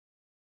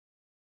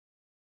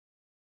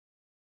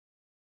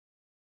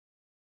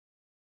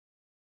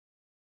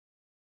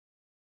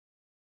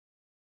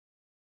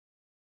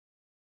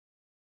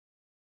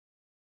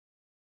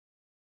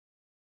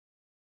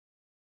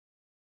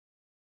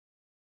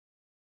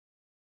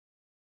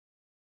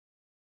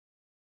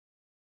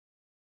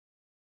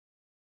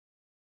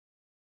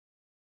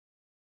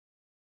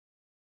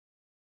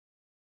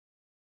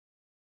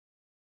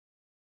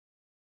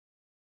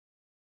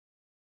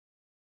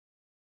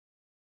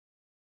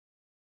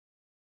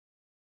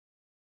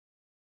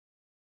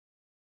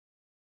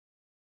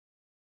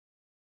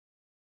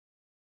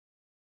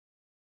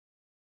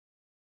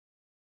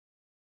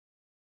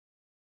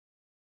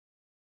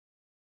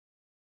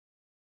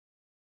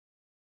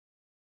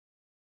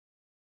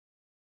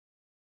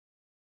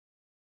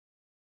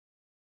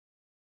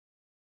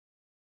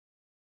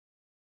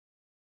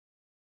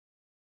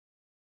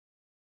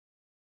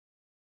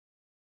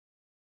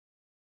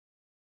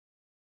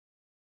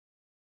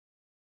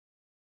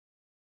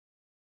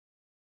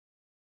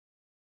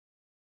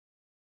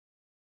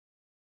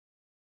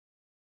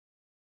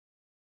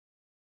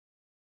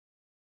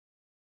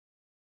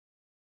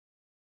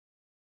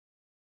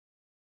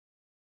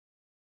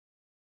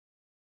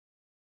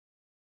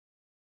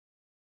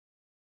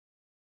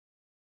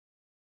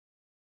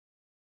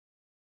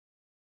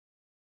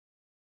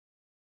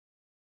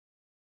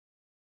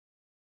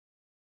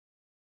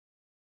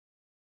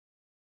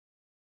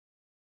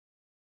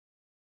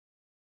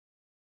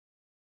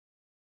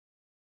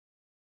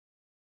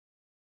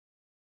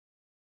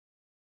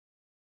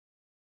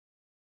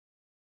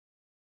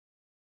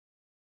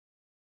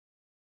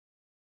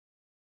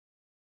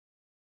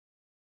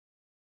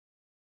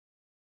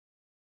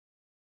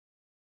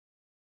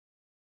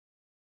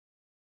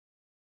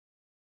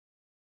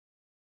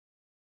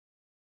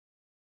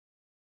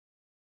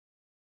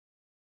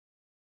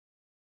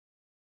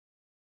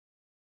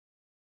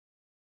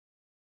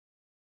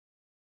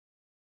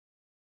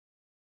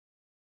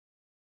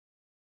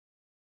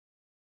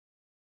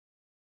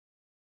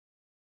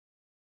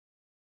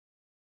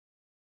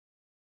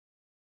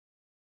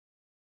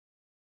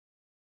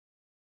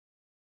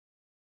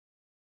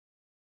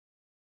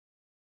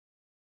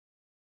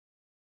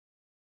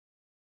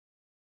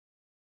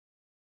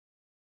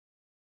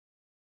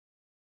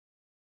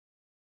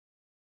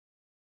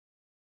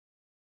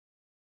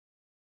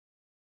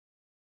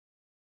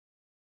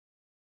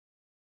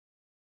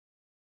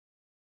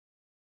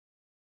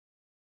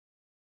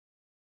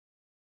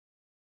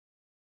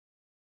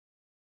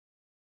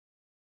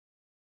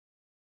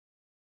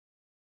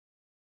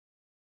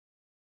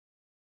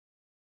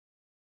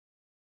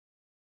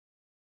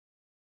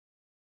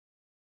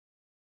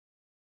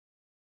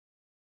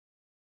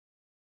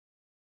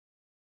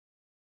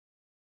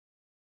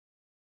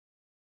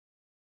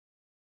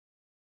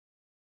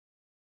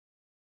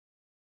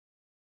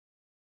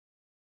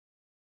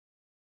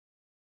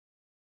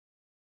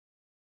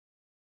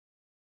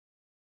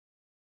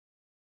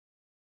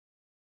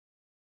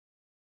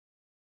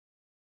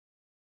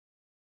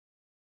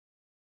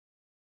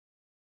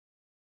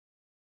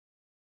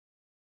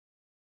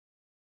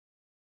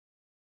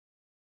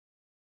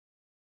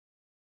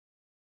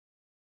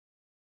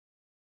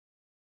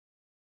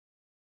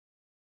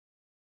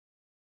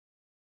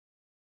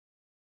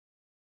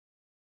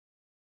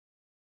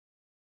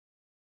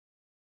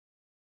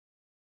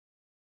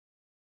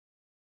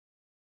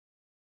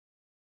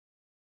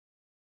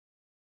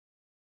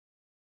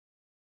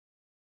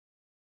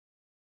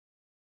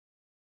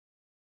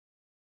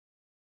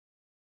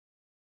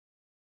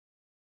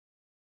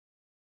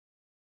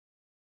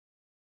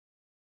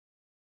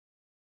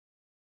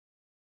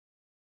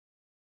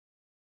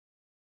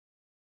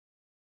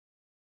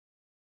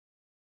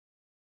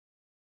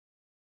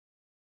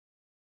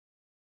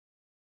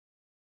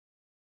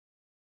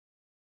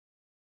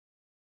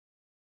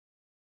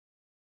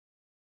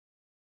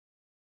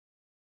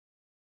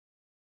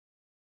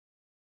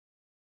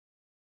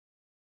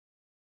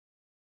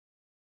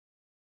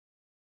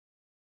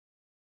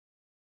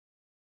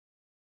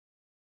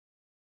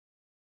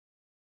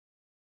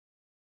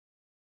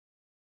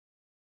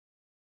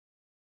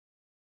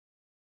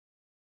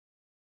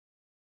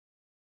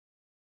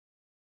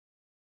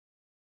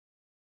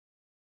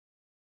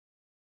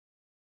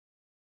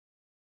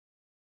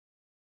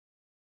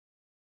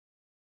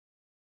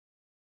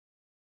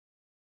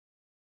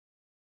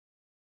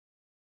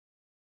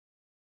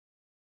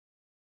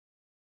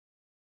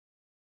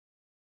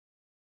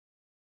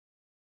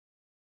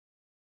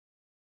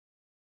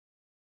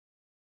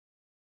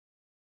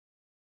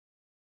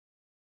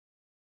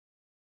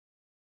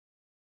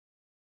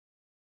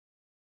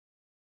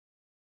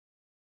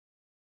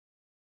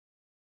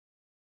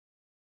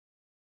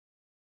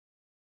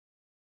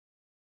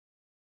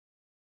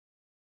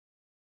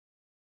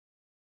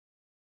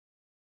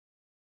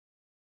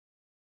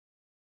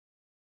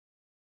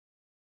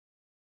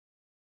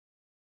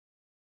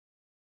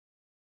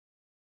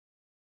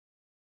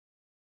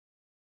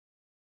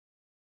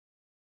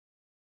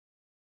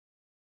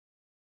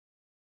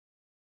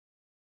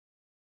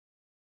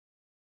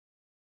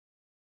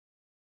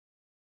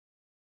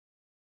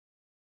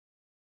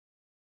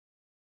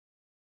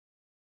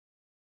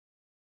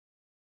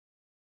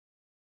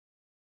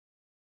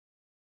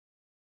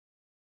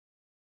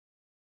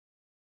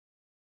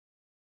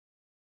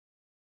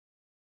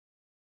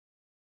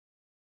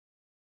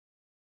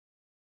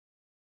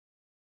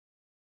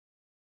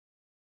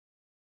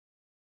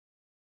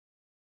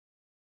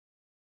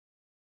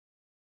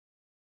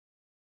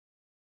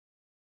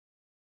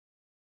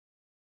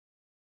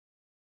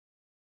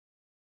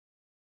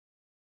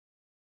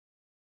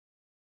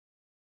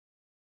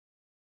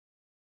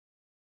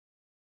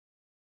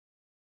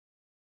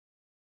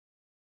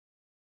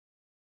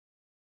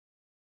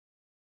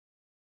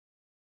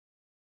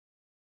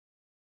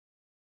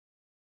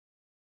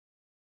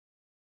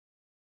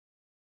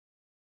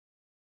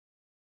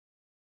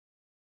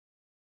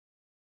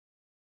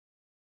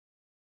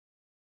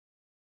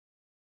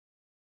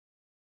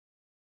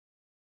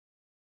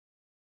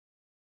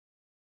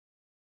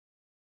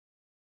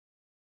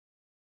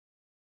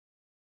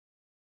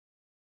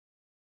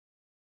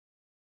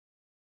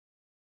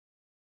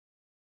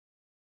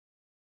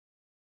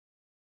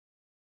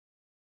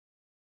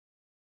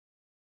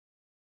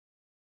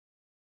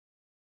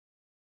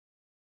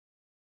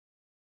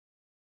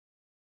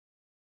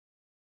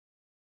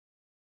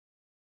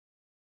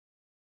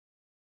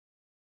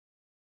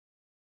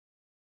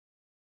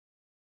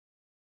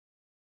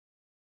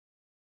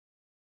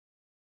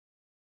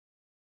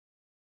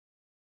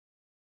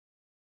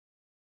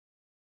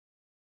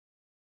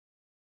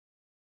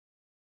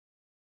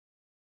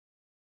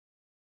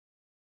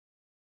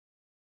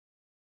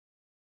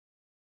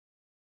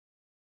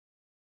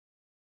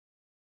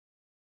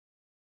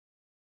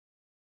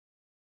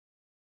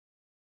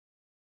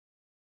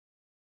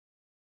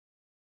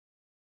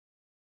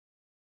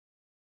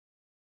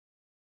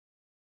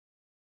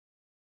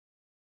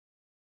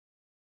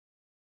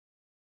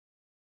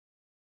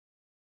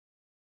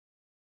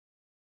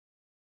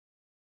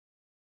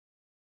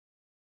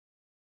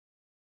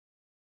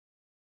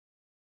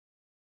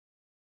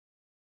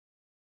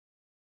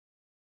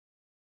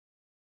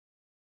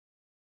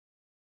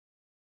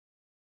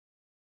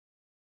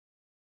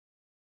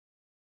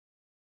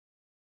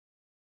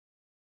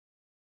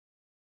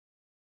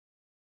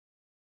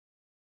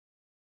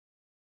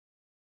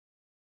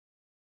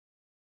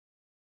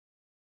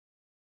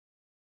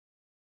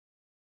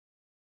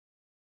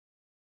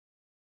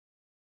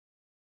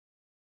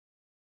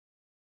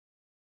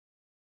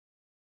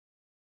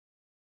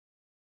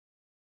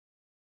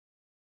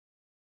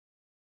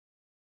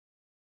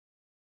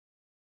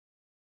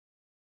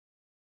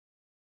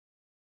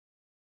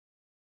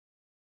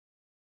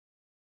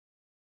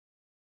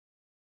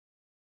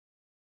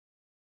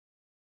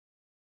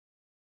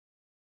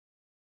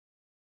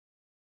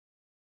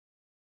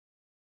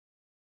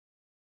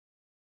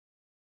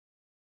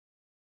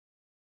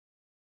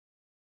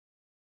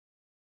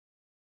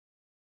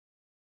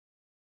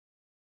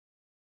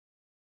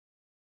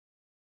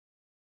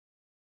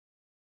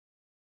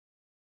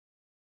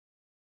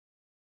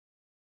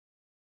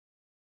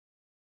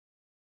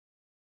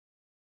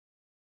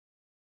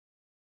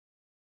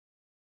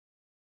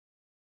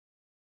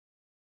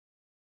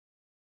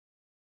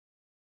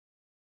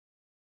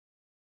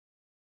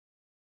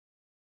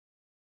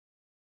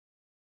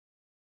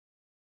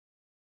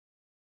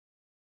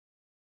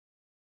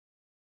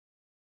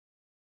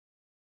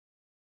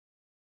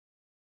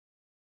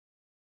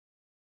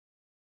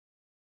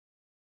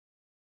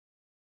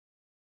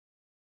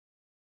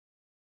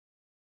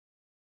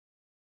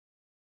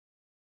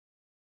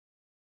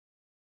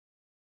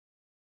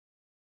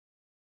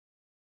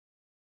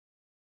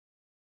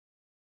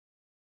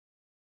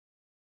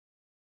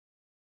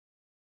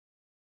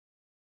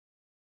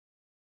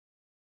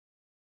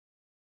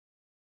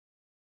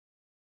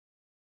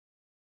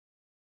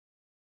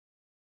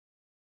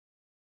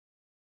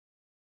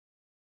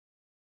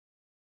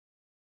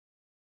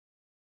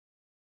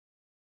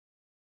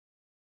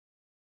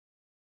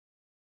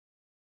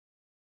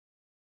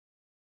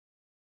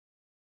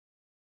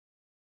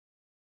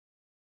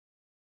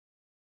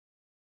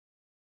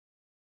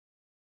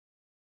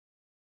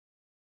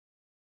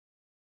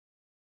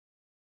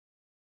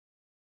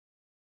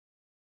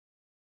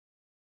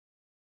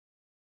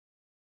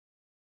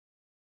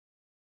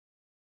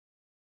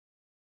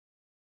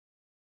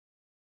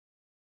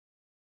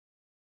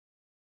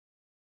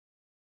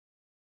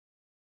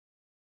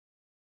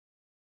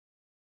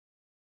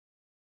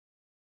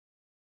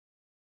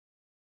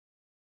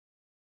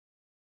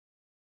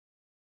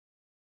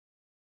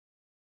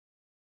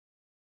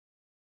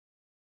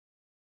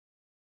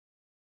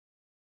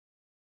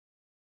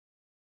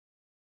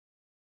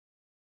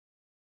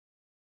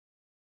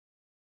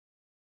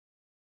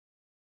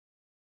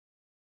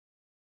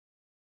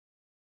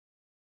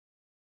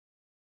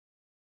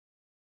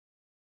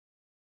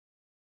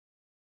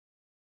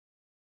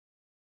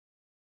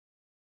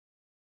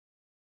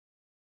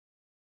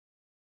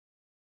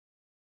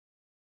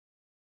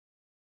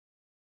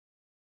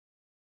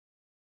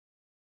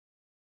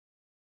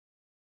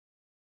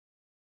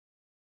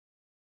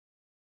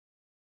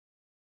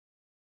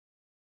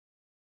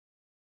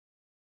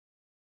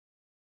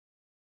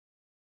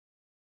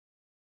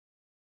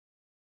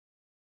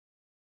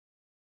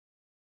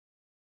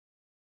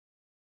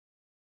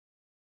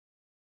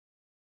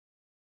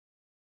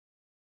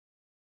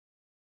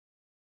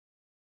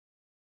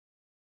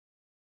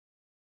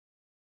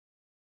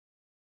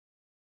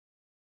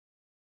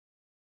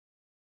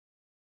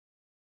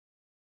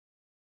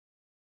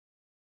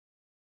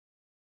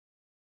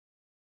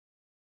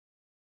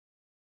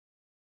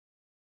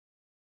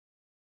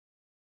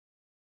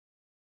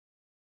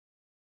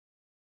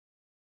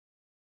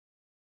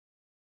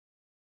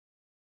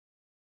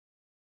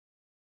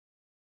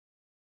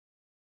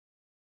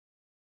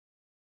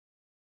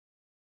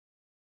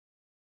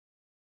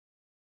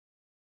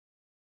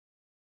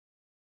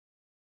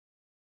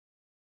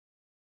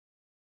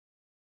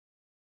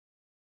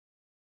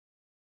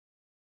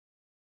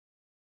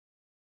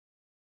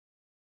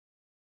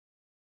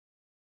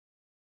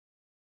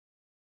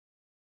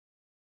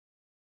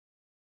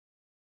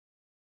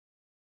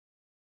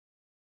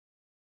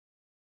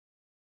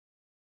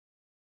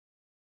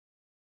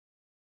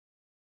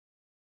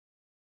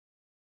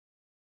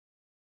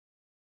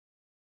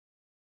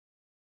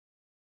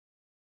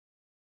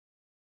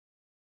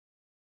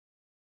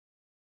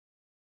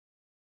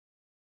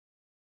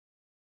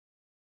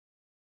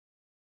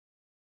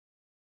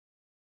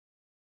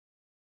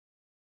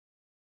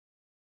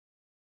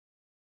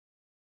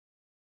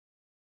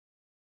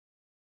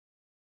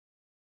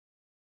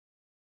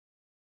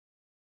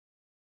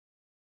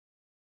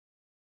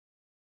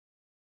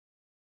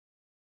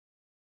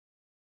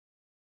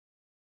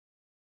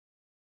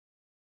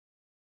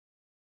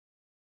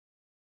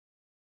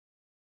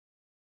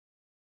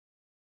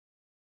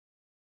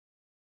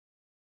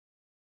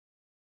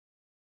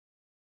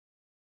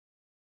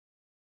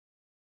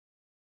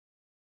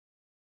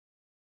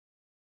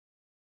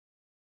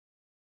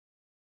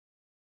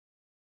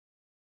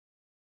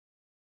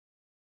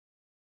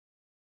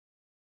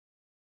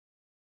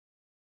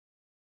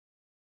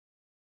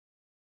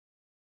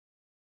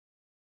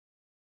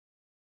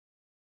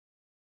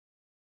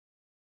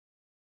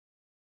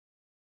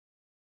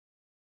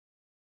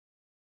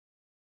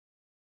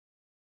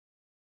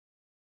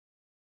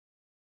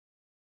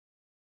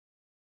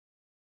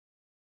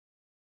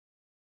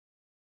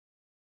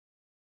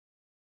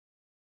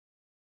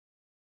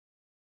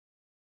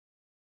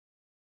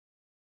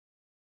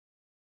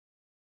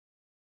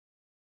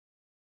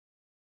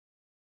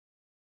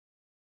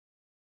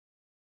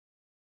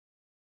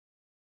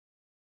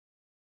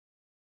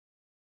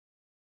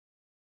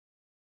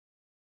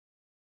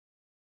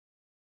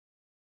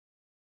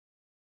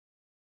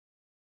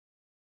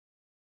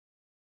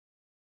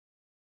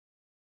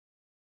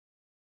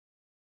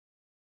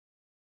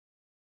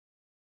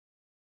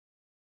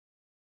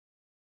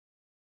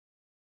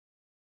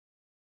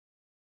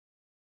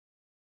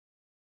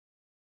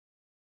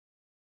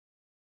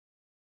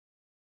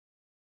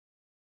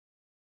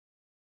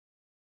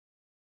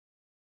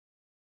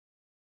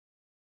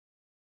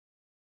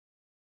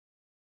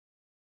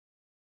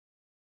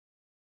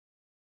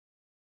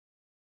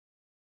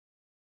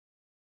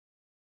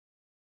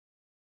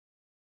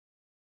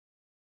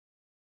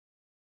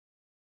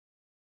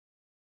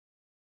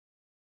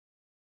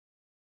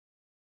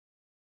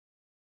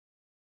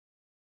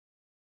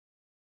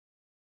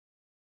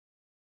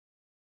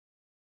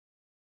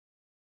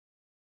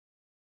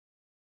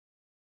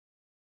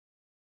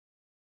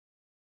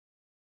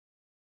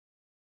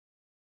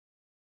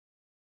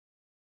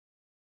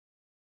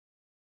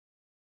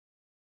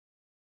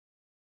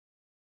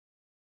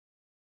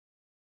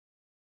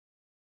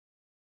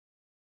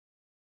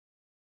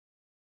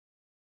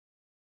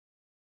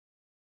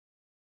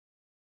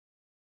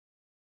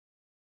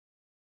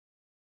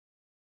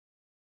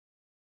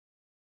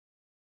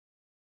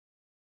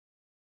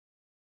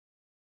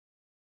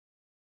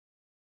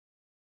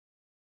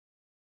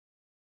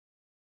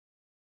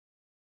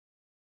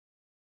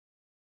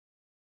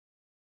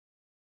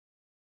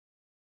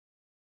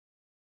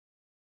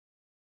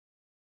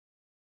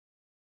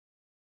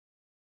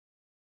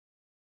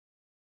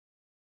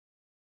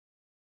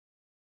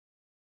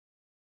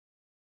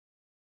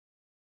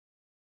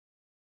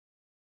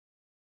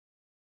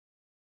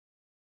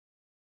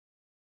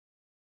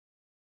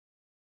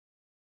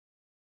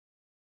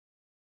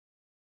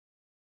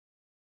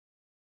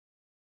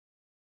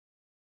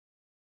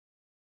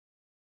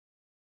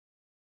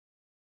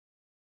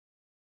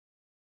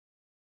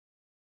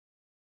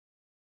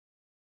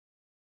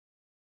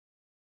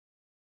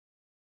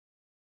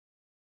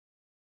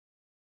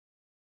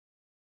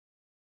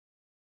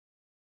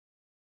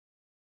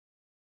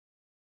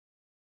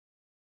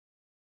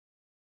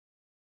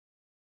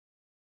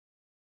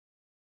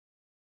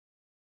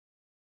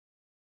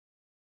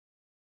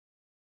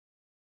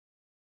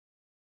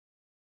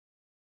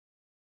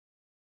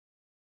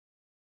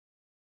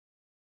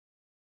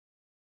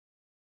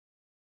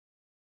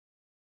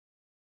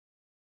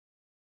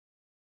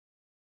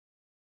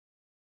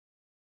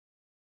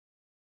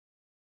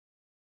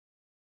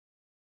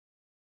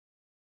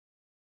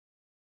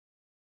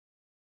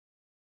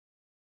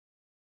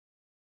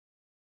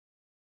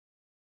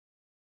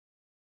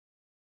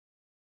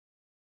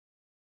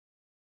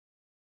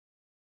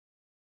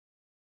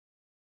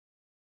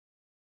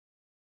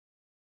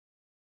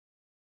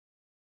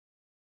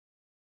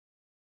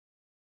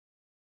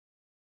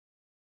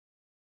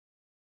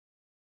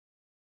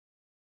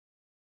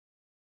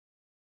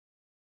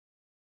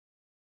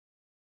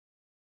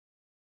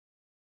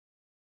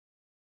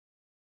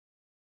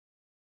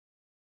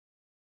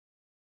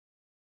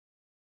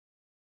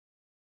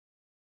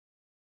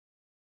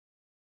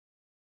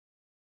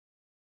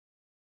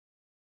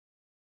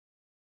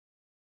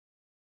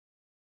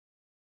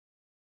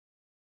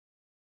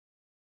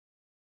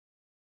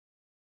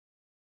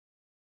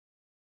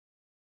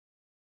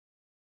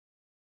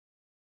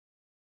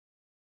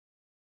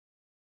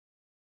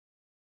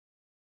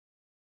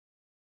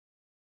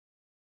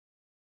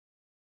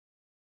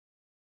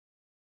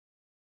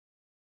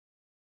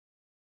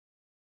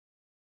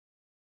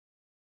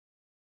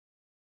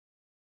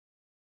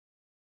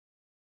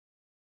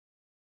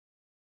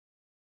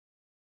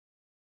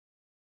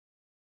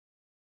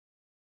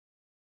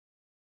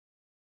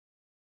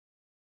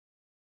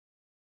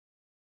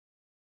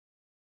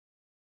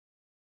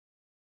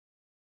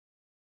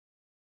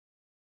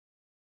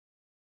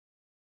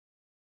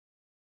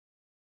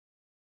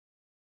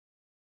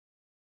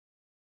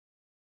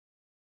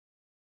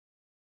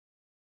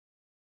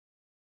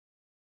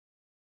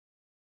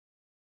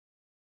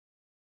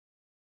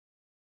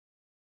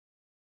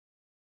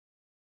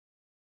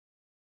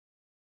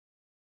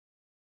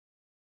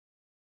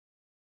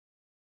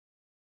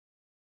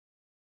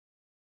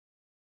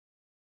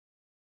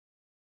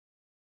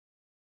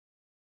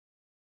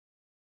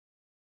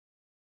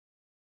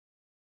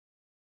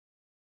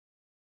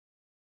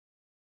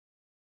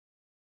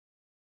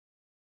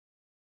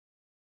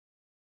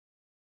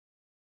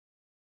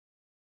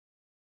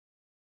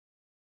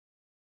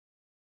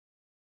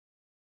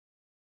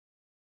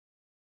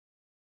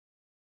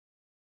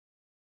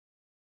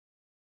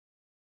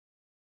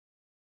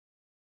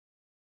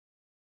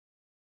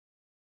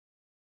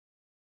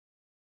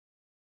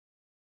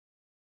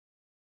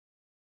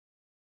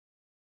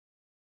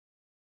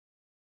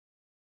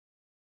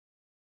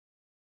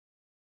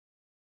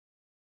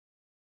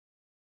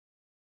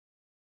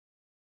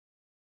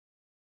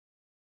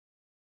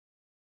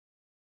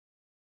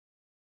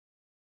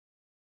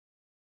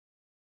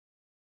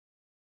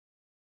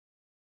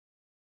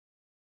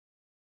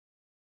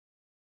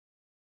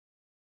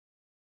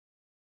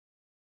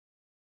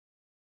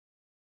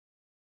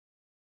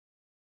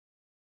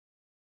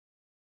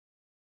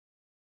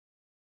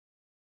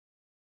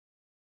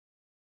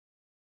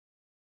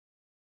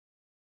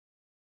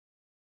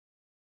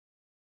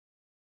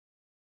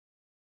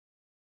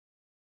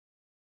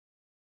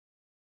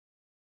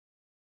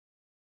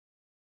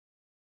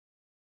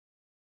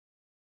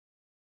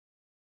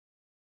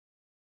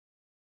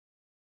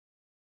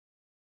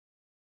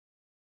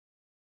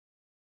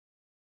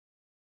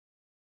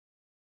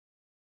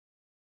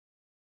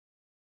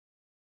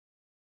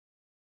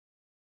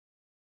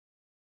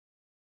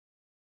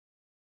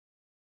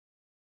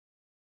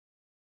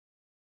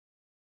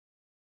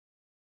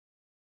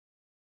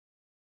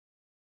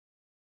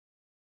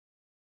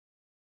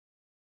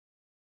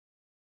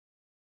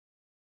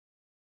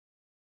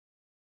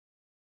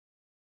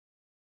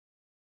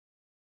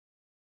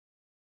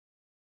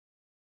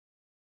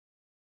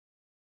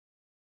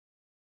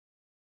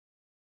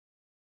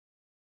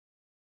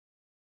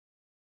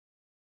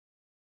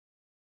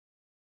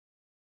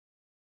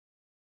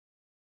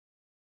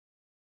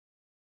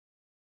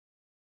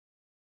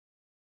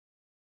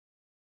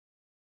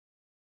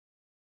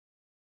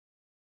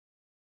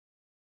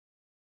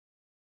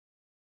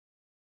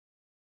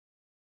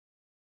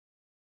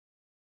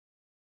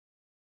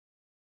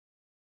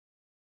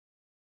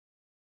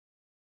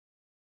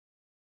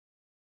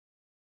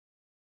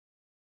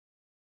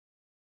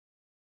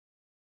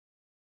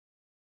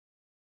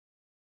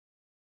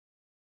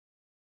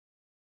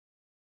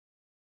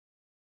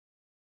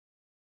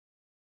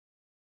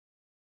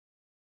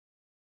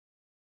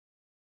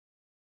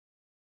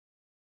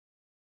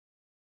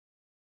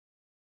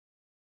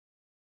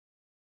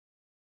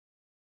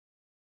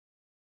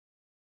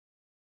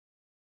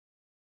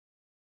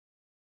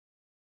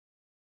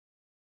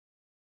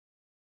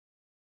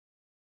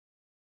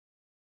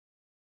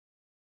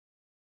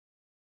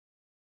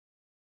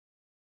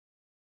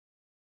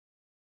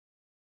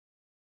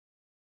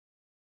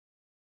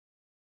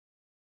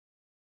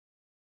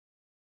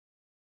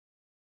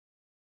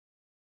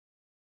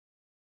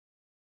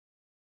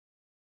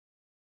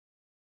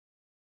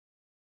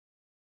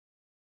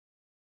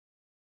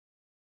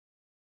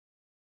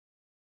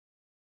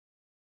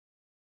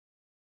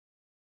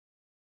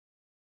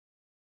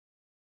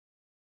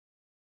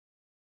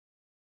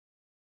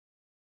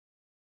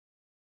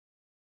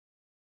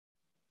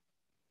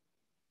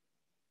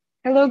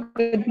Hello,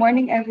 good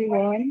morning,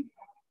 everyone.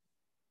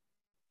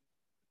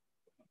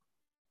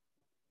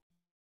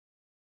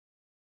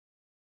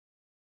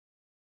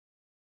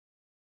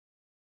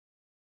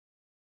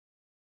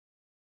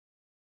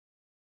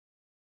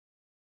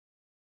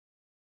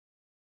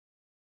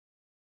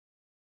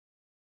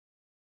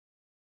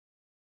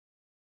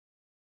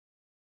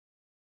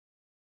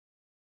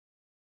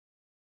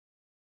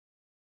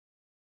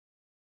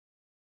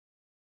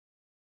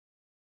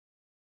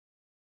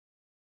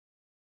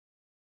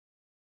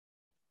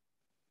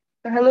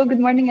 Hello, good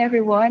morning,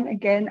 everyone.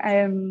 Again,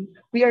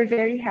 we are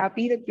very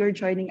happy that you're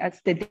joining us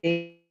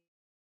today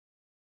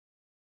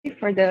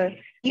for the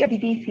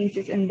ERDT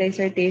Thesis and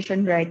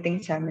Dissertation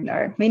Writing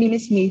Seminar. My name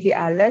is Maisie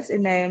Alas,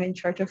 and I am in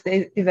charge of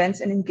the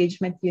Events and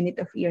Engagement Unit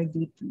of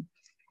ERDT.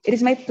 It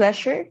is my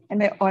pleasure and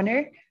my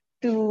honor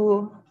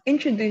to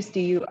introduce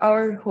to you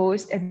our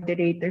host and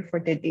moderator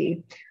for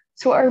today.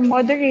 So our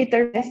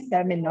moderator for this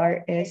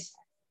seminar is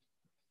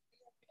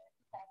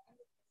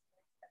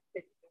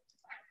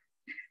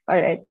All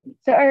right.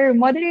 So our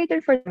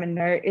moderator for the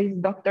seminar is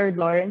Dr.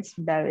 Lawrence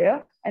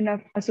Bello, an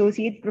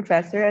associate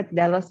professor at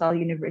De La Salle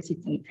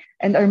University,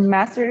 and our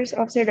Masters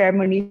of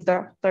Ceremonies,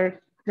 Dr.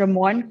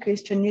 Ramon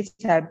Christian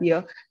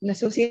Eusebio, an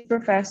associate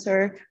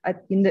professor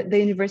at the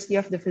University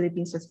of the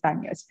Philippines Los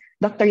Baños.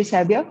 Dr.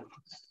 Eusebio?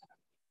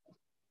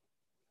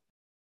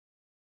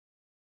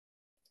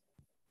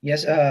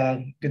 Yes,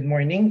 good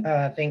morning.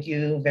 Thank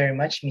you very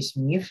much, Ms.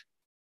 Neve.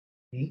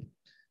 Okay.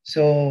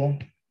 So,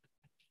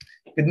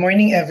 good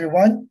morning,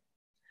 everyone.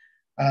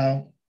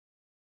 Uh,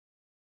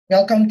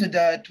 Welcome to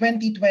the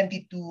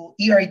 2022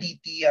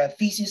 ERDT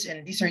Thesis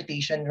and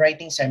Dissertation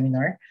Writing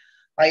Seminar.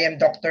 I am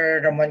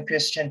Dr. Ramon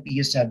Christian P.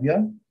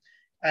 Eusebio,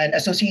 an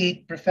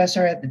Associate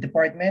Professor at the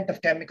Department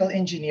of Chemical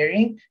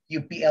Engineering,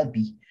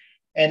 UPLB,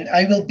 and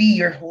I will be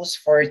your host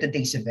for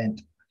today's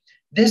event.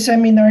 This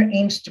seminar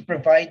aims to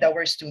provide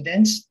our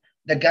students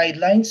the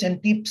guidelines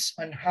and tips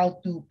on how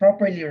to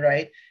properly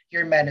write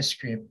your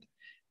manuscript.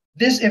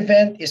 This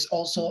event is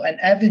also an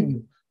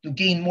avenue to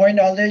gain more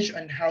knowledge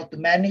on how to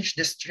manage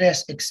the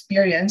stress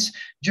experienced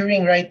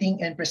during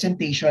writing and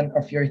presentation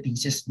of your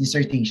thesis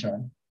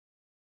dissertation.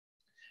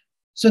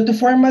 So to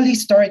formally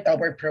start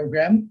our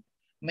program,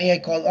 may I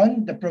call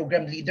on the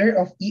program leader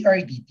of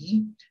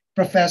ERDT,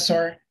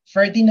 Professor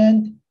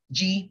Ferdinand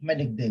G.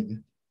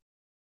 Manigdig.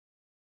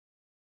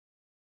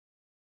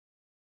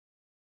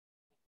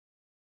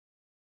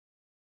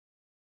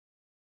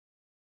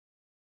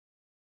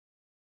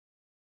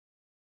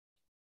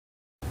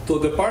 To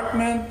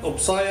Department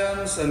of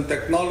Science and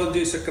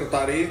Technology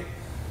Secretary,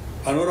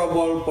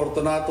 Honorable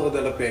Fortunato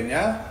de la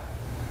Peña,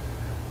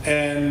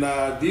 and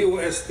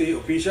DOST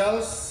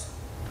officials,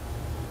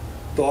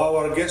 to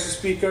our guest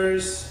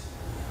speakers,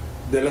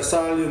 De La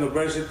Salle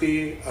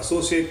University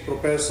Associate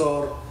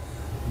Professor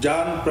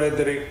John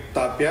Frederick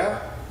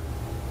Tapia,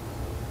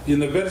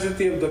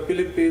 University of the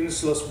Philippines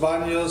Los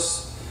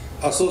Baños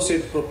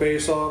Associate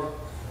Professor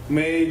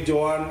May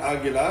Joan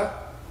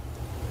Aguila,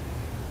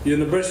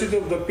 University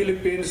of the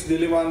Philippines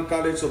Diliman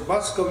College of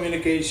Mass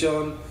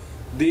Communication,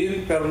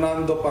 Dean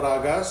Fernando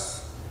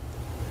Paragas,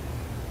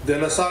 De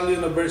La Salle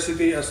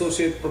University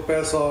Associate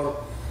Professor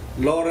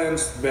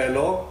Lawrence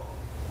Bello,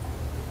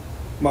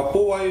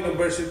 Mapua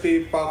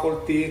University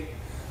Faculty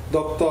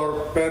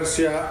Dr.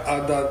 Persia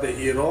Ada de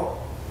Iro,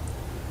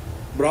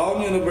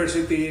 Brown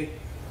University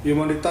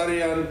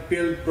Humanitarian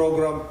Field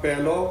Program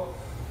Fellow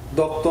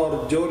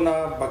Dr.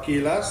 Jonah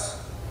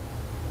Baquilas,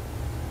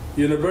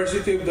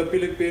 University of the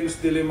Philippines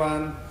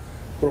Diliman,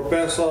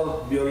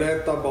 Professor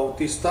Violeta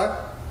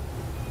Bautista,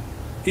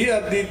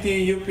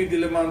 ERDT UP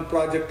Diliman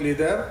Project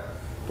Leader,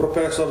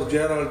 Professor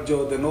Gerald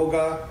Joe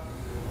Denoga,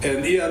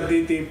 and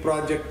ERDT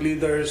Project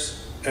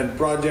Leaders and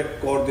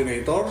Project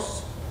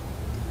Coordinators.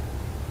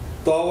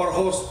 To our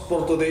host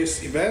for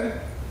today's event,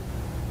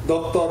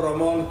 Dr.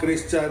 Ramon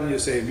Christian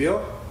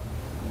Eusebio,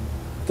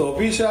 to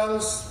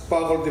officials,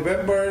 faculty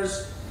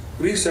members,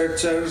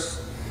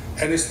 researchers,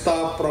 and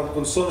staff from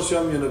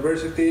consortium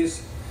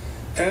universities,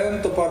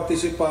 and to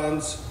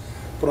participants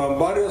from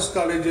various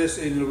colleges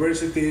and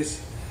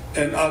universities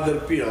and other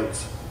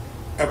fields.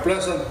 A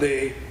pleasant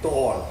day to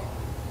all.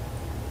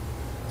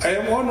 I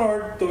am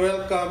honored to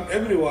welcome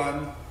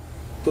everyone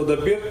to the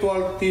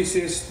virtual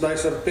thesis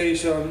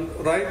dissertation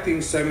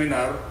writing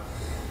seminar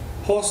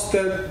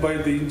hosted by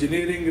the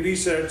Engineering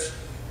Research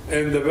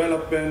and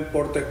Development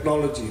for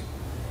Technology.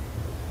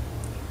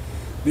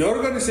 The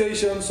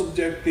organization's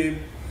objective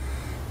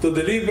to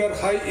deliver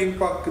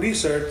high-impact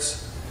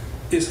research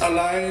is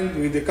aligned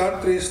with the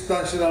country's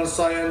National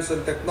Science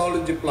and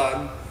Technology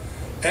Plan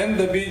and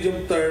the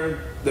Medium-Term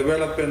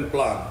Development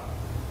Plan.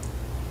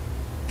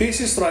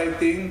 Thesis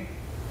writing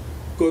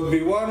could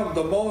be one of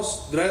the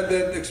most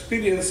dreaded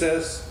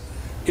experiences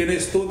in a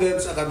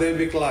student's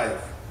academic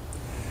life.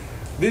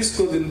 This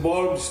could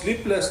involve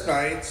sleepless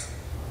nights,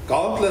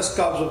 countless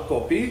cups of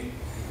coffee,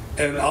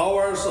 and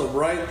hours of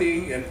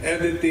writing and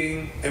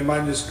editing a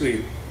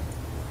manuscript.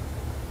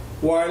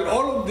 While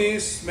all of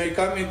this may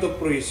come into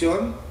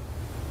fruition,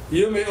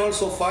 you may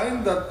also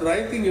find that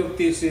writing your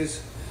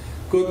thesis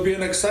could be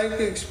an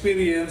exciting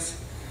experience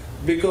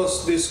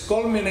because this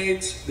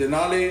culminates the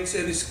knowledge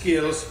and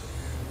skills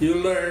you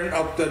learn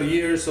after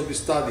years of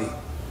study.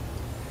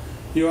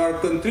 You are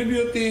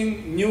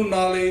contributing new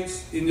knowledge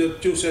in your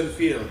chosen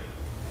field.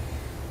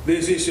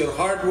 This is your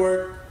hard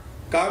work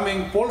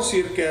coming full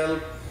circle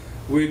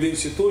with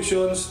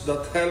institutions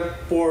that help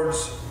forge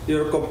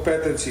your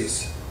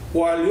competencies.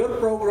 While your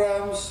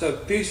programs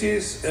have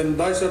thesis and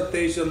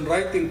dissertation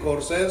writing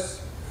courses,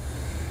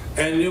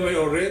 and you may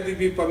already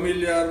be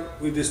familiar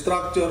with the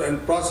structure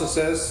and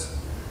processes,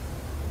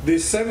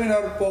 this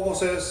seminar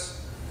focuses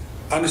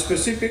on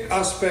specific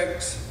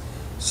aspects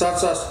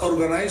such as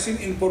organizing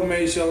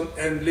information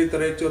and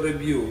literature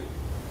review.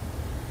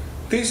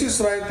 Thesis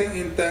writing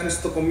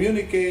intends to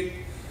communicate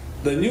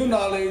the new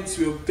knowledge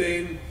we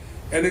obtain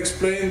and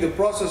explain the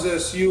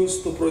processes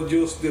used to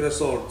produce the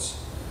results.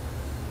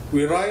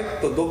 We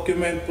write to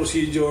document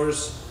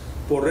procedures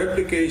for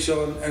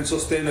replication and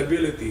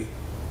sustainability.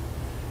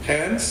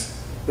 Hence,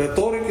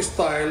 rhetoric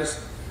styles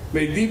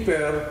may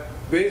differ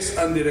based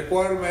on the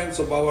requirements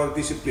of our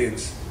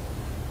disciplines.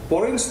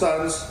 For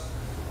instance,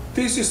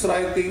 thesis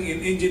writing in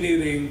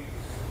engineering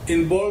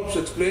involves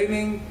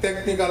explaining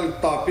technical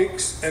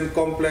topics and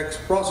complex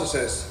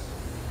processes.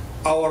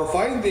 Our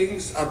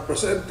findings are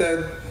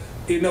presented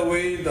in a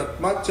way that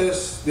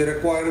matches the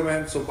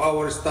requirements of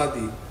our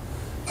study,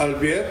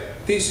 albeit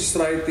thesis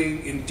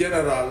writing in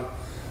general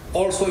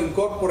also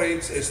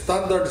incorporates a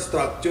standard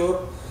structure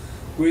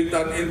with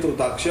an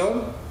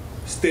introduction,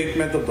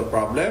 statement of the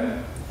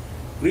problem,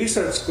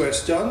 research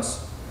questions,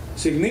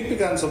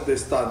 significance of the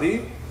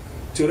study,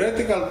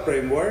 theoretical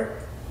framework,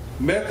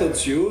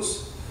 methods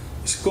used,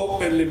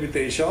 scope and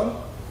limitation,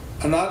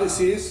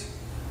 analysis,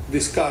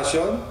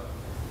 discussion,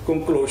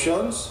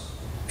 conclusions,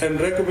 and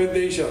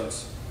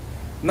recommendations.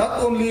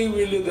 Not only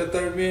will you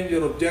determine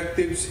your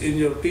objectives in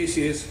your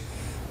thesis,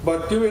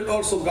 but you will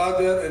also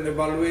gather and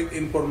evaluate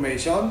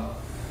information,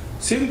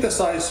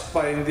 synthesize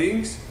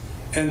findings,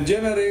 and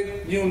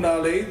generate new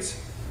knowledge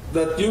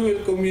that you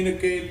will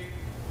communicate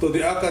to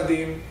the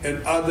academe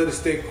and other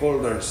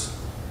stakeholders.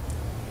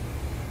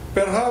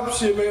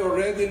 Perhaps you may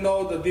already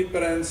know the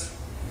difference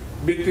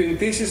between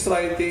thesis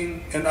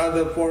writing and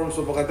other forms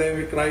of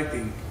academic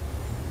writing.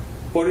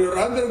 For your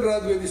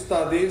undergraduate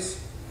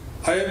studies,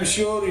 I am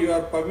sure you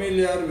are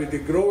familiar with the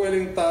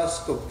grueling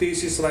task of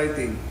thesis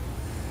writing.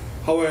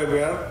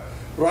 However,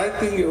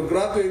 writing your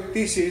graduate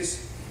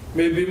thesis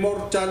may be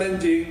more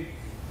challenging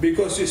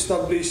because you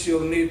establish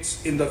your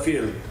needs in the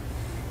field.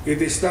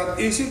 It is not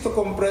easy to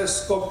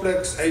compress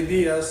complex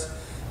ideas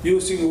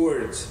using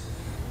words.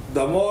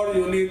 The more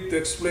you need to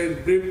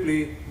explain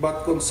briefly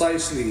but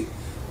concisely,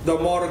 the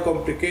more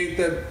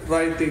complicated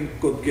writing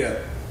could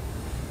get.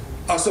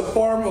 As a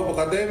form of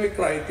academic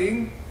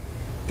writing,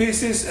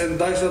 thesis and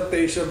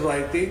dissertation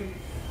writing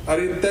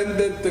are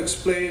intended to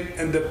explain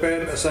and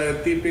defend a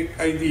scientific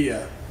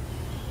idea.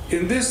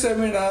 In this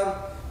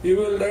seminar, you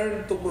will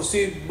learn to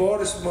proceed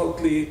more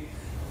smoothly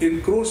in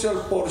crucial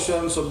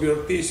portions of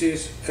your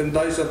thesis and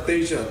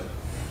dissertation: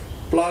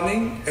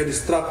 planning and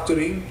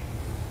structuring,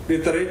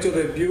 literature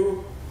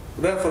review,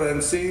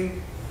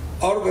 referencing,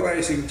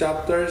 organizing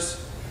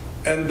chapters,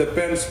 and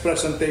defense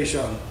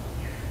presentation.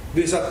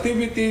 This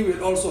activity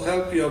will also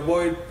help you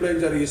avoid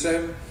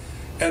plagiarism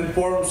and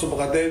forms of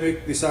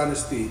academic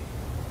dishonesty.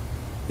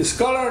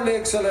 Scholarly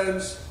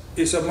excellence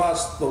is a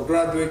must for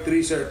graduate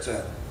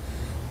researchers,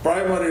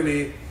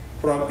 primarily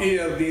from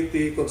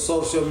ERDT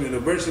consortium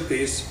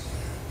universities,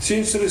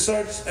 since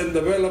research and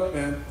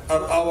development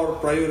are our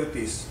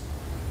priorities.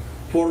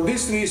 For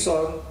this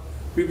reason,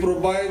 we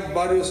provide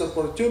various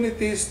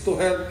opportunities to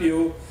help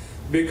you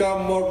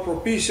become more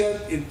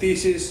proficient in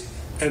thesis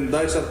and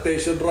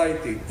dissertation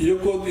writing. You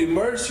could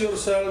immerse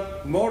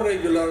yourself more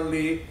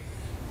regularly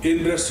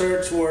in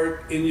research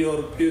work in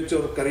your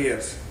future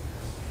careers.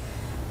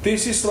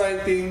 Thesis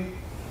writing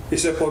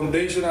is a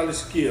foundational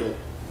skill.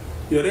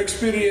 Your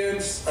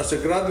experience as a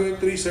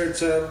graduate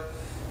researcher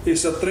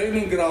is a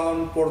training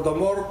ground for the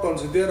more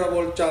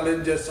considerable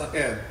challenges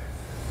ahead.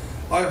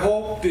 I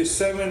hope this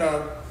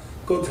seminar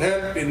could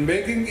help in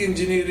making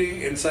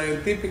engineering and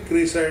scientific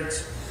research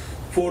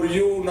for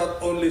you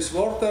not only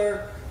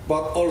smarter,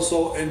 but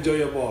also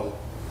enjoyable.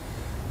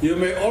 You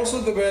may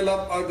also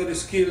develop other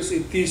skills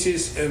in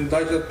thesis and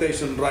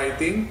dissertation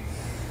writing,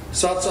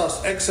 such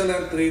as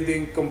excellent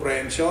reading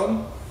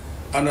comprehension,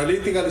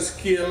 analytical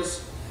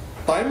skills,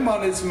 time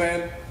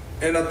management,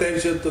 and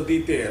attention to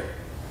detail.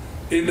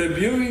 In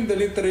reviewing the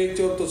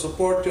literature to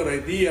support your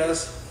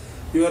ideas,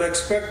 you are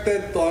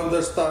expected to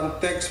understand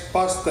text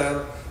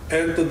faster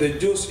and to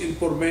deduce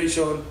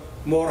information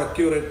more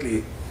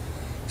accurately.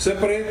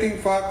 Separating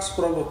facts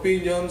from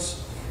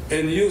opinions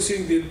and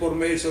using the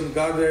information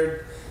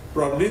gathered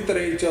from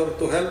literature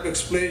to help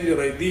explain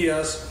your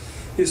ideas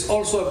is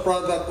also a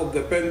product of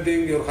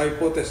defending your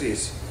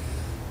hypothesis.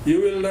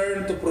 You will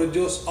learn to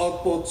produce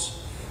outputs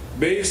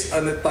based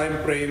on a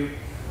time frame,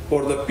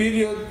 for the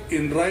period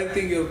in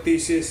writing your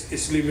thesis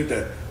is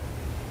limited.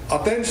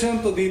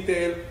 Attention to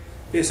detail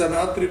is an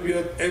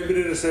attribute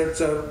every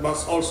researcher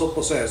must also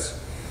possess.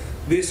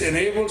 This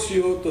enables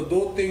you to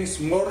do things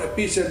more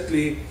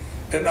efficiently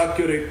and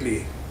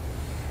accurately.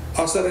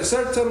 As a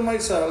researcher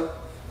myself,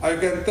 I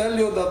can tell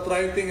you that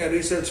writing a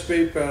research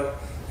paper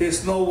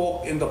is no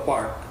walk in the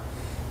park.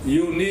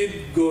 You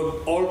need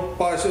good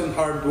old-fashioned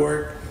hard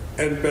work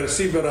and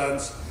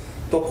perseverance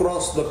to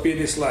cross the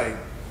finish line.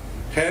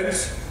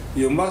 Hence,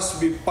 you must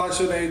be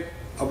passionate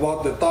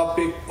about the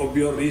topic of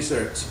your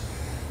research.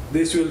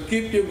 This will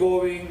keep you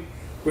going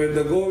when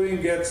the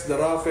going gets the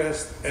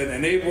roughest and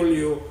enable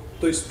you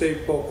to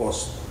stay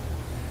focused.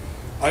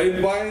 I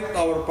invite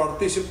our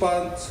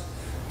participants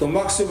to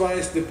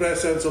maximize the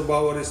presence of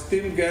our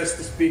esteemed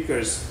guest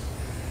speakers.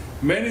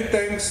 Many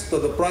thanks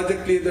to the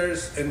project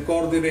leaders and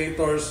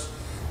coordinators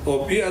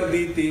of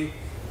ERDT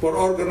for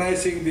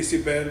organizing this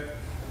event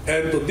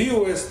and to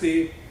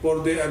DOST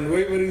for the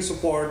unwavering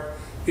support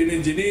in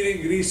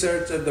engineering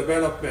research and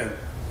development.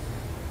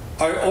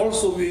 I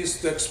also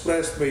wish to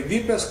express my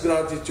deepest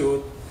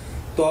gratitude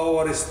to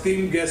our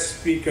esteemed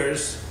guest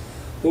speakers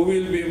who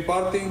will be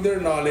imparting their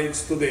knowledge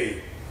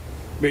today.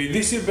 May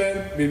this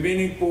event be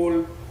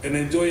meaningful and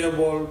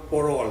enjoyable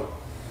for all.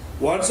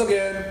 Once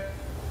again,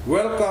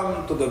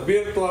 welcome to the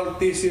virtual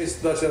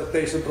Thesis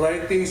Dissertation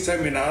Writing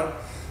Seminar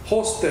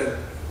hosted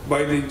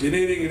by the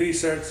Engineering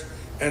Research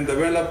and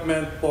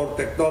Development for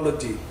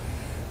Technology.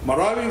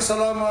 Maraming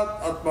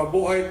salamat at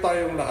mabuhay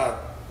tayong lahat.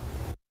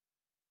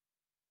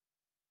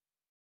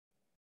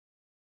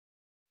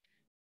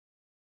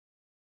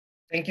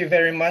 Thank you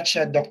very much,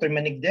 Dr.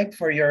 Manigdeg,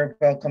 for your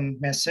welcome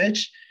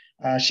message,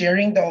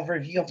 sharing the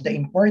overview of the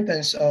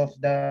importance of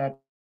the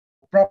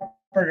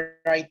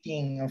proper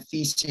writing of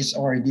thesis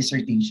or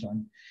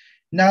dissertation.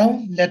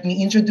 Now, let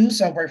me introduce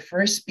our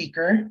first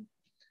speaker.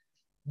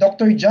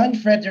 Dr. John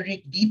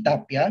Frederick D.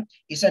 Tapia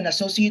is an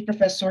associate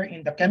professor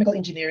in the Chemical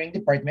Engineering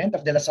Department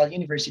of De La Salle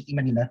University,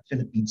 Manila,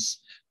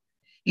 Philippines.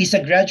 He's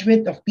a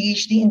graduate of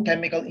PhD in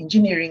Chemical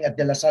Engineering at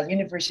De La Salle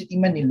University,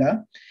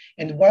 Manila,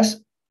 and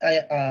was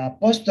a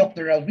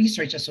postdoctoral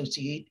research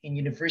associate in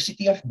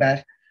University of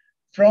Bath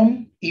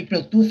from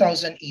April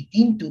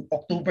 2018 to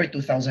October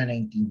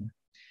 2019.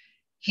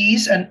 He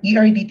is an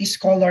ERDT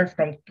scholar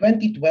from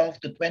 2012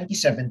 to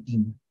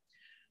 2017.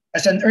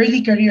 As an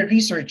early career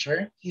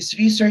researcher, his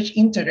research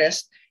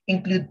interests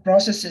include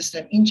process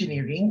system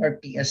engineering,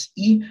 or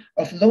PSE,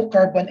 of low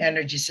carbon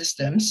energy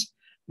systems,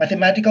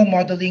 mathematical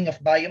modeling of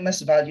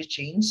biomass value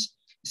chains,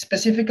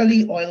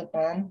 specifically oil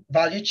palm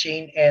value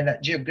chain, and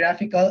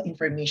geographical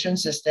information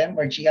system,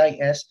 or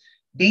GIS,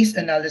 based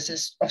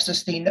analysis of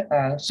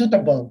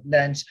suitable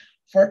lands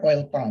for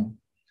oil palm.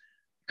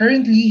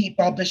 Currently, he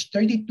published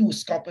 32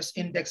 Scopus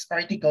Index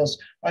articles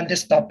on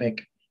this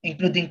topic,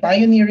 including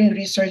pioneering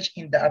research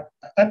in the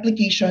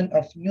application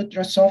of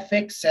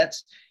nutrosophic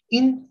sets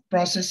in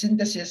process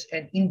synthesis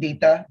and in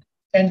data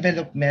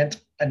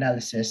envelopment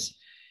analysis.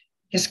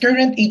 His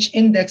current H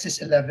index is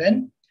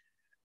 11.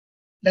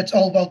 Let's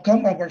all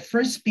welcome our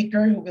first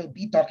speaker who will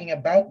be talking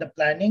about the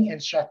planning and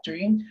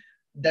structuring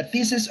the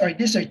thesis or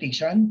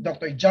dissertation,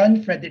 Dr.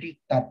 John Frederick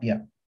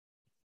Tapia.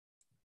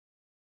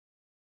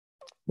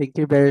 Thank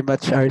you very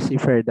much, RC,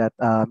 for that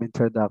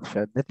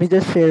introduction. Let me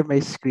just share my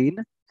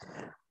screen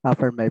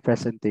for my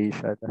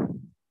presentation.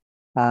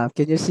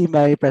 Can you see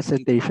my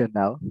presentation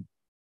now?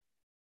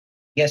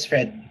 Yes,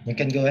 Fred, you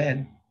can go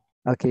ahead.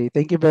 Okay,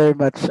 thank you very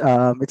much.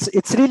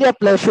 It's really a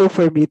pleasure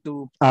for me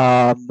to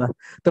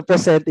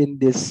present in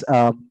this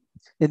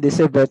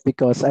event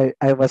because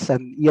I was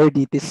an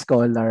ERDT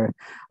scholar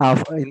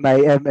in my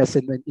MS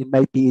and in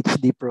my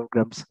PhD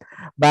programs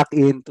back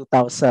in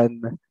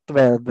 2012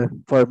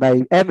 for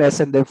my MS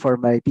and then for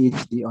my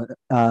PhD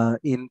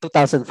in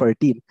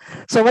 2014.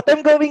 So what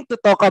I'm going to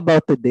talk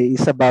about today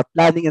is about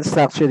planning and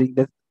structuring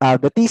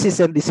the thesis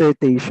and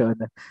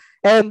dissertation.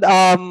 And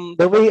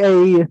the way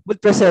I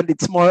would present,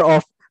 it's more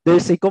of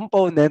there's a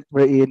component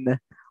wherein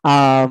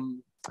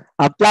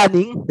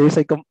planning, there's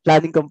a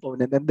planning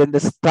component, and then the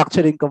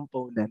structuring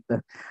component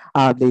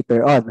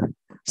later on.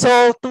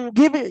 So to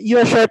give you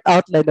a short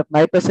outline of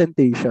my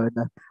presentation,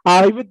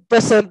 I would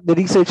present the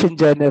research in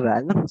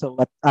general. So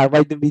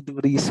why do we do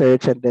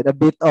research, and then a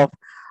bit of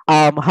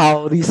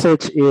how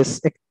research is,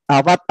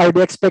 what are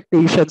the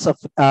expectations of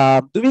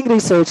doing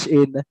research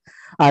in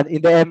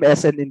the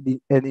MS and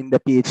in the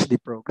PhD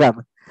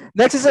program.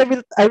 Next is I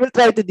will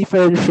try to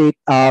differentiate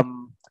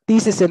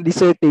thesis and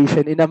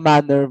dissertation in a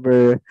manner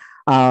where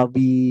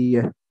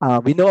we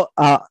know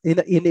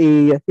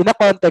in a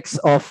context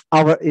of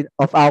our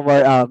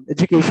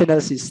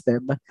educational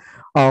system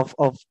of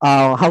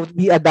how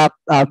we adapt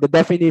the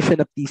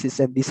definition of thesis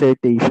and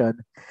dissertation.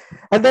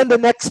 And then the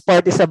next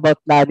part is about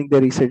planning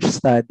the research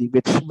study,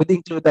 which would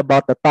include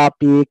about the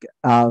topic,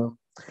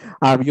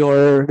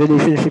 your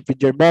relationship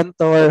with your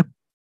mentor,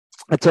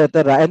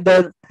 etc. And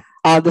then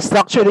the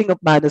structuring of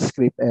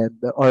manuscript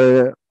and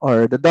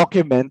or the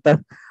document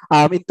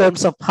in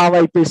terms of how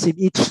I perceive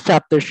each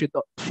chapter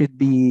should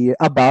be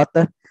about,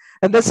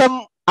 and then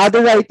some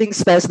other writing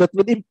styles that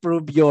would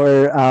improve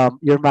your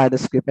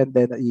manuscript, and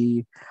then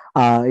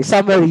a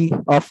summary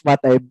of what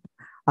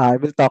I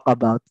will talk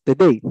about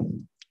today.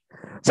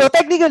 So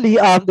technically,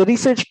 the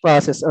research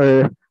process,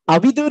 or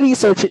we do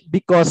research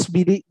because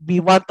we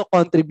want to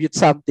contribute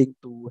something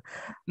to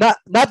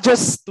not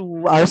just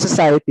to our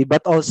society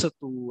but also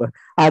to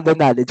the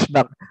knowledge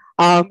bank.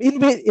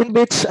 In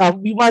which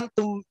we want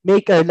to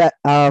make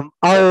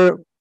our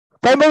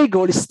primary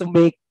goal is to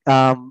make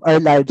our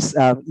lives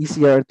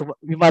easier.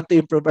 We want to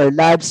improve our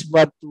lives. We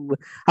want to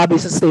have a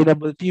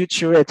sustainable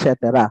future,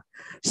 etc.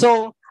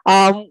 So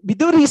we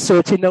do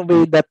research in a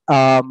way that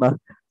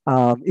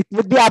it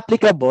would be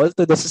applicable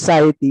to the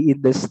society,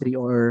 industry,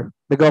 or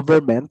the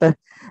government.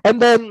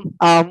 And then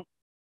a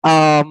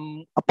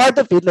part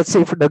of it, let's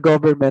say for the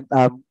government,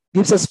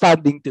 gives us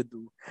funding to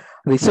do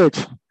research.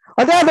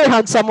 On the other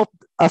hand, some of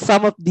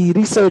the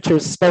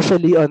researchers,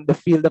 especially on the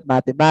field of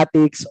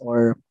mathematics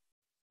or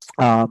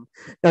on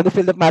the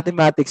field of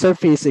mathematics or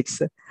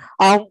physics,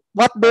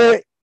 what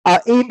their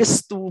aim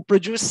is to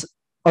produce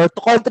or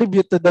to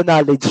contribute to the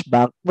knowledge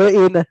bank,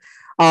 wherein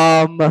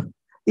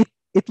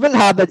it will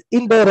have an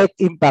indirect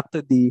impact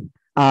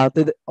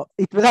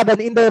it will have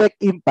an indirect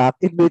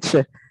impact in which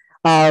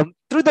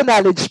through the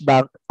knowledge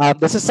bank,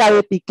 the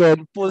society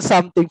can pull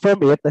something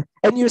from it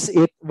and use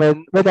it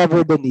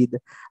whenever the need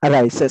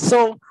arises.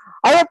 So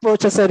our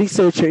approach as a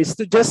researcher is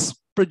to just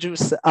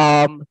produce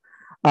uh,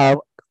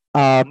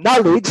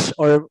 knowledge,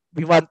 or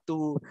we want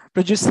to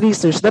produce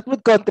research that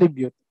would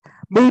contribute,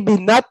 maybe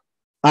not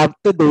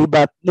today,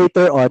 but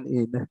later on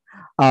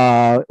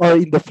or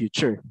in the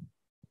future.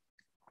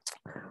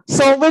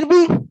 So when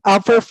we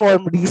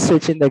perform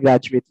research in the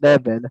graduate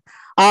level,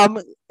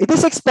 it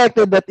is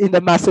expected that in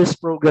the master's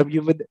program,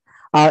 you would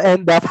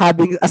end up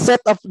having a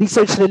set of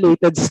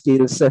research-related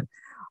skills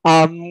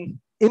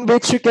in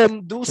which you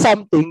can do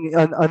something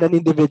on an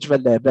individual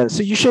level.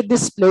 So you should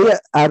display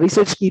a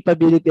research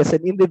capability as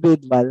an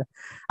individual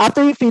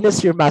after you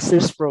finish your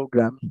master's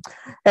program.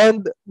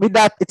 And with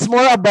that, it's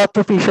more about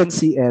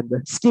proficiency and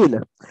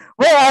skill.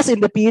 Whereas in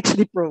the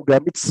PhD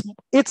program,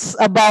 it's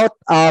about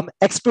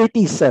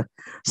expertise.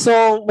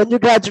 So when you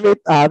graduate,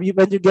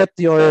 when you get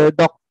your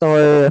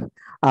doctor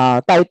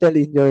title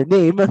in your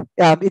name,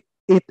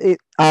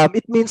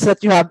 it means that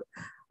you have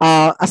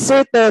a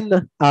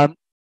certain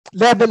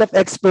level of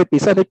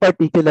expertise on a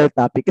particular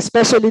topic,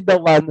 especially the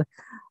one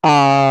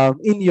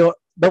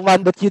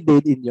that you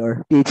did in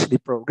your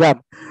PhD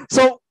program.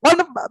 So one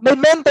of my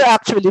mentor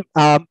actually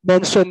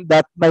mentioned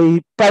that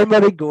my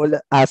primary goal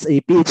as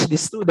a PhD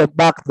student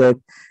back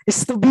then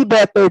is to be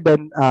better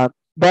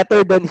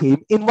than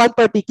him in one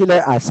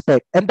particular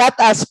aspect, and that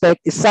aspect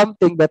is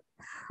something that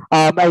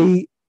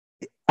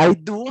I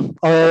do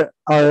or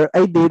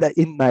I did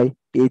in my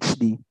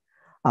PhD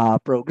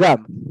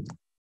program.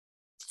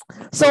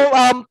 So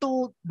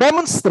to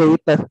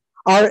demonstrate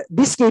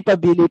these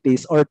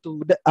capabilities, or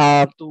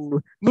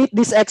to meet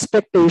this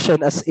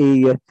expectation as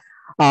a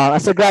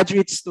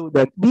graduate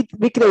student, we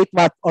create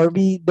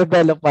we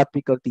develop what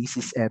we call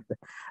thesis and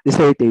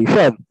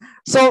dissertation.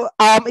 So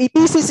a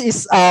thesis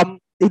is a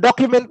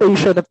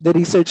documentation of the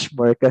research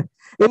work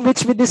in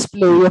which we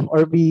display,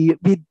 or we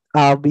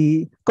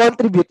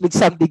contribute with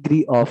some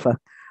degree of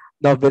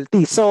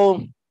novelty.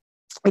 So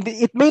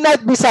it may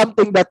not be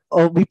something that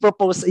we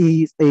propose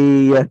a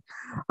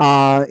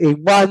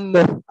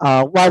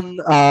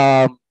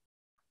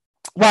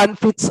one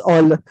fits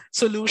all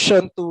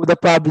solution to the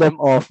problem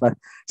of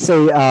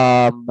say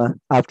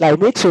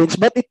climate change,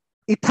 but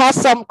it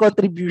has some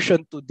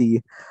contribution to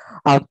the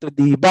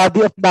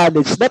body of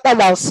knowledge that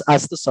allows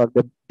us to solve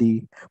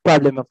the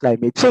problem of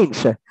climate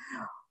change.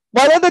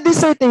 While on the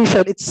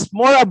dissertation, it's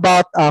more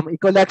about a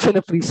collection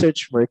of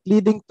research work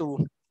leading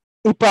to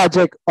a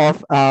project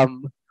of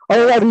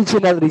or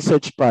original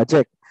research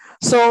project.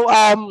 So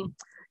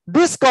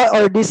this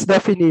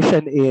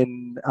definition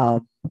in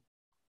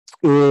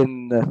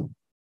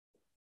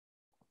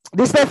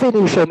this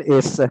definition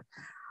is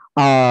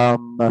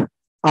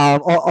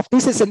of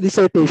thesis and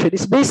dissertation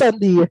is based on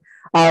the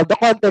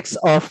context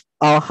of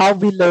how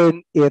we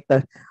learn it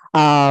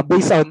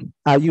based on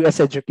U.S.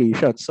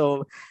 education.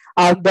 So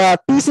the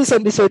thesis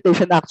and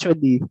dissertation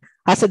actually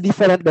has a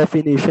different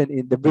definition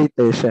in the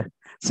British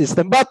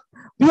system, but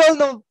we all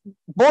know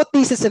both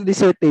thesis and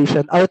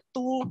dissertation are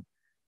two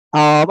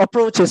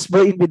approaches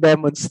wherein we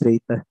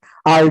demonstrate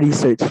our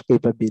research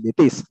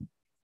capabilities.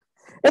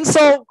 And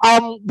so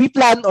we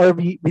plan, or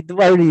we do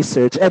our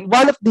research. And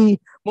one of the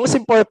most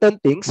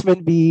important things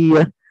when we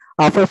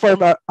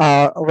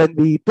when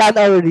we plan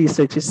our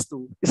research is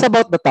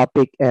about the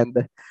topic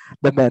and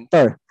the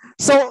mentor.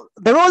 So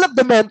the role of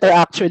the mentor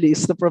actually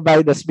is to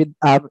provide us with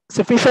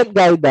sufficient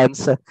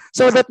guidance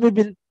so that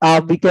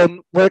we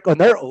can work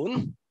on our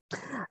own.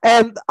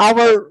 And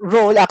our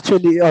role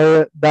actually,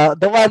 or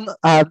the one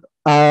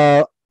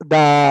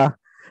the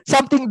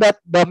something that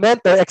the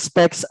mentor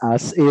expects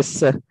us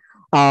is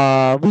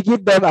we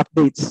give them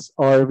updates,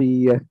 or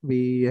we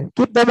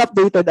keep them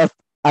updated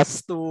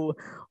as to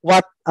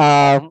what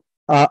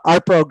our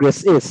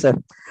progress is.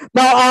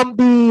 Now,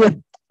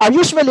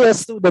 usually a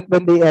student,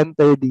 when they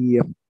enter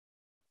the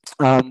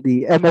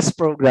MS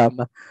program,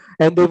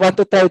 and they want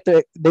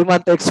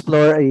to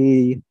explore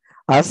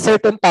a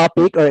certain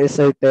topic or a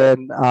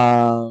certain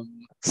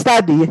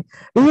study,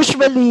 we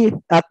usually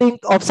think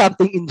of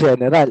something in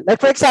general. Like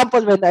for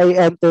example, when I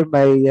enter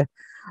my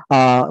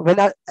when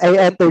I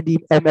enter the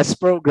MS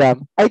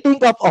program, I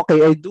think of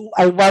okay,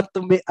 I want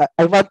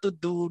to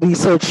do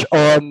research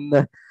um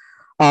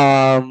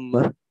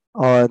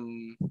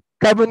on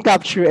carbon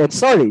capture and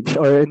storage,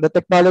 or in the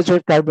technology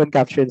of carbon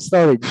capture and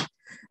storage.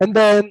 And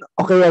then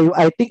okay,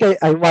 I think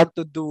I want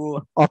to do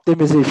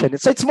optimization.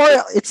 So it's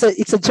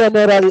a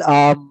general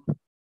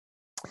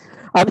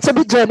it's a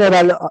bit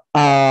general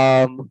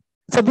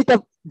it's a bit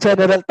of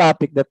general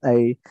topic that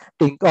I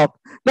think of.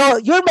 Now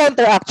your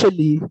mentor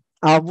actually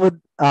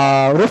would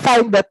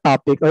refine that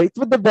topic, or it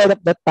would develop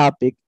that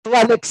topic to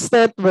an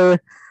extent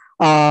that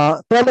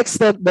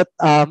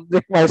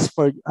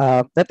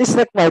that is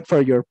required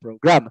for your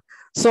program.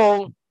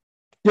 So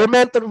your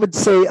mentor would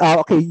say,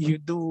 okay, you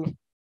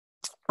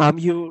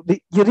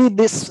read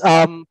these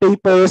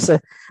papers,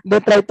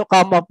 then try to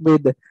come up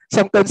with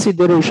some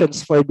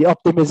considerations for the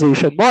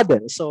optimization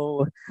model.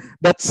 So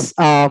that's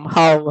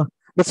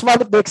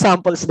one of the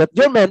examples that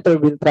your mentor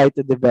will try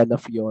to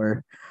develop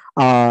your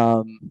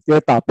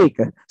topic.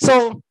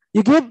 So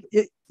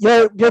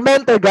your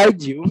mentor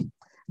guide you,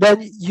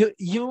 then you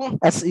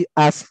as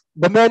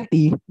the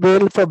mentee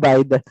will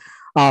provide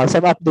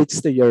some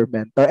updates to your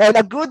mentor. And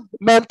a good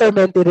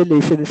mentor-mentee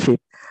relationship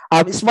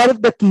is one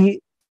of the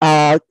key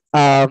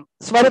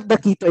it's one of the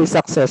key to a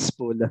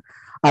successful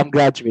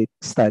graduate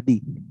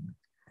study.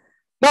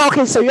 Now,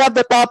 okay, so you have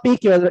the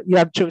topic, you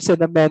have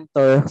chosen a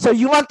mentor. So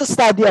you want to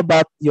study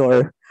about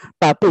your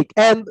topic.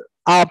 And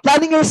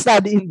planning your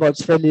study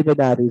involves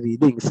preliminary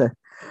readings.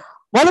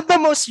 One of the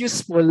most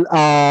useful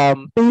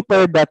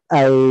paper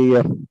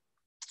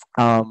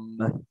um,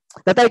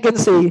 that I can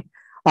say,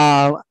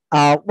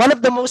 one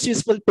of the most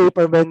useful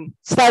paper when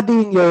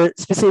studying a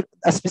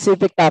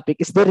specific topic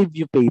is the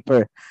review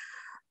paper.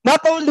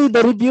 Not only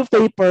the review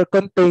paper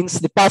contains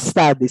the past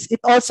studies, it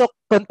also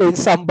contains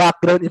some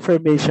background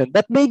information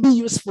that may be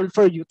useful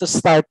for you to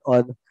start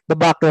on the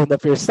background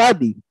of your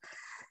study.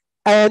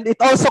 And it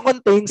also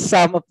contains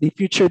some of the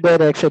future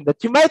direction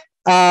that you might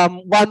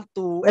want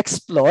to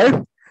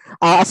explore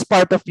as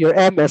part of your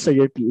MS or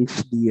your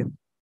PhD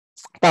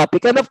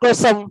topic. And of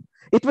course,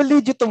 it will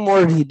lead you to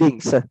more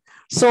readings.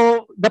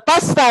 So the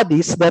past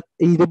studies that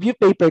a review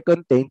paper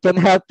contains can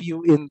help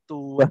you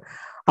into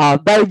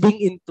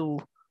diving into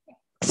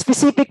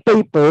specific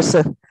papers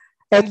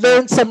and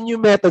learn some new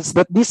methods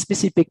that these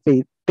specific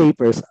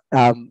papers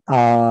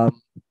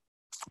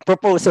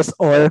proposes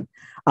or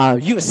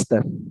used.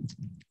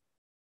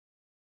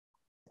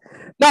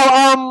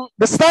 Now,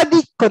 the study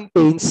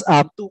contains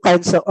two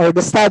kinds of, or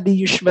the study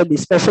usually,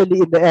 especially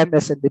in the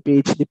MS and the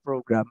PhD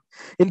program,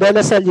 in the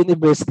LaSalle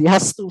University,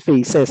 has two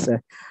phases.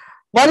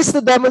 One is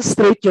to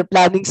demonstrate your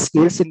planning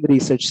skills in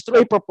research through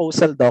a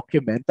proposal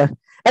document.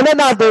 And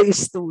another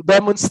is to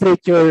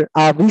demonstrate your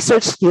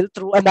research skill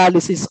through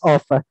analysis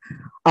of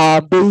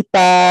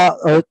data,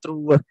 or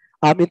through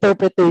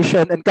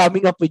interpretation and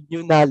coming up with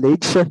new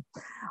knowledge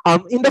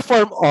in the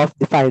form of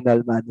the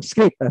final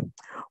manuscript.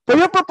 For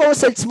your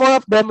proposal, it's more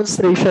of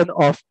demonstration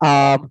of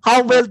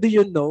how well do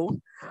you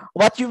know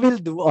what you will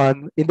do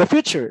in the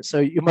future. So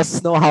you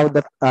must know how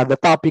the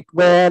topic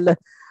well.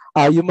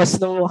 You must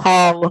know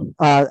how will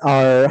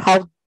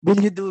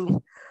you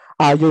do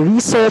your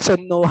research,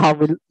 and know how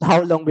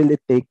long will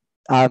it take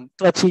to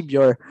achieve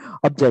your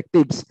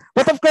objectives.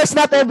 But of course,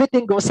 not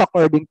everything goes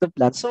according to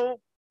plan. So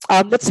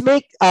let's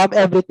make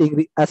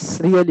everything as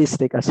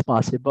realistic as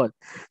possible.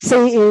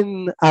 Say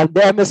in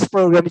the MS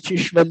program, it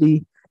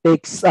usually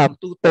takes 2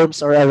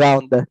 terms, or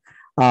around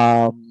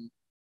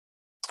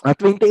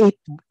 28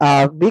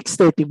 weeks,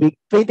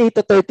 28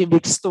 to 30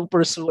 weeks to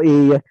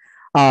pursue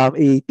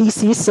a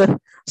thesis.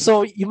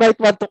 So you might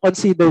want to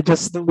consider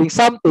just doing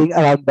something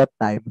around that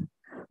time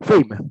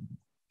frame.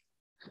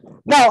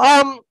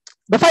 Now,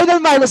 the final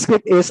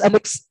manuscript is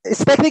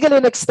technically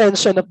an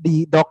extension of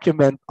the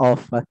document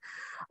of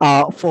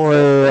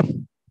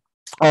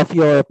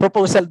your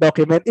proposal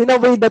document, in a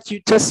way that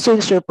you just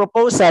change your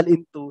proposal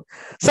into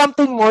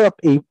something more of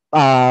a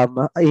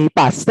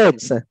past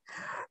tense.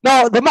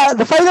 Now,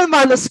 the final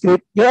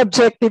manuscript, your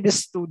objective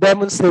is to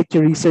demonstrate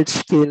your research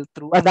skill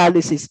through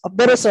analysis of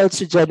the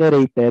results you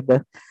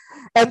generated,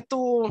 and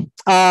to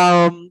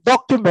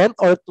document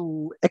or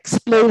to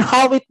explain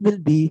how it will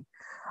be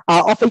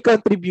of a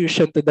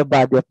contribution to the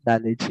body of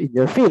knowledge in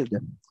your field.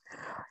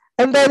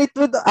 And then it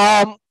would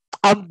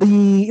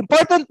the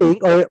important thing,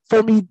 or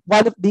for me,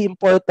 one of the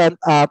important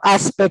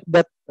aspect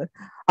that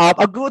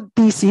a good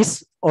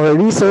thesis or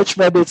research,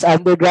 whether it's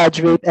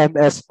undergraduate,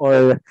 MS,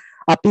 or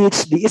a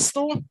PhD,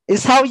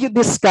 is how you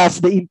discuss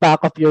the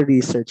impact of your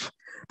research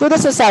to the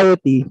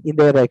society,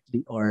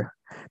 indirectly or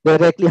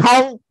directly.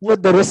 How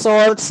would the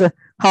results,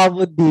 how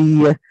would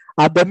the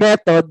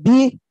method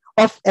be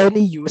of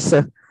any use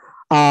or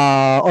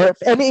of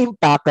any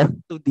impact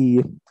to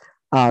the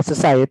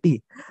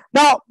society?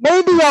 Now,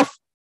 maybe of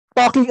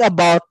talking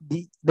about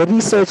the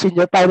research in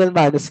your final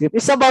manuscript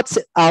is about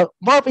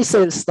more of a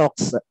sales talk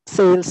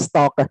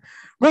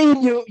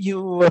wherein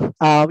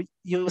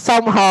you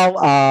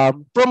somehow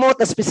promote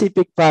a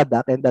specific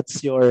product, and that's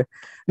your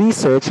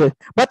research,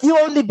 but you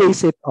only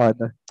base it on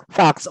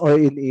facts, or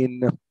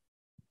in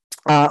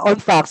on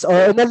facts,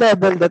 or on a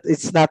level that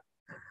it's not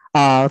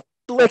uh,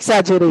 too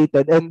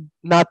exaggerated, and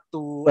not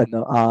too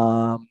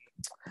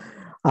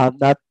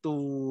not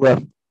to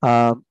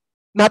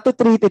not to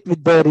treat it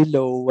with very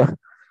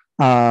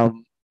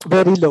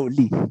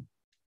lowly.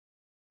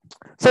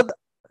 So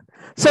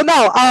so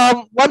now,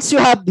 once you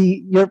have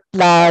your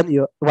plan,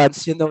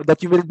 once you know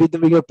that you will be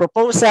doing your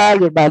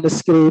proposal, your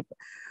manuscript,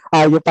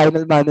 your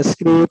final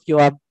manuscript, you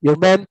have your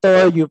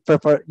mentor, you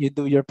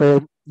do your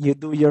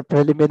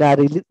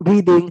preliminary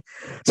reading.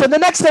 So the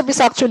next step is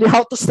actually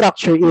how to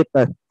structure it.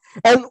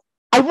 And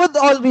I would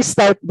always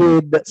start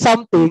with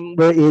something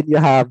wherein you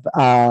have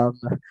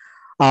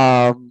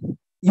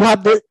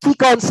the key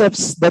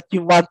concepts that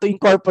you want to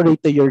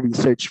incorporate to your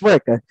research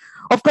work.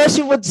 Of course,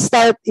 you would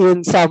start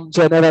in some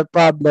general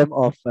problem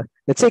of,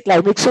 let's say,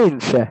 climate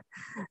change.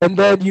 And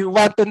then you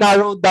want to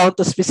narrow down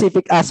to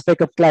specific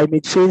aspect of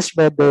climate change,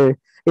 whether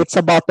it's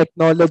about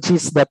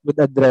technologies that would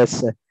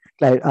address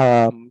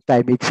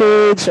climate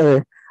change,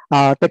 or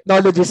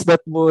technologies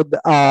that would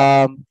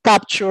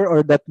capture,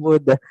 or that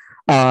would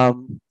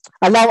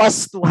allow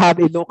us to have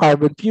a low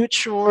carbon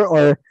future,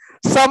 or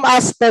some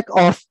aspect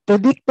of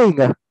predicting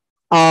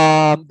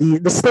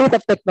the state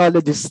of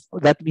technologies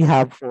that we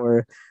have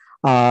for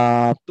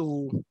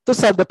to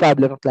solve the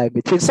problem of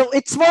climate change. So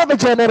it's more of a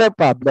general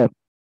problem.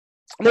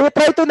 Now we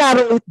try to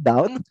narrow it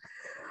down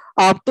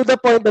to the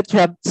point that you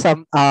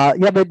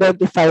have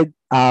identified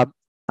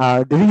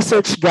the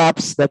research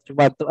gaps that you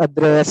want to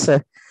address,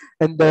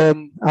 and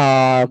then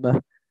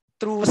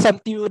through some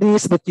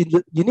theories that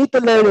you need to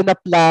learn and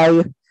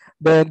apply,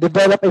 then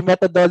develop a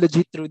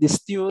methodology through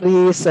these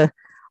theories,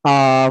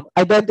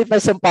 identify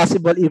some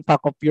possible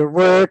impact of your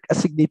work, a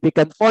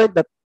significant point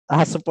that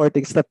has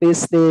supporting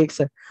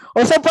statistics,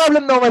 or some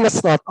problem no one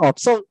has thought of.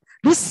 So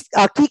these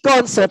key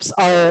concepts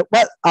are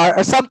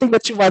something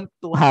that you want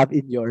to have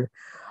in your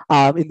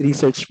in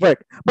research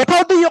work. But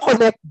how do you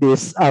connect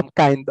this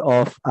kind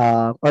of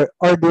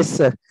or these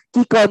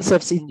key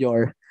concepts in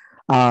your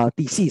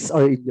thesis,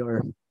 or in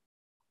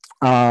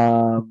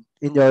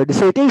your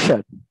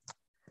dissertation?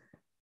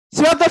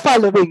 So you have the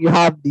following: you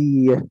have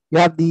the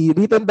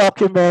written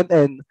document,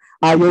 and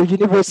your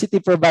university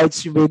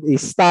provides you with a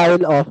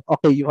style of,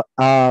 okay, you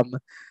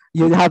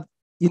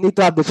need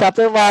to have the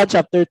chapter 1,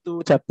 chapter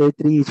 2, chapter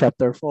 3,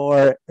 chapter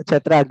 4,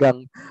 etc.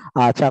 hanggang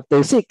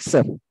chapter 6.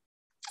 And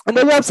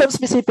then you have some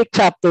specific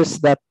chapters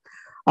that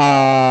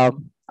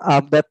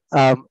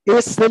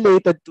is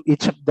related to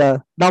each of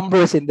the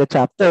numbers in the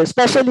chapter.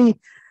 Especially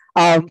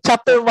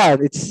chapter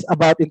 1, it's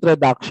about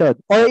introduction.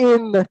 Or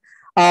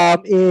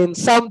in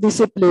some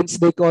disciplines,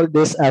 they call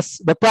this as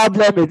the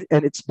problem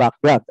and its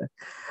background.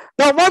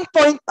 Now, one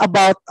point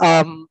about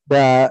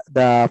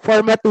the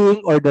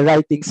formatting or the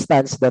writing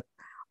stance that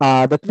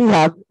we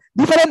have,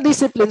 different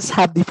disciplines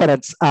have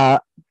different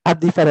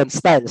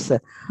styles.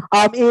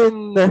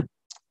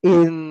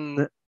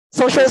 In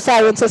social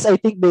sciences, I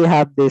think they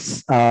have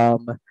this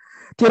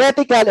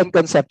theoretical and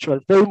conceptual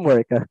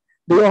framework.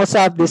 They also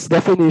have this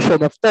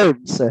definition of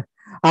terms.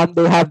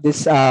 They have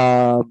this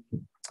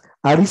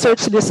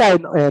research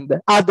design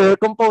and other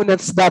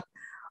components that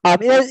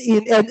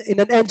in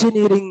an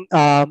engineering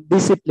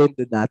discipline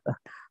do not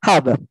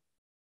have.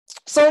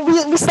 So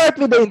we start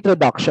with the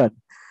introduction.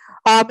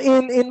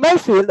 In my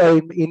field, or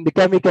in the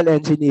chemical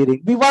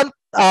engineering, we want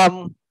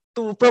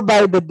to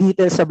provide the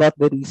details about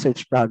the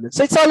research problem.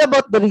 So it's all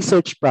about the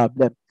research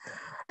problem.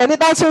 And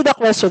it answers the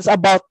questions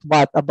about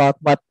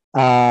what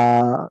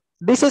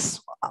this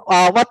is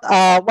what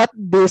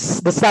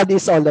the study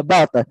is all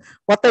about.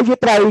 What are you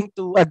trying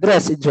to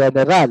address in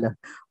general?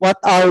 What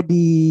are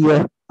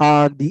the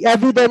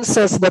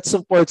evidences that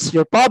supports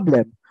your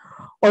problem?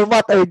 Or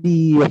what are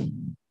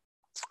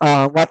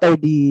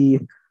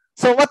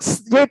so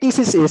what's your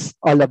thesis is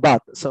all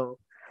about? So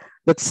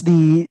that's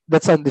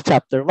on the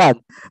chapter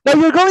 1. Now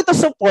you're going to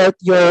support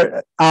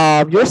your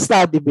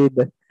study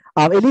with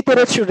a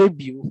literature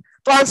review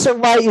to answer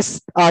why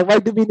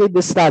do we need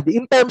this study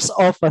in terms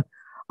of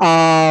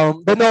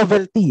the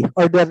novelty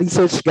or the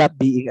research gap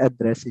being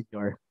addressed in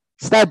your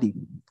study.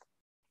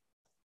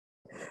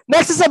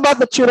 Next is about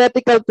the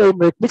theoretical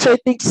framework, which I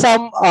think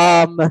some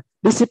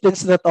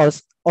disciplines not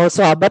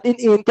also have, but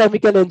in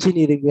chemical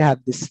engineering we have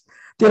this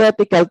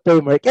theoretical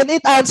framework, and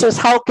it answers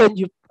how can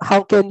you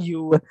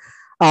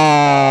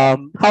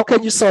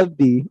solve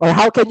or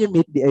how can you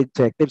meet the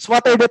objectives?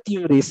 What are the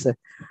theories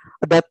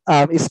that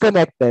is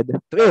connected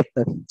to it?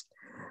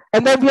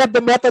 And then we have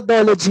the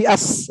methodology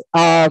as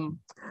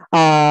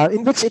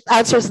in which it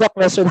answers the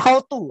question how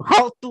to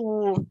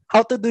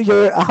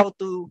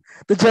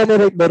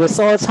generate the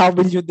results, how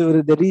will you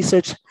do the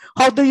research,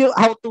 how to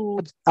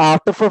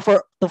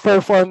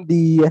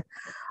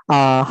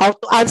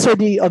answer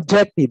the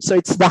objective. So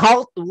it's the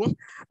how to.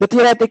 The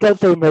theoretical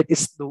framework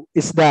is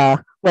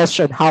the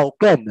question how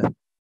can.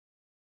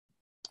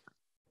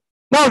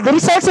 Now the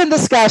results and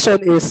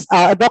discussion is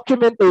a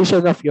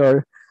documentation of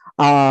your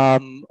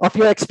of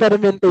your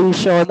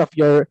experimentation, of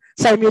your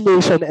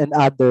simulation, and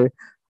other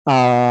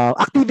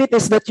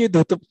activities that you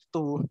do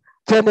to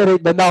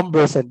generate the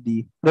numbers and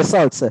the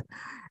results.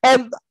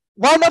 And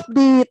one of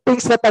the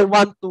things that I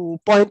want to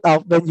point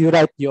out when you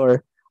write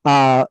your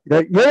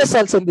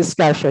results and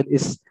discussion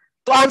is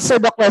to answer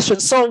the question,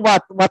 so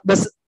what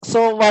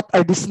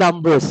are these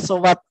numbers? So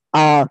what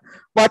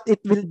it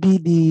will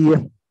be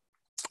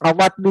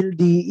what will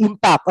the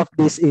impact of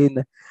this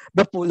in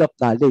the pool of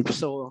knowledge?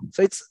 So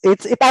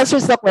it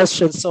answers the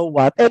question, so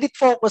what, and it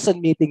focuses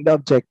on meeting the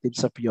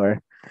objectives of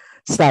your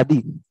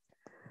study.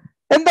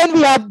 And then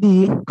we have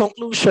the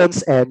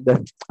conclusions and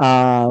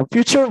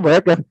future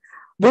work,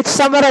 which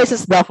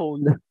summarizes the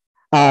whole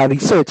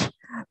research.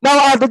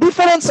 Now, the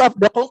difference of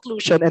the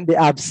conclusion and the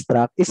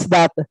abstract is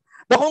that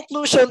the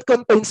conclusion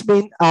contains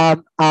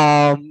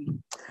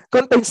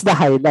the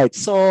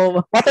highlights.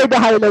 So, what are the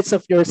highlights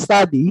of your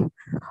study?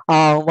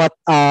 What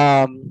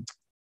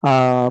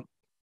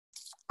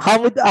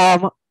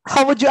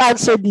how would you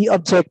answer the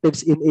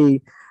objectives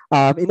in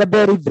a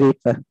very brief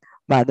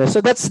manner?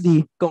 So that's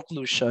the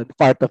conclusion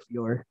part of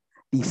your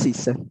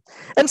thesis.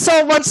 And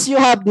so once you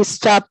have these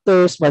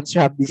chapters, once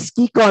you have these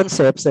key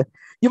concepts,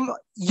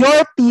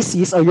 your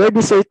thesis or your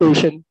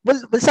dissertation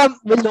will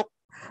look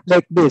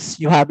like this.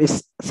 You have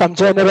some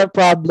general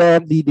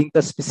problem leading to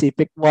a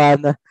specific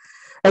one.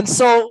 And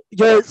so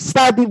your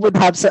study would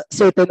have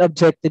certain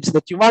objectives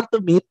that you want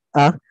to meet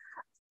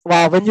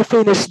when you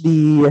finish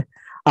the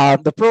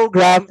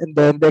program, and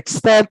then the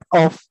extent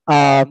of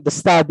the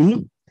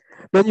study.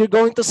 Then you're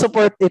going to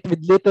support it with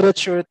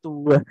literature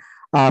to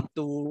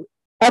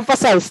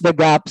emphasize the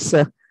gaps,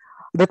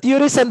 the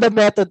theories and the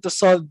method to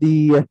solve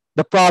the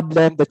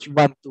problem that you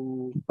want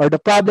to, or the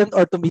problem,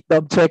 or to meet the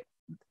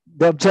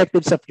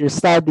objectives of your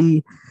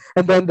study,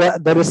 and then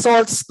the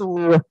results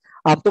to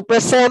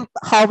present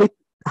how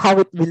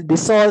it will be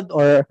solved,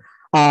 or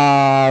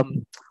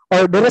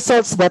the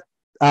results that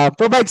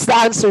provides the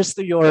answers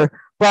to your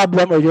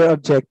problem or your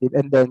objective,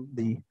 and then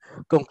the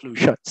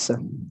conclusions.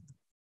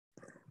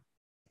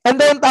 And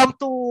then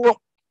to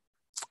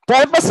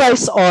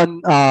emphasize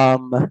on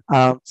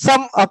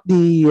some of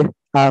the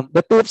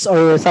tips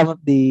or some of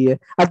the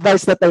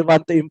advice that I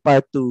want to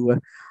impart to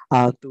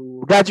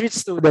graduate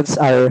students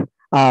are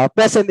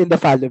present in the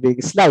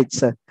following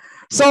slides.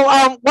 So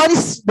one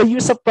is the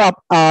use of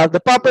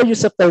the proper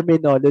use of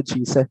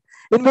terminologies,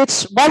 in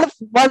which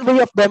one way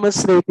of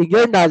demonstrating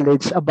your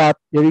knowledge about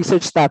your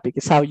research topic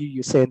is how you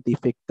use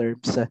scientific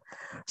terms.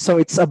 So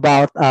it's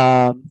about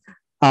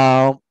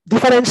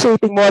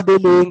differentiating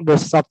modeling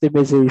versus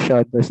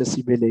optimization versus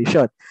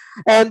simulation.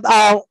 And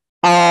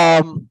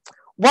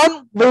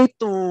one way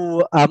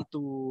to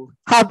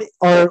have,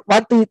 or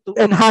one way to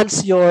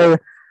enhance your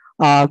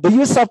the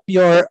use of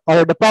your,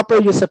 or the proper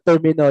use of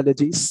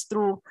terminology, is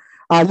through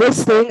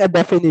listing a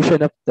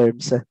definition of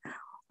terms.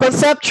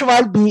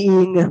 Conceptual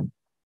being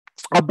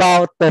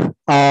about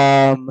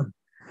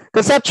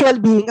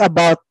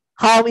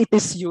how it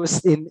is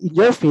used in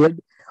your field.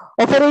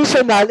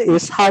 Operational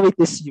is how it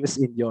is used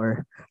in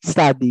your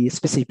study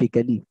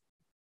specifically.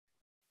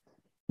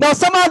 Now,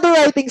 some other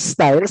writing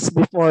styles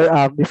before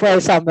I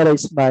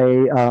summarize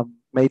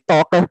my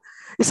talk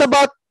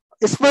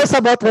is first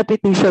about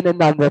repetition and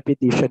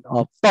non-repetition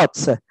of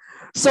thoughts.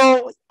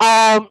 So,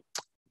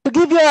 to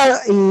give you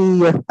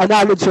a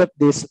analogy of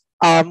this,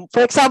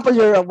 for example,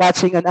 you're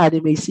watching an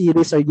anime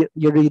series, or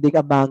you're reading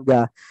a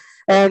manga,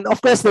 and of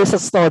course, there's a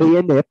story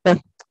in it.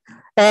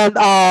 And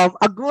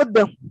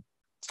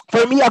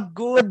for me, a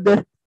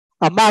good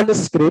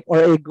manuscript,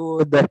 or a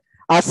good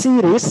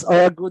series,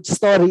 or a good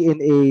story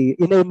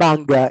in a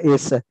manga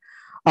is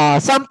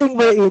something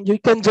wherein you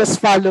can just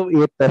follow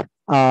it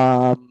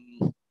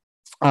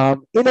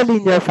in a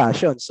linear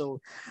fashion. So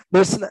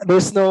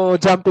there's no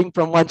jumping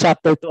from one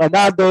chapter to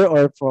another,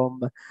 or from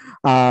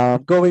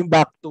going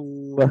back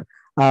to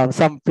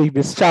some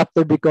previous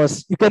chapter,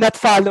 because you cannot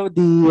follow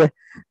the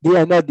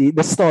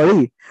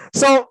story.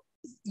 So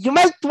you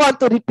might want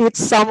to repeat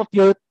some of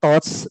your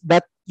thoughts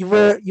that you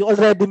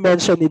already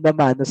mentioned in the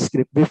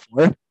manuscript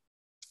before,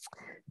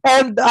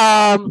 and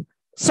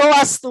so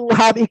as to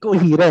have a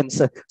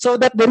coherence, so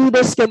that the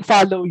readers can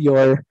follow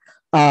your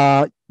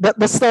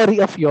the story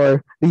of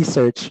your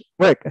research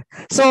work.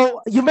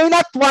 So you may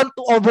not want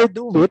to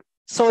overdo it,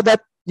 so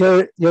that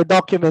your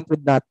document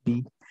would not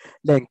be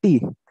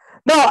lengthy.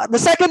 Now, the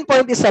second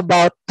point is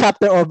about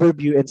chapter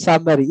overview and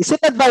summary. Is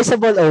it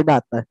advisable or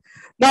not?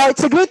 Now,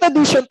 it's a great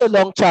addition to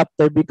long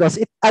chapter, because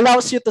it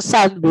allows you to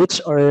sandwich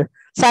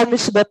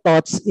the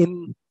thoughts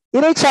in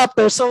a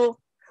chapter. So,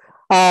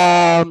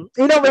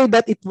 in a way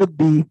that it would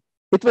be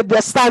a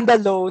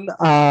standalone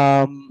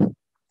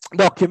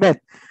document.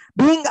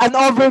 Being an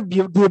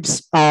overview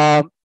gives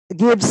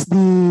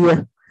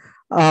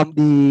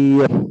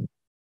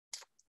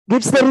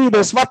the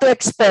readers what to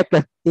expect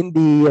in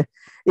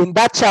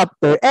that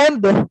chapter,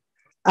 and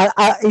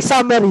a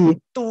summary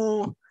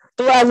to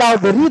allow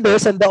the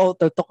readers and the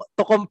author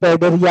to compare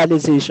the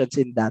realizations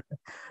in that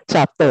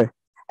chapter.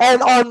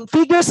 And on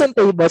figures and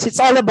tables, it's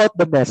all about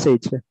the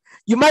message.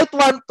 You might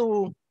want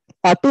to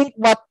think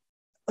what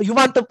you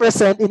want to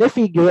present in a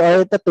figure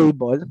or at a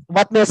table,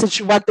 what message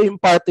you want to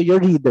impart to your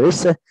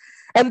readers,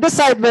 and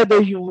decide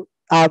whether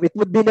it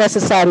would be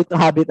necessary to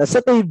have it as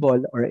a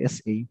table or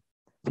as a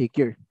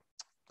figure.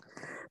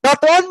 Now,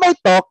 to end my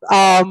talk,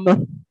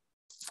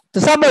 to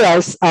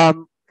summarize,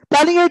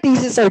 planning your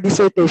thesis or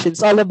dissertation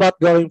is all about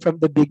going from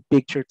the big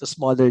picture to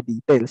smaller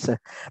details.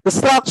 The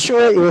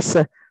structure is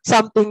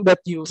something that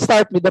you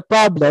start with the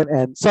problem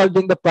and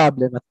solving the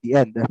problem at the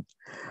end.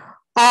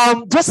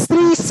 Just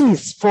 3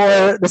 C's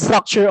for the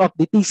structure of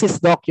the thesis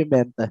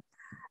document.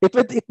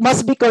 It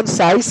must be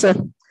concise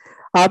in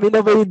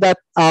a way that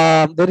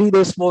the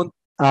readers in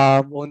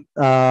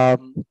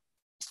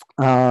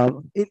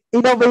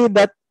a way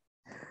that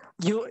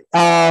you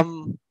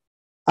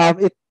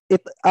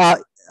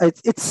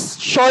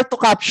it's short to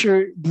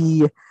capture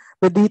the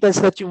details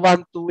that you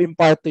want to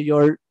impart to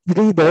your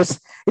readers.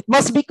 It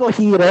must be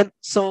coherent,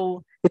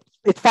 so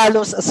it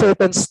follows a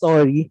certain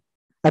story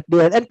at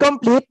the end, and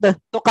complete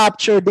to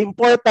capture the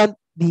important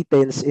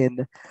details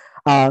in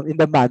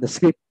the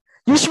manuscript.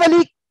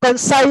 Usually,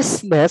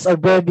 conciseness or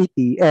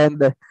brevity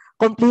and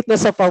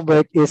completeness of a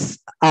work is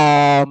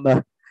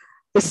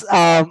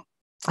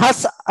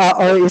has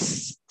or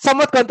is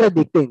somewhat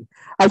contradicting.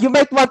 You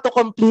might want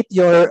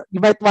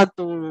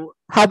to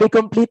have a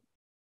complete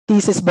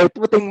thesis by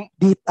putting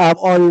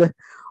all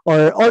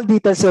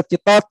details that you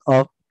thought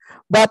of,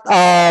 but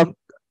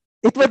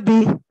it would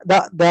be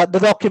the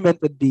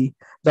document would be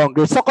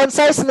longer. So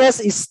conciseness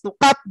is to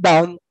cut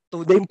down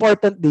to the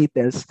important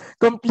details.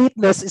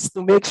 Completeness is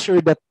to make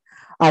sure that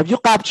you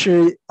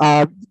capture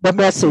the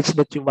message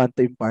that you want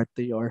to impart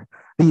to your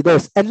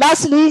readers. And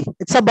lastly,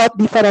 it's about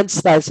different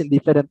styles in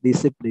different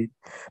disciplines.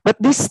 But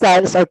these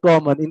styles are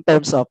common in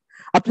terms of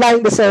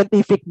applying the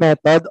scientific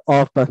method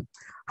of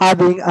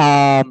having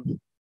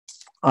an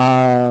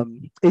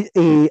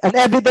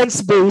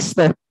evidence-based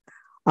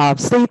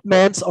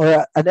statements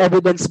or an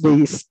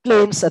evidence-based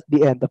claims at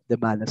the end of the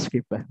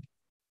manuscript.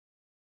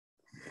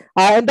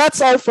 And that's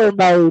all for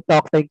my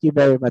talk. Thank you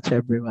very much,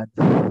 everyone.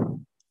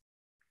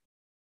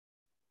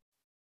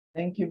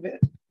 Thank you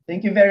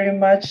very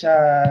much,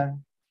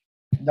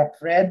 Doc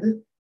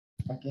Fred.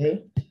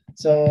 Okay,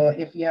 so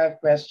if you have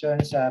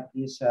questions,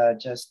 please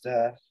just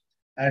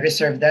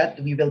reserve that.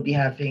 We will be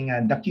having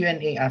the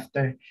Q&A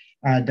after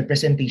the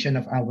presentation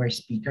of our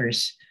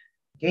speakers.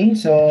 Okay,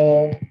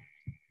 so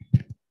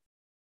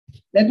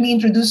let me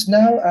introduce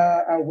now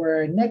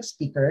our next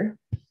speaker.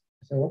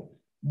 So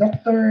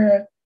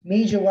Dr.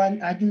 May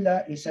Joan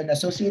Aguila is an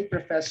associate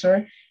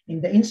professor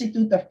in the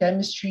Institute of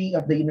Chemistry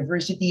of the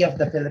University of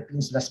the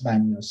Philippines, Las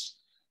Baños.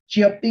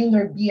 She obtained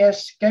her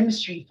BS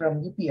Chemistry from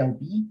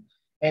UPLB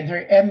and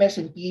her MS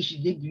and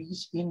PhD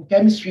degrees in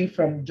chemistry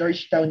from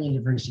Georgetown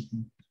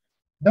University.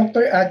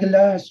 Dr.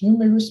 Aguila has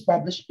numerous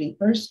published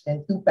papers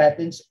and 2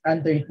 patents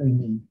under her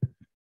name.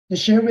 To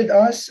share with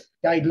us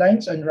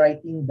guidelines on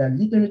writing the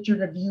literature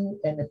review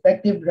and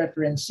effective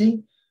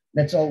referencing,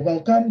 let's all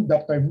welcome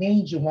Dr.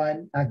 May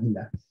Joan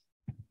Aguila.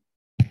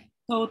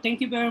 So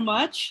thank you very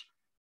much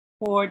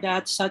for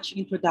that such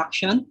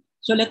introduction.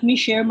 So let me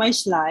share my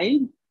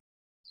slide.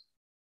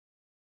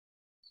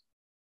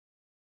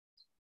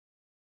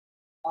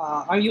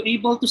 Are you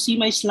able to see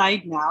my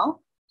slide now?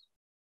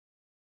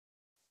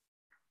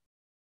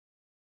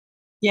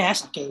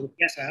 Yes, okay.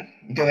 Yes, sir.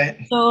 Go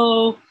ahead.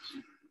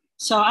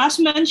 So as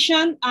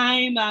mentioned,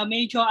 I'm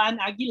May Joan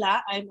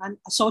Aguila. I'm an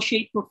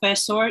associate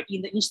professor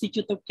in the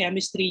Institute of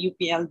Chemistry,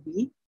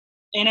 UPLB.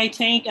 And I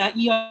thank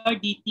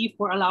ERDT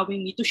for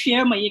allowing me to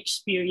share my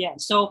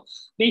experience. So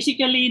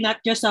basically,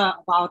 not just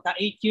about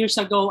 8 years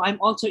ago, I'm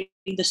also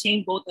in the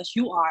same boat as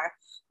you are,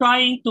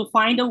 trying to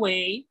find a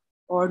way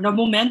or the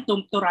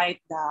momentum to write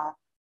the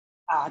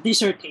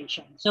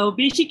dissertation. So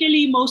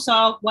basically, most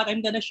of what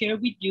I'm going to share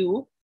with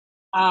you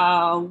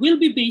will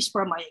be based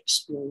from my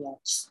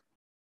experience.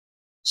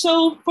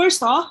 So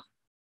first off,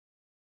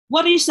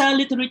 what is a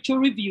literature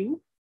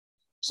review?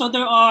 So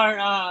there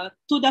are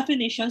 2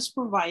 definitions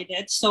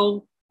provided.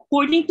 So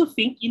according to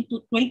Fink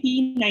into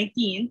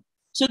 2019,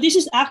 so this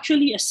is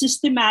actually a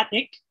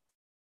systematic,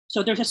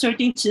 so there's a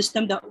certain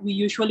system that we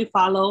usually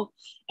follow,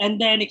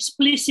 and then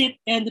explicit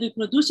and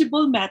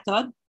reproducible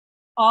method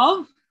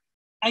of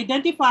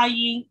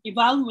identifying,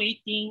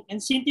 evaluating,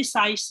 and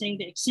synthesizing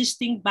the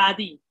existing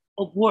body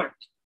of work.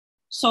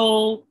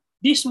 So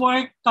this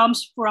work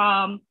comes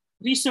from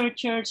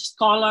researchers,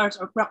 scholars,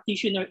 or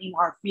practitioners in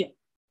our field.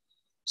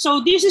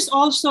 So this is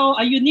also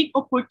a unique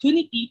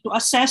opportunity to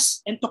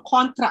assess and to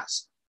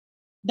contrast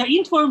the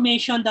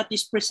information that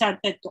is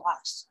presented to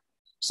us.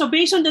 So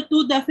based on the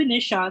 2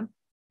 definitions,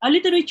 a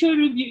literature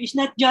review is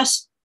not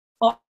just,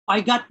 oh,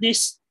 I got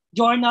this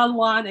journal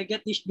 1, I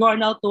get this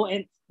journal 2,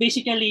 and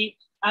basically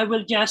I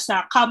will just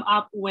come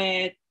up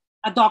with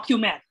a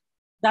document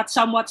that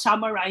somewhat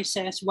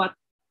summarizes what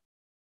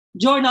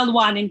journal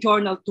 1 and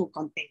journal 2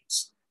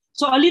 contains.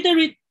 So a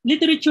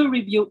literature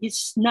review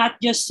is not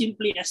just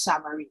simply a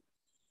summary.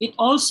 It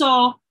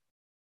also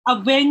a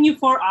venue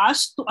for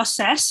us to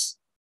assess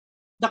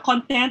the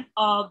content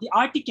of the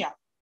article.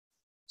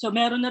 So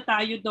meron na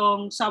tayo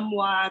dong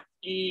somewhat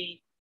a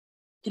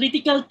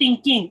critical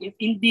thinking if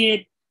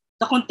indeed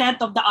the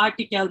content of the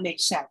article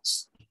makes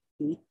sense.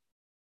 Okay.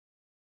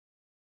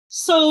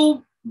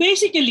 So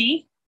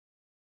basically,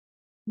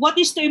 what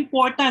is the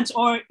importance,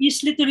 or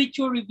is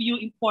literature review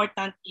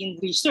important in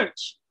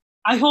research?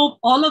 I hope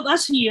all of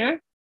us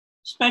here,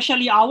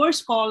 especially our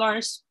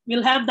scholars,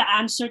 will have the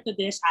answer to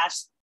this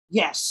as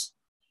yes.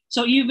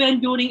 So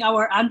even during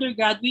our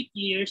undergraduate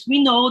years,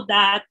 we know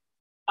that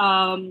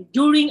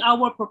during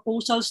our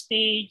proposal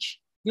stage,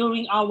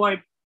 during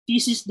our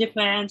thesis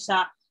defense,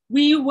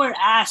 we were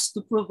asked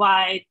to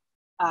provide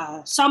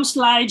some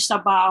slides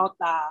about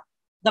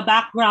the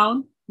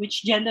background,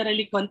 which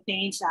generally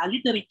contains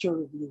literature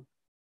review.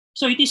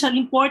 So it is an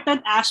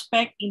important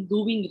aspect in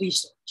doing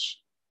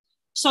research.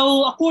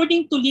 So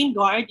according to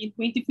Lingard in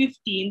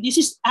 2015, this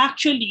is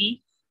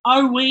actually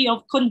our way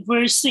of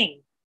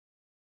conversing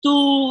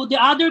to the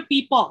other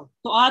people,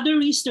 to other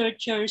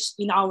researchers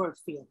in our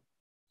field.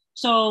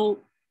 So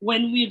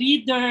when we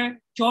read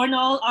their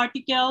journal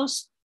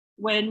articles,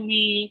 when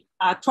we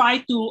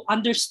try to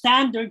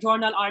understand their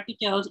journal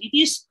articles, it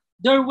is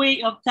their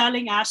way of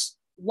telling us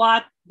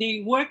what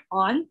they work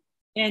on.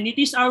 And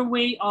it is our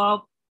way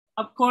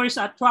of course,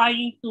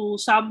 trying to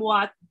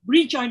somewhat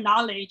bridge our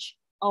knowledge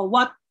of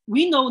what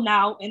we know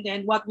now and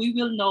then what we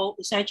will know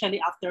essentially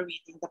after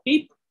reading the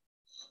paper.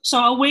 So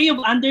a way of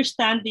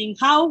understanding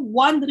how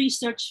one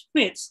research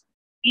fits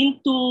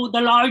into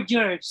the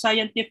larger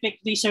scientific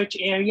research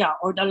area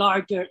or the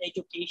larger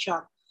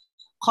education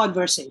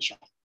conversation.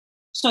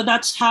 So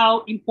that's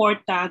how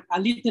important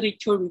a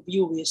literature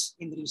review is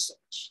in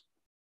research.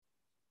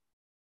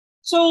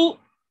 So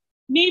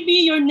maybe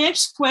your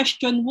next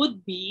question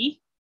would be,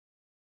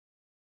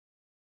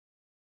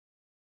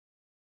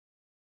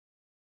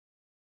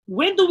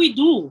 when do we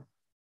do?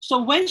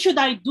 So when should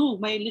I do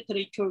my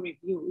literature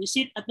review? Is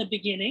it at the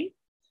beginning?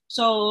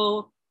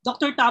 So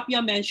Dr.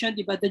 Tapia mentioned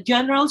the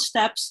general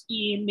steps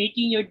in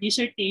making your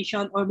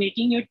dissertation or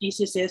making your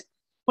thesis is,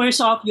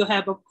 first off, you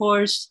have, of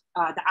course,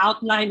 the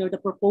outline or the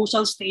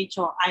proposal stage,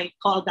 so I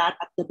call that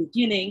at the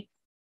beginning.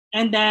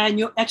 And then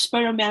your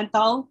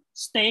experimental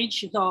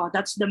stage, so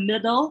that's the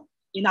middle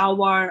in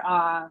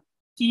our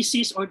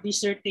thesis or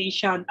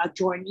dissertation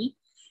journey.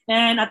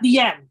 And at the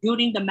end,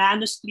 during the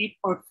manuscript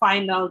or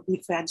final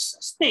defense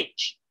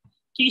stage.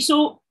 Okay,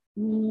 so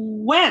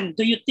when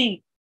do you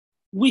think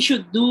we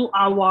should do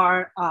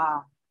our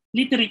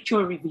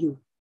literature review?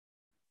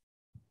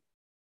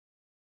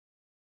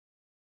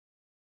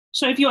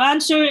 So if you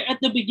answer at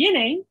the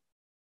beginning,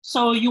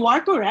 so you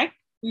are correct.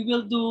 We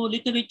will do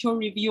literature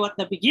review at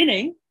the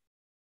beginning.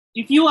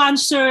 If you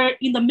answer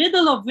in the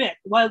middle of it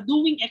while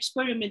doing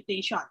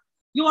experimentation,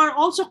 you are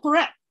also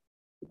correct.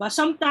 But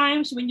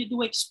sometimes when you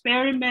do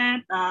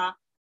experiment,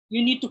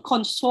 you need to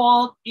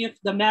consult if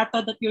the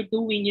method that you're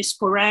doing is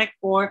correct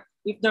or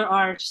if there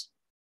are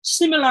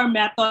similar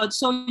methods.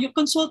 So you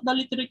consult the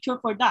literature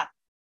for that.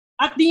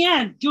 At the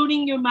end,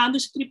 during your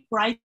manuscript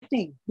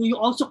writing, do you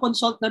also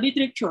consult the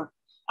literature?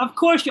 Of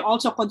course, you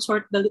also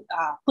consult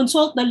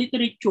the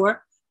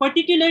literature,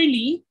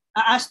 particularly,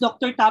 as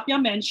Dr. Tapia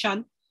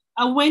mentioned,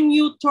 when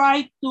you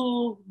try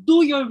to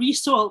do your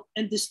result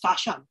and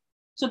discussion.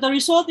 So the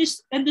result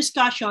and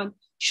discussion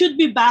should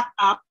be backed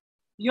up.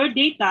 Your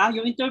data,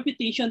 your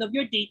interpretation of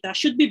your data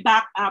should be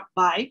backed up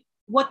by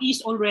what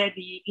is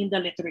already in the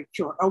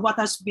literature or what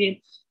has been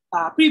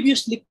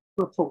previously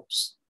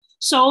proposed.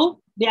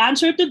 So the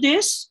answer to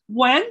this,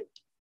 when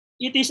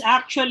it is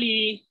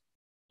actually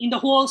in the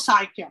whole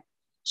cycle.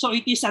 So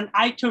it is an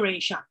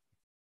iteration.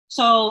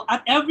 So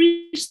at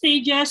every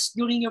stages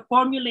during your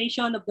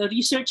formulation of the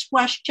research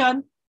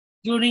question,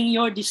 during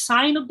your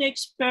design of the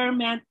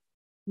experiment,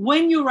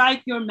 when you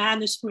write your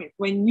manuscript,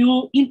 when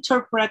you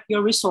interpret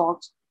your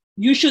results,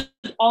 you should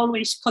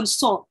always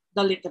consult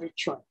the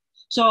literature.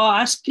 So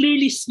as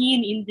clearly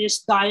seen in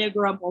this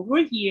diagram over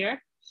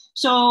here,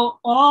 so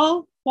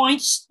all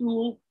points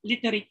to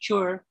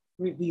literature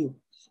review.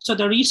 So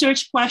the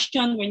research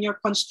question, when you're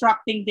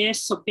constructing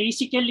this, so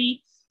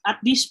basically at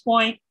this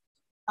point,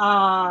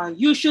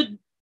 you should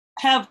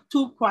have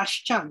two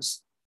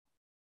questions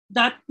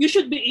that you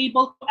should be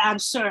able to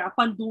answer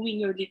upon doing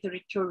your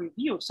literature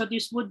review. So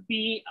this would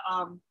be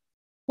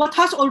what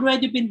has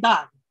already been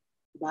done.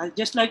 Right?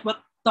 Just like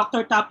what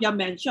Dr. Tapia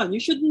mentioned, you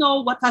should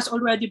know what has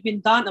already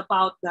been done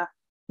about the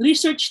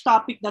research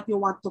topic that you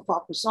want to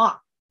focus on.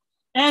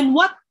 And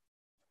what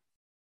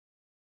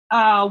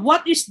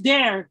is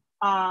there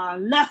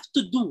left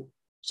to do.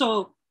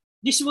 So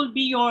this will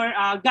be your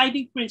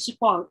guiding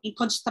principle in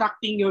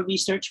constructing your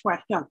research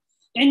question.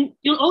 And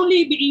you'll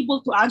only be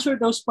able to answer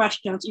those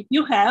questions if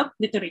you have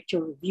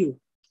literature review.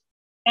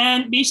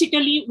 And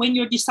basically, when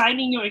you're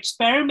designing your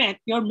experiment,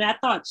 your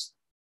methods.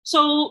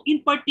 So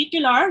in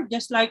particular,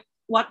 just like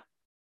what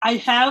I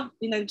have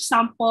in an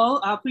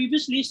example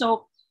previously.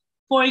 So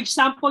for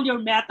example, your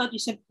method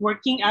isn't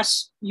working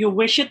as you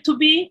wish it to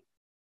be.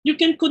 You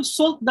can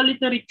consult the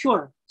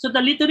literature. So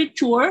the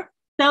literature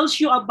tells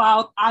you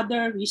about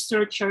other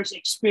researchers'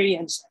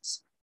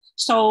 experiences.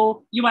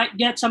 So you might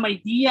get some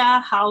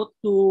idea how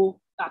to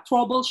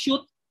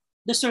troubleshoot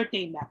the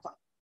certain method.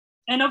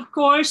 And of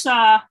course,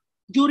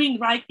 during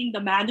writing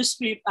the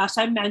manuscript, as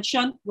I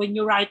mentioned, when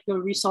you write your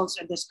results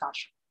and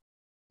discussion.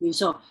 Okay,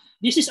 so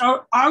this is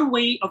our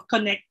way of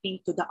connecting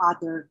to the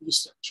other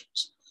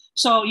researchers.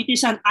 So it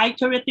is an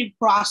iterative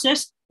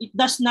process. It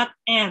does not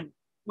end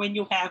when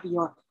you have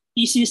your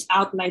thesis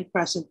outline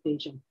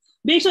presentation.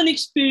 Based on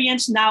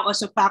experience now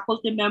as a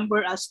faculty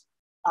member, as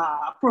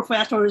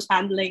professors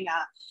handling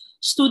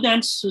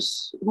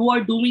students who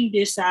are doing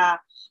this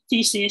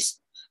thesis,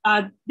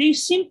 they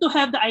seem to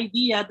have the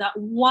idea that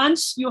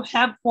once you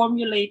have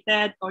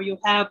formulated or you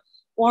have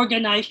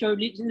organized your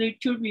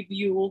literature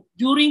review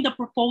during the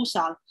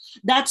proposal,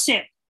 that's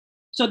it.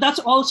 So that's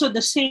also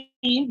the same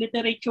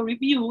literature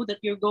review that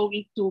you're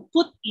going to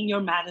put in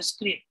your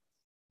manuscript.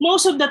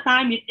 Most of the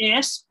time it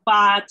is,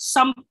 but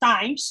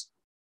sometimes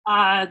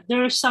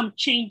there are some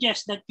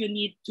changes that you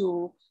need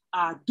to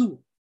do.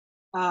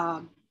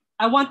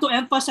 I want to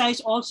emphasize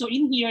also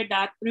in here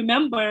that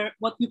remember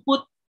what you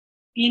put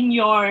in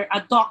your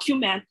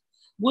document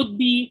would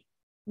be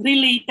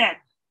related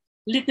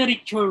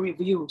literature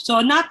review.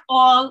 So not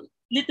all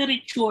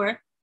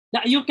literature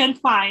that you can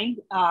find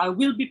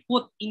will be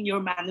put in your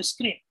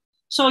manuscript.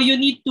 So you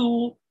need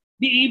to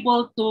be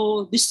able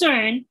to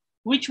discern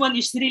which one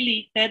is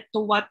related to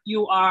what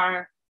you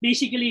are,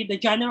 basically the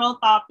general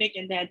topic,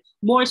 and then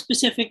more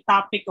specific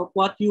topic of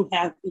what you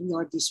have in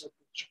your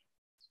dissertation.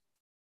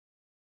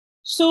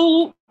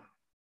 So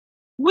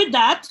with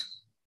that,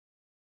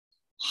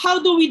 how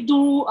do we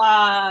do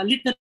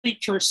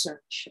literature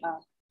search?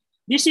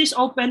 This is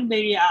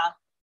openly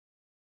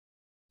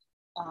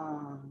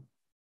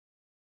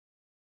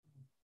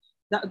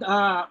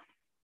the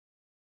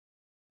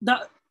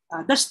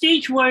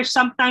stage where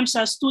sometimes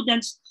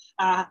students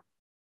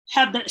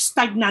have the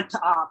stagnant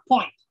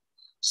point.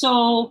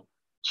 So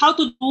how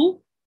to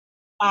do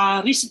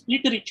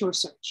literature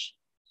search?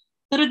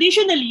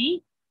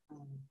 Traditionally,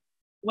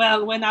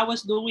 well, when I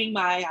was doing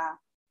my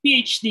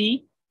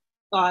PhD,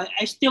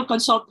 I still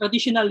consult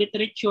traditional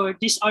literature.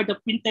 These are the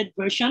printed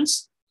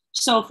versions.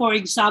 So for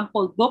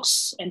example,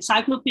 books,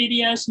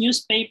 encyclopedias,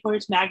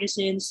 newspapers,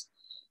 magazines,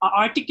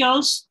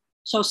 articles,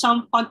 so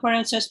some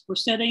conferences,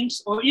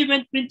 proceedings, or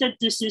even printed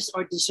theses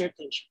or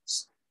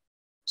dissertations.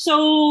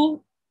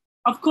 So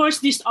of course,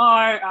 these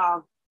are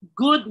a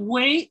good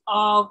way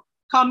of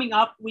coming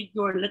up with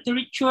your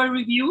literature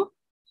review,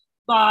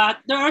 but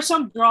there are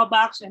some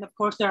drawbacks, and of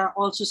course, there are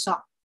also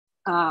some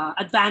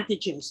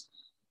advantages.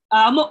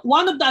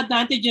 One of the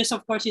advantages,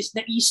 of course, is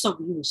the ease of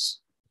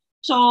use.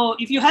 So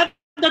if you have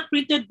that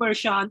printed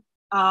version,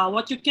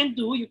 what you can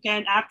do, you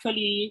can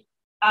actually,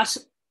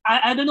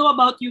 I don't know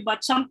about you,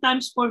 but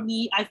sometimes for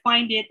me, I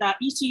find it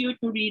easier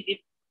to read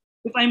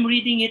if I'm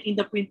reading it in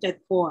the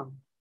printed form.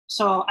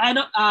 So I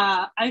don't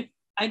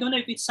know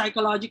if it's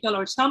psychological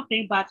or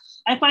something, but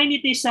I find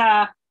it is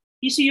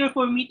easier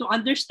for me to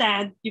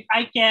understand if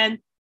I can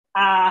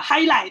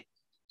highlight.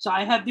 So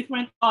I have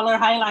different color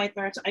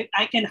highlighters.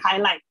 I can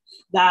highlight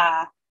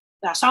the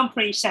some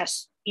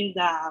phrases in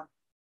the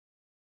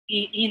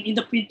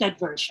printed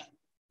version.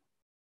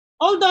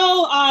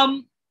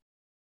 Although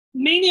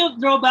many of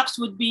drawbacks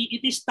would be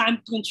it is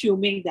time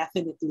consuming,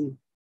 definitely.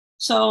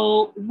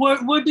 So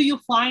where do you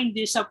find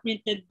this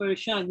printed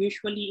version?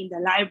 Usually in the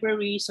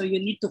library. So you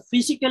need to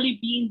physically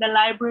be in the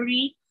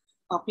library,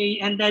 okay,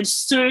 and then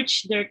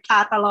search their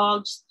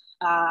catalogs,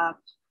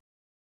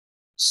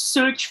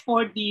 search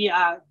for the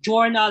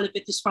journal if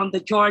it is from the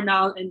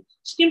journal, and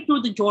skim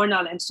through the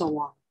journal and so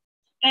on.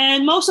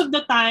 And most of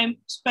the time,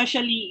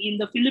 especially in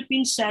the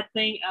Philippine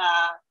setting,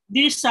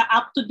 this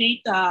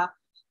up-to-date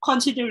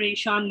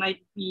consideration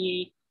might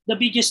be the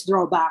biggest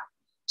drawback.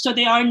 So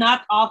they are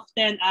not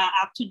often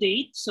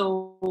up-to-date.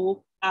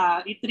 So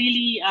it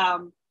really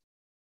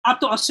up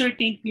to a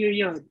certain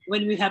period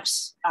when we have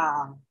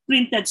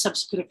printed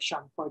subscription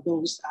for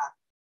those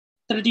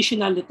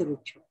traditional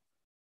literature.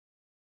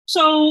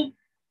 So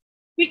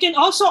we can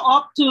also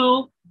opt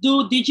to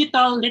do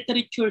digital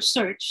literature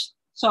search.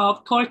 So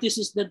of course, this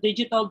is the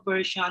digital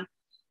version.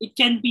 It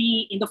can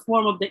be in the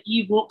form of the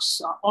ebooks,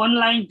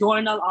 online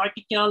journal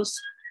articles,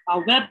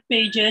 web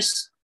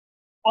pages,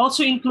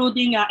 also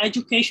including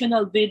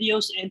educational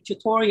videos and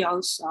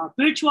tutorials,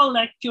 virtual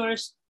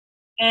lectures,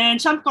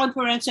 and some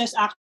conferences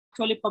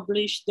actually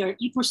publish their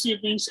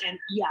e-proceedings and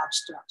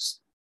e-abstracts.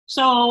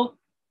 So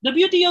the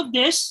beauty of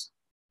this,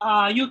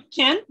 you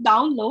can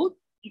download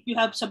if you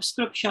have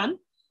subscription,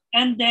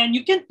 and then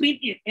you can print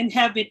it and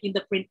have it in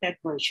the printed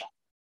version.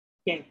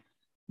 Okay.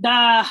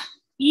 The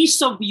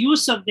ease of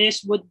use of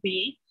this would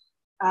be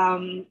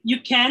you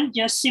can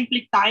just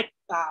simply type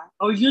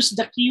or use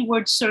the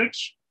keyword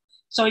search.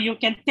 So you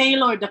can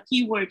tailor the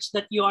keywords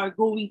that you are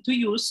going to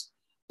use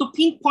to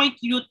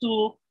pinpoint you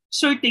to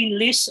certain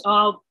lists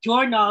of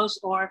journals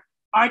or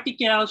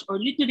articles or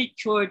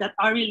literature that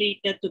are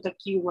related to the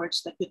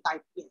keywords that you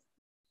type in.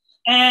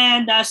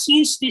 And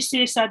since this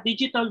is a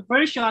digital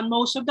version,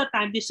 most of the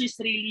time, this is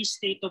really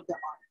state of the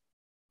art.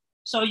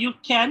 So you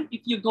can,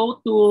 if you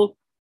go to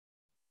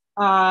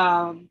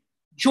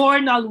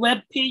journal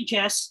web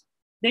pages,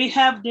 they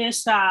have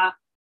this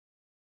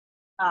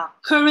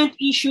current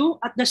issue,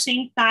 at the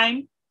same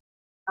time,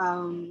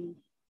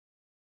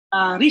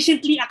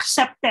 recently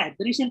accepted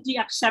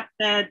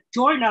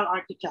journal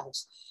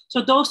articles.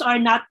 So those are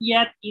not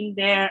yet in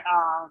their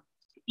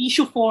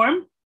issue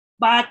form,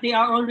 but they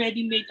are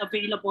already made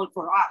available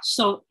for us.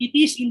 So it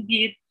is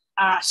indeed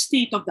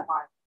state of the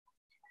art.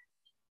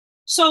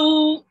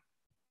 So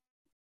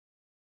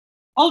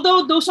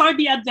although those are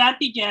the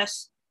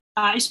advantages,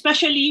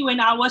 especially when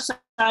I was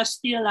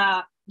still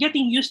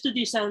getting used to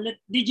this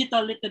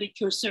digital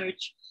literature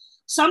search,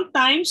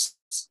 sometimes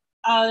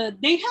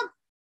they have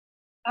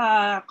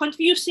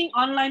confusing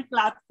online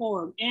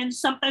platform, and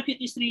sometimes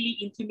it is really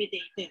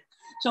intimidating.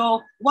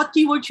 So what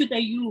keyword should I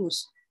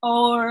use?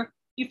 Or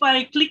if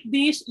I click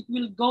this, it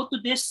will go to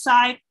this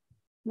site.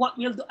 What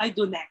will I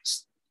do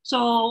next?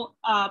 So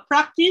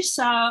practice,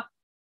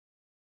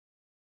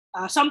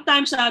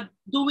 sometimes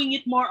doing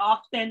it more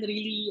often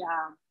really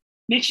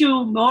makes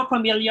you more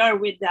familiar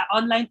with the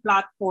online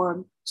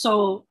platform.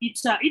 So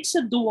it's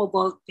a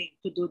doable thing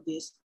to do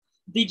this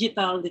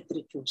digital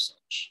literature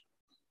search.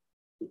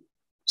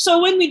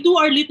 So when we do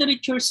our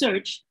literature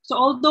search, so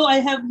although I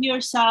have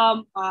here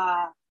some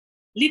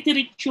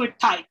literature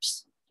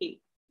types, okay,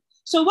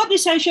 so what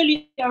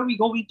essentially are we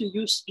going to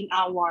use in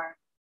our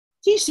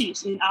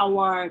thesis, in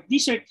our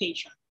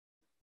dissertation?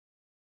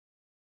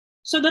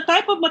 So the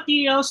type of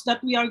materials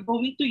that we are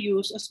going to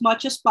use as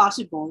much as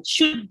possible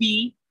should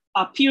be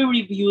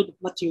peer-reviewed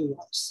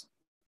materials.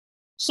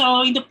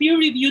 So in the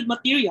peer-reviewed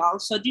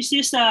materials, so this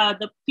is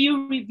the peer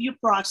review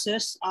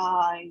process.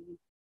 I'm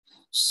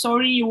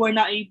sorry you were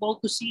not able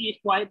to see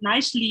it quite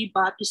nicely,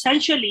 but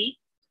essentially,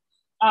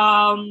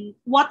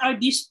 what are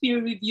these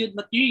peer-reviewed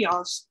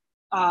materials?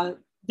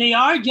 They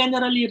are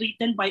generally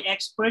written by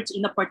experts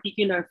in a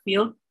particular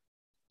field.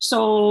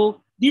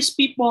 So these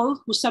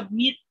people who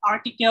submit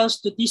articles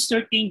to this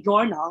certain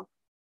journal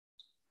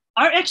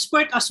are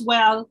expert as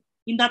well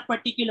in that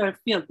particular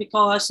field,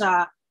 because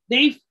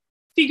they've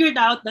figured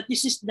out that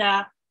this is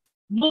the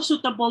most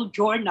suitable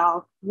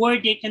journal where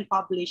they can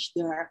publish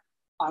their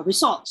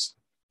results.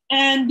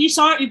 And these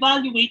are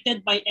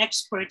evaluated by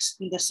experts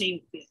in the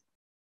same field.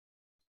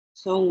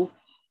 So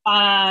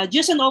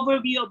just an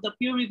overview of the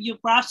peer review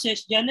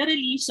process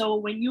generally. So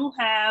when you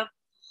have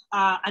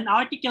an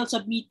article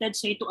submitted,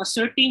 say, to a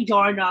certain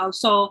journal,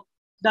 so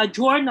the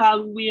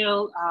journal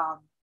will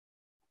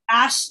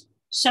ask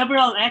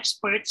several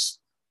experts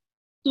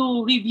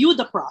to review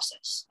the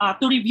process,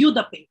 to review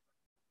the paper.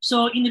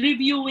 So in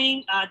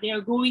reviewing, they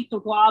are going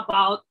to go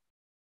about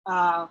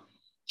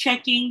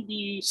checking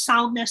the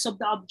soundness of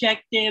the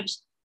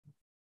objectives.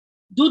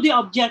 Do the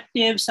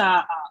objectives,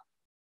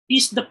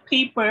 is the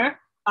paper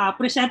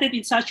presented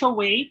in such a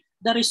way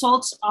the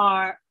results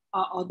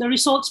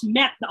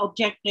met the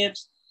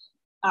objectives,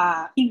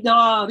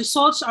 the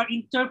results are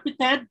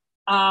interpreted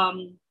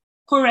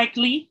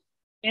correctly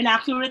and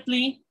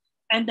accurately,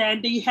 and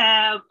then they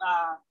have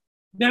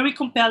very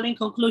compelling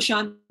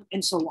conclusion,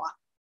 and so on.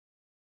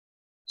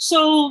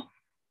 So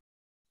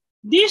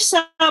these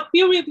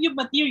peer-reviewed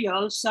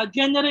materials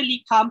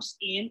generally comes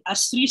in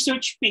as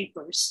research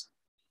papers.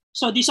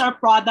 So these are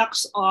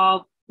products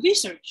of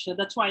research. So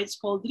that's why it's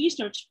called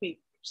research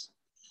papers.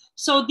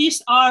 So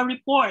these are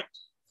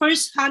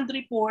first-hand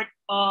report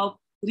of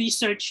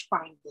research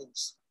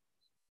findings.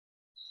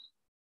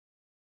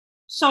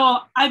 So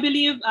I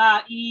believe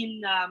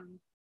in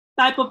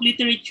type of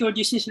literature,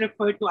 this is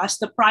referred to as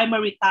the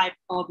primary type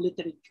of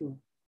literature,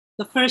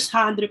 the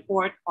first-hand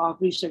report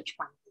of research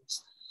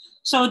findings.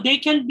 So they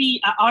can be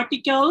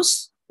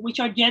articles which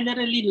are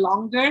generally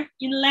longer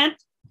in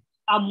length,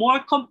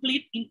 more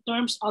complete in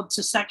terms of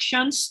the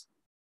sections,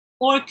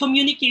 or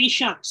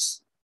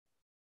communications,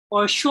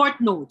 or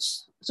short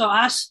notes. So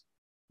as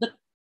the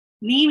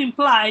name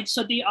implied,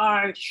 so they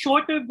are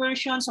shorter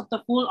versions of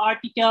the full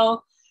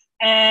article,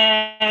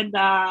 and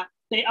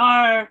they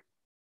are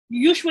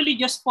usually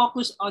just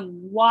focused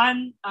on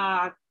one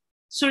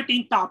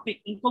certain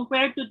topic. And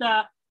compared to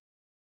the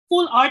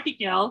full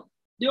article,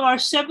 there are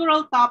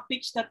several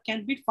topics that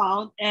can be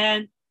found,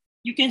 and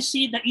you can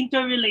see the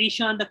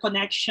interrelation, the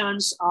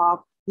connections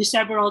of the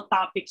several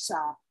topics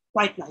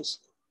quite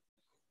nicely.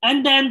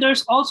 And then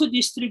there's also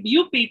these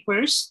review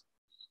papers,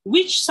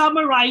 which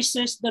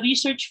summarizes the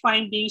research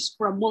findings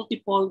from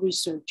multiple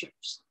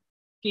researchers.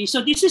 Okay,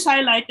 so this is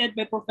highlighted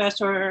by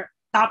Professor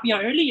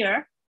Tapia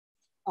earlier,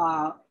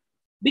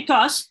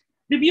 because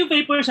review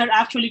papers are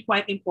actually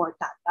quite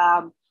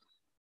important.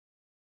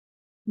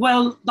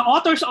 Well, the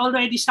authors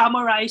already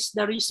summarized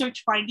the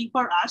research finding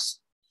for us,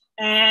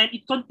 and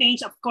it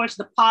contains, of course,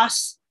 the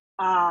past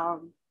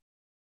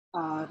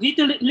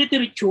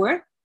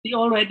literature. They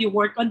already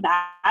work on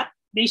that.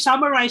 They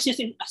summarize it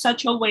in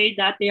such a way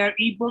that they are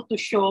able to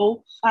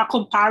show a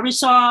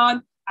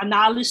comparison,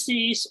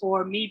 analysis,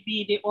 or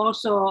maybe they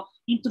also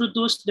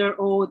introduce their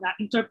own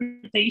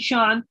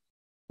interpretation.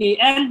 Okay.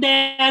 And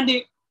then,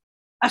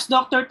 as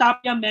Dr.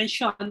 Tapia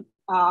mentioned,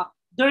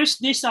 there's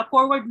this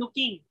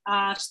forward-looking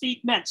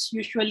statements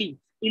usually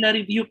in a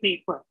review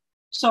paper.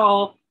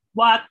 So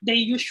what they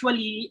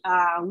usually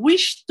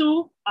wish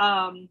to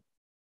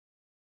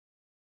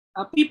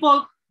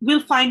people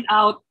will find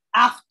out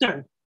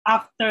after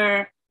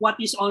what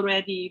is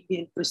already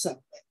been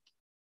presented.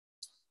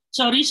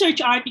 So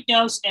research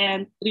articles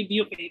and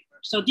review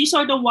papers. So these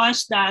are the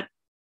ones that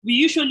we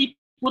usually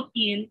put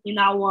in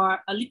our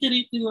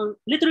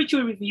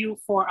literature review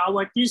for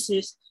our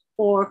thesis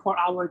or for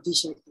our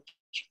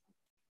dissertation.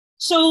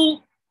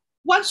 So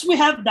once we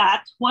have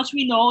that, once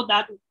we know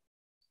that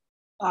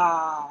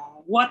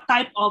what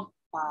type of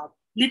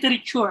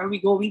literature are we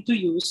going to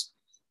use,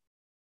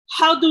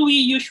 how do we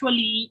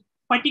usually,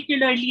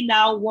 particularly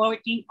now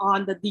working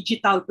on the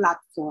digital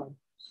platform,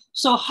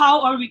 so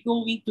how are we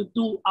going to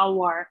do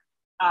our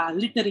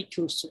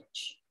literature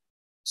search?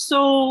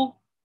 So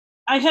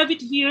I have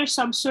it here,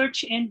 some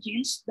search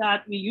engines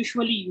that we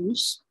usually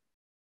use.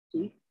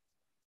 Okay.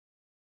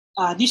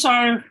 These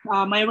are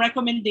my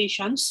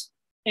recommendations.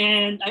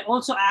 And I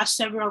also asked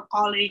several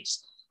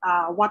colleagues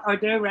what are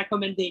their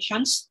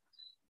recommendations.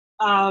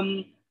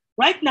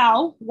 Right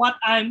now, what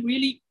I'm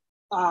really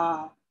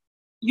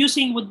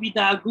using would be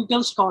the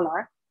Google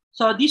Scholar.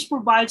 So this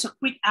provides a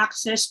quick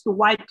access to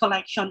wide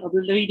collection of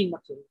reading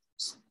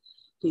materials.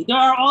 Okay. There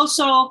are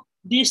also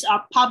this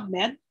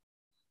PubMed.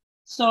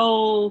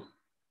 So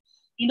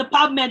in the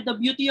PubMed, the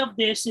beauty of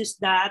this is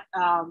that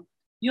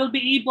you'll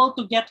be able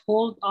to get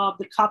hold of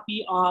the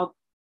copy of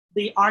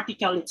the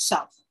article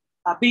itself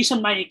based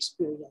on my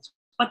experience.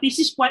 But this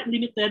is quite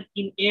limited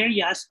in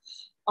areas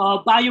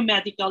of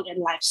biomedical and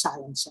life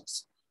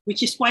sciences,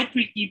 which is quite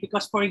tricky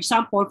because, for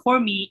example, for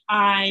me,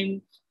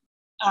 I'm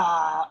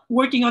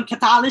working on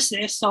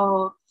catalysis,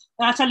 so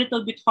that's a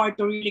little bit hard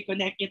to really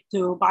connect it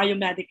to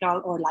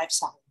biomedical or life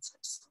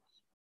sciences.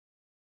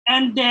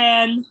 And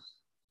then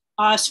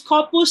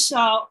Scopus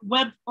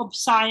Web of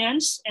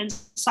Science and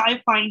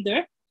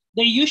SciFinder,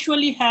 they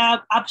usually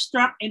have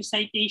abstract and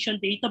citation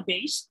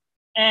database,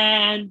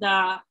 and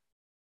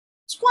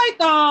it's quite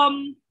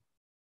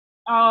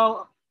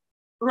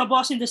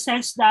robust in the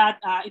sense that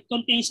it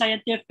contains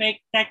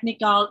scientific,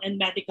 technical, and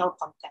medical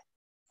content.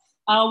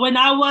 When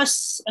I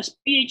was a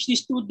PhD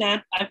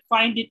student, I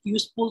find it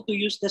useful to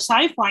use the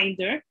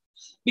SciFinder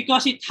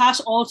because it has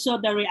also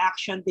the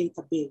reaction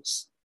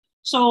database.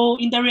 So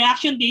in the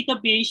reaction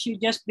database, you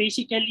just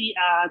basically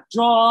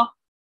draw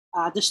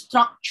the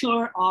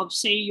structure of,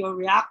 say, your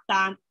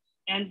reactant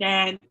and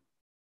then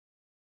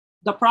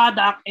the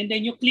product, and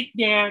then you click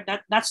there,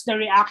 that's the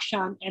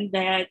reaction, and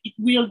then it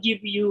will give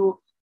you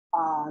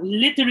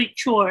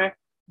literature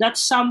that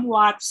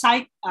somewhat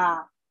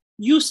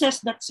uses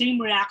that same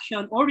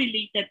reaction or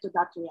related to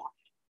that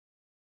reaction.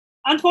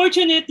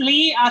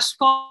 Unfortunately,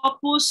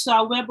 Scopus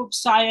Web of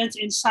Science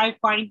and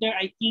SciFinder,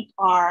 I think,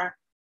 are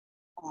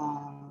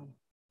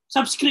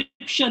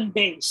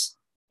subscription-based.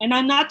 And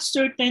I'm not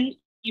certain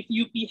if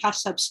UP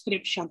has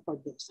subscription for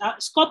this.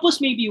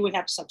 Scopus, maybe we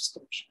have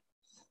subscription.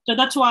 So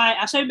that's why,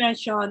 as I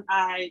mentioned,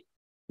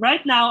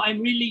 right now I'm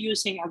really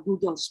using a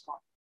Google Scholar.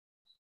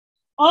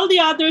 All the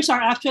others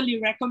are actually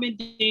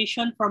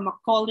recommendation from a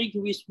colleague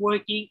who is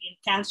working in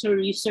cancer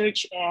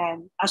research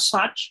and as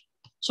such,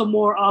 so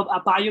more of a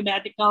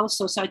biomedical,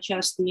 so such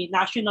as the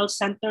National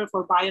Center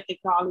for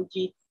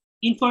Biotechnology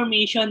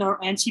Information or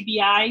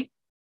NCBI,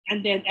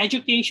 and then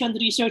Education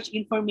Research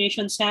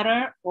Information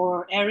Center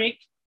or ERIC,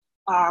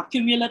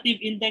 Cumulative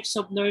Index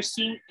of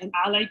Nursing and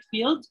Allied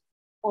Field,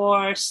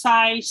 or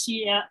Psych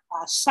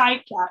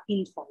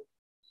Info.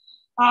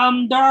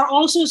 There are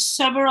also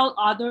several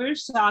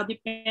others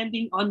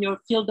depending on your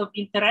field of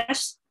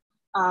interest.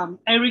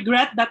 I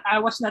regret that I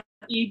was not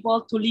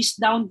able to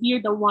list down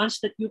here the ones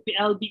that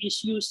UPLB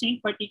is using,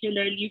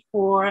 particularly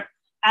for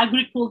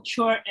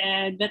agriculture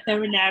and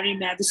veterinary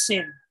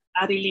medicine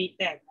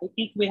related. I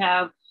think we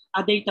have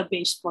a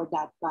database for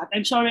that, but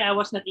I'm sorry I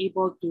was not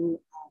able to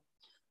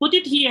put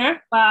it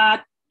here,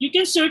 but you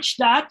can search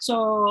that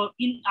so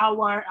in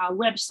our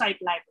website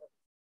library,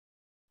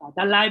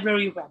 the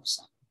library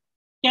website.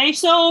 Okay,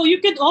 so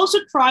you could also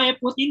try it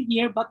put in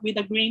here, but with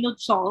a grain of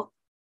salt.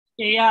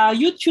 Okay,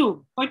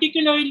 YouTube,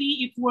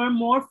 particularly if we're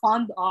more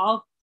fond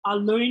of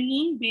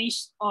learning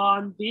based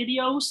on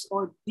videos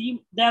or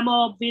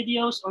demo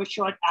videos or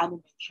short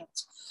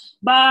animations.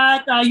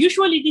 But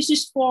usually this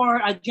is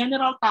for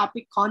general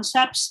topic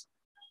concepts.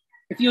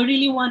 If you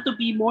really want to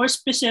be more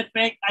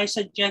specific, I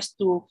suggest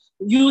to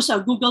use a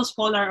Google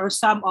Scholar or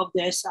some of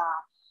these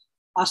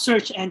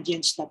search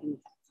engines that we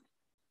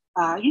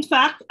have. In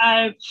fact,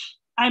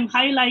 I'm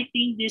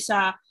highlighting this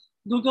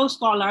Google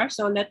Scholar,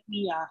 so let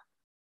me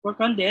work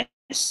on this.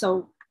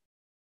 So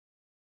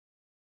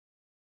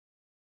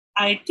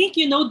I think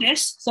you know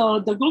this. So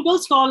the Google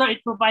Scholar,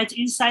 it provides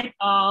insight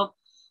of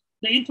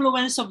the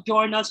influence of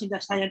journals in the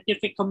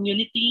scientific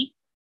community.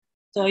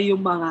 So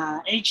yung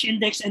mga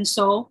H-index and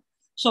so.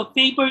 So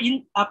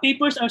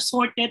papers are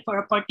sorted for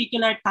a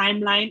particular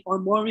timeline or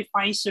more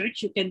refined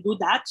search. You can do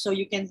that. So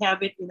you can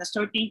have it in a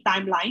certain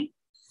timeline.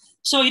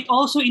 So it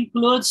also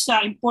includes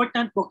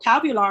important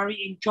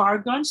vocabulary and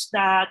jargons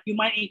that you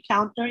might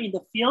encounter in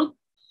the field.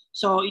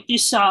 So it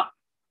is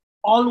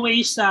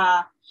always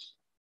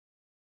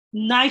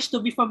nice to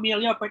be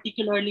familiar,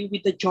 particularly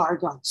with the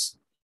jargons.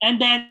 And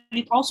then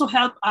it also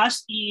helped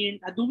us in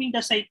doing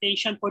the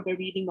citation for the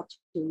reading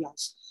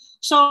materials.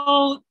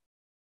 So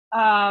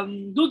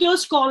Google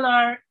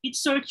Scholar, it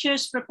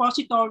searches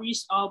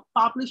repositories of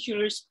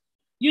publishers,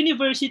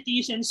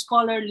 universities, and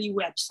scholarly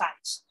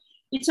websites.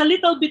 It's a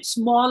little bit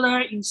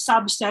smaller in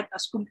subset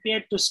as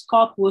compared to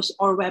Scopus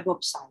or Web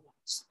of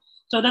Science.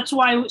 So that's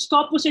why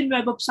Scopus and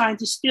Web of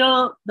Science is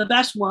still the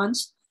best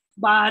ones,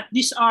 but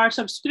these are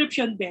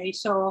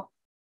subscription-based. So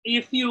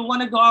if you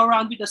want to go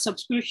around with a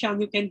subscription,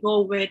 you can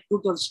go with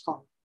Google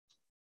Scholar.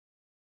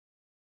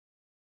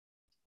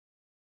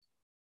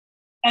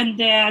 And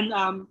then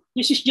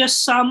this is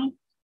just some,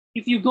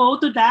 if you go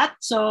to that,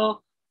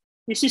 so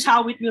this is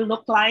how it will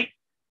look like.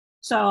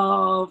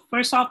 So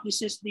first off,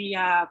 this is the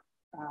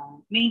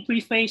main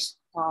preface,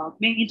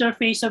 main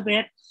interface of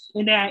it.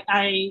 And then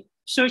I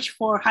search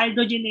for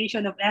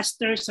hydrogenation of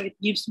esters, so it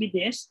gives me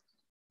this.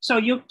 So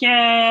you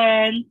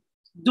can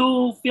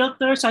do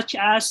filters such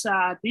as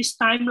this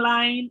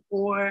timeline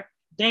or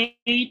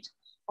date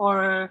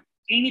or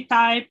any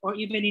type, or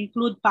even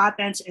include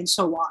patents and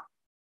so on.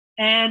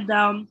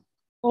 And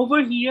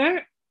over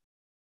here,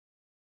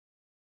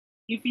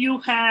 if you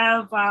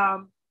have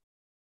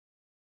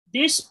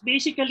this,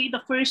 basically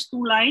the first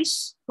two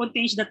lines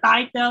contains the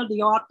title,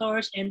 the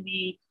authors, and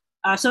the,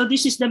 so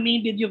this is the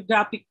main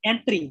bibliographic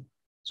entry.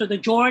 So the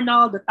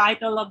journal, the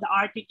title of the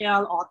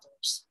article,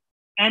 authors.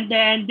 And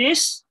then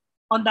this,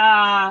 on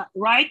the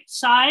right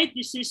side,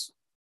 this is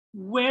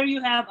where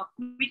you have a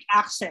quick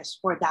access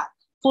for that,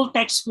 full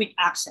text quick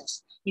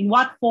access, in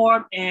what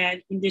form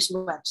and in this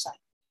website.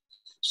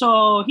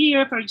 So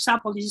here, for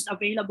example, this is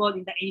available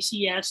in the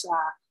ACS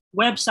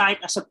website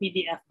as a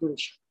PDF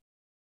version.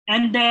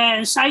 And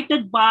then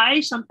cited by,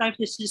 sometimes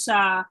this is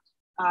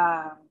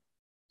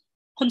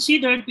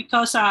considered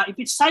because if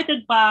it's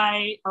cited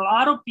by a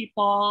lot of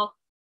people,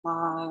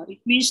 it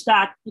means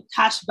that it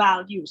has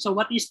value. So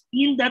what is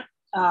in that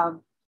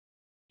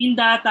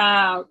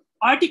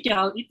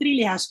article, it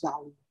really has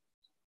value.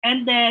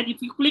 And then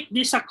if you click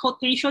this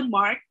quotation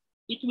mark,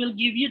 it will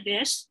give you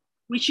this,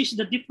 which is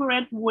the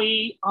different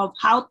way of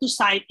how to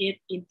cite it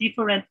in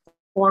different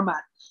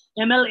format,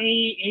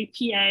 MLA,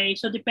 APA.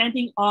 So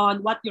depending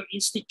on what your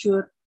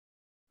institute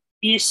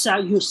is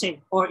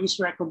using or is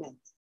recommending.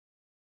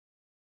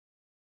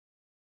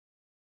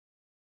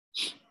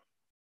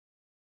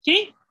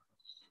 Okay.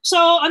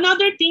 So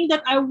another thing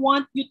that I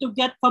want you to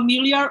get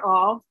familiar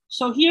of,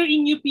 so here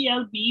in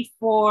UPLB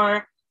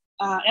for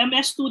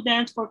MS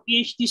students, for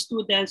PhD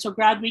students, or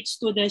graduate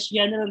students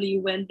generally,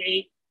 when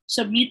they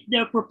submit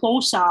their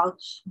proposal,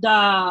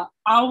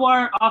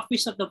 our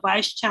Office of the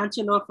Vice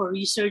Chancellor for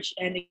Research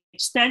and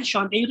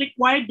Extension, they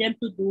require them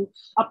to do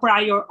a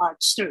prior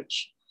art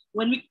search.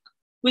 When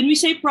we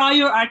say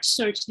prior art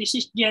search, this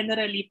is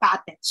generally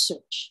patent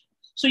search.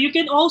 So you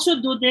can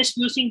also do this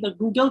using the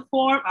Google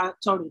form,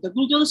 the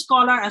Google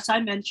Scholar, as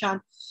I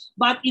mentioned.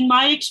 But in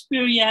my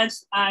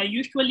experience, I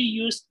usually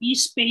use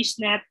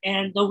eSpaceNet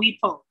and the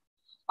WIPO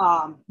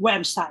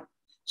website.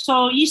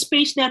 So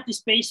eSpaceNet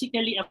is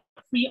basically a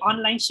free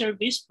online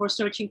service for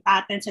searching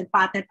patents and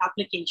patent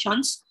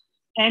applications.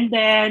 And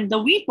then the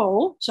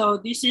WIPO, so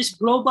this is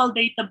global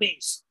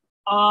database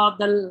of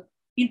the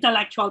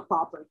intellectual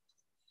property.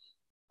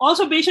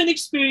 Also, based on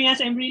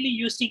experience, I'm really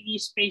using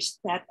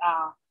eSpaceNet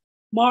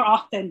more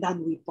often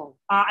than WIPO.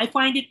 I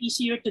find it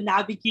easier to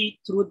navigate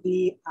through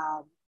their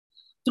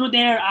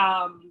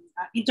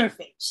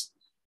interface.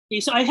 Okay,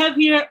 so I have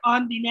here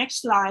on the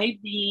next slide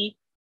the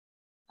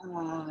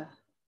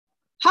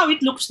how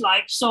it looks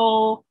like.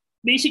 So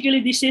basically,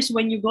 this is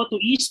when you go to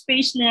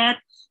eSpaceNet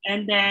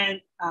and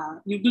then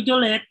you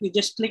Google it. You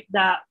just click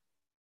the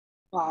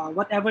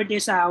whatever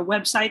this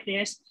website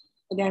is,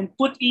 and then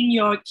put in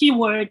your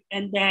keyword.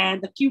 And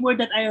then the keyword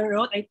that I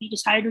wrote, I think,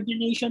 is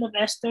hydrogenation of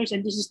esters,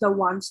 and this is the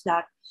ones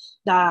that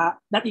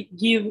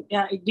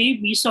it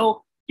gave me.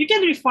 So you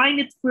can refine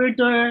it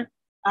further,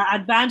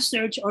 advanced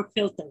search or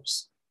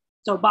filters.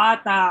 So,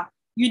 but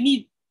you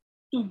need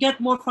to get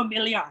more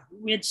familiar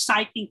with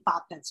citing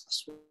patents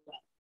as well.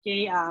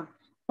 Okay,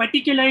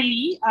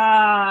 particularly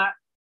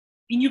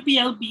in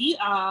UPLB,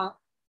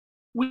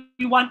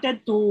 we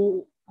wanted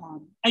to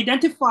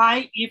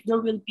identify if there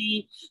will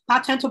be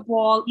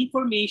patentable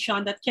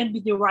information that can be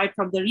derived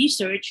from the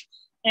research,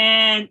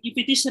 and if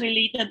it is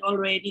related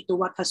already to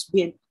what has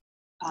been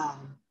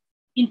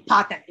in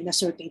patent, in a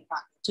certain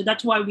patent. So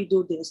that's why we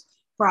do this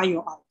prior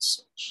art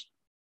search.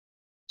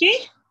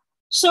 Okay,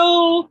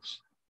 so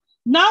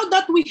now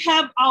that we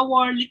have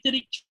our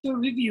literature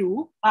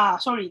review,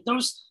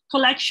 those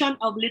collection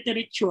of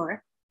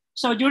literature.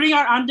 So during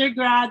our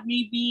undergrad,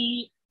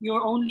 maybe you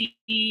only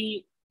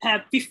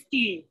have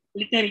 50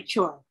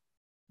 literature,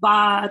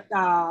 but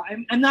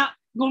I'm not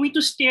going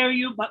to scare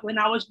you. But when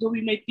I was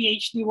doing my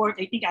PhD work,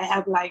 I think I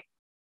have like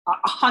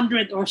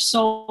 100 or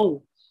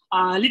so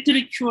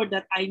literature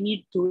that I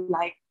need to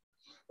like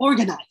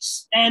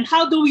organize. And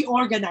how do we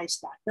organize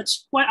that?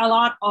 That's quite a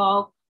lot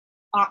of,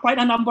 quite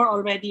a number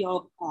already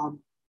of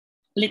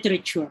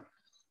literature.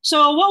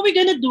 So what we're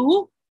gonna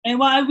do, and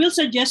what I will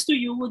suggest to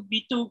you would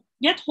be to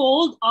get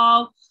hold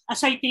of a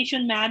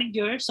citation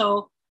manager.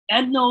 So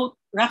EndNote,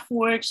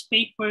 RefWorks,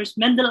 Papers,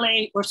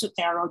 Mendeley, or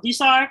Zotero.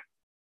 These are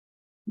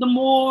the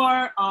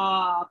more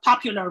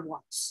popular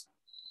ones.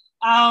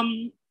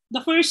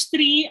 The first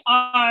three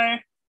are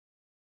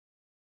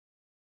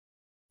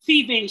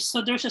fee-based,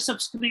 so there's a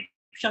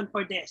subscription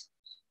for this.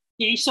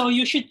 Okay, so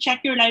you should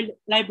check your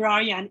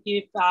librarian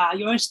if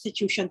your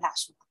institution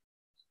has one.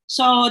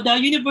 So the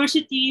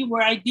university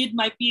where I did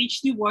my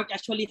PhD work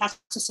actually has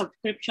a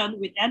subscription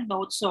with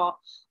EndNote, so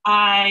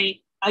I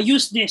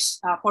use this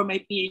for my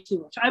PhD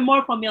work. So I'm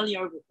more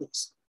familiar with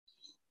this.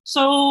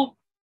 So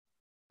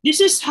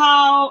this is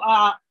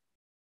how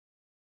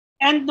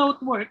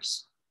EndNote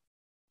works.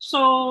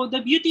 So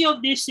the beauty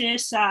of this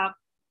is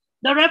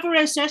the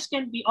references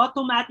can be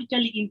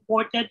automatically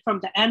imported from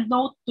the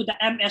EndNote to the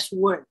MS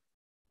Word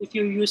if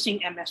you're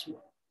using MS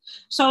Word.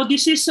 So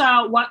this is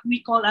what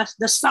we call as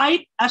the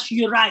cite as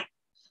you write.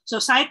 So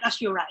cite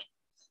as you write.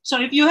 So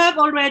if you have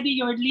already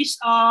your list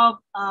of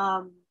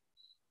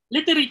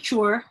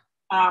literature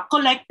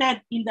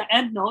collected in the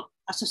EndNote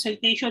as a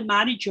citation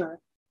manager,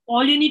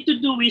 all you need to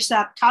do is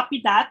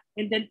copy that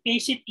and then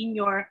paste it in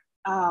your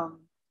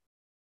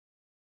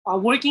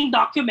working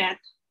document.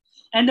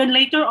 And then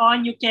later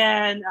on, you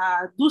can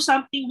do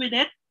something with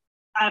it.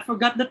 I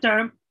forgot the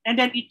term. And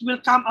then it will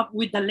come up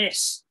with the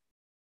list.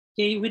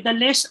 Okay, with the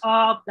list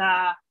of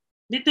the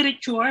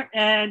literature.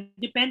 And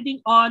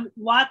depending on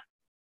what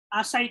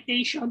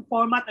citation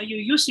format are you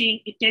using,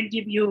 it can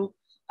give you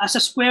as a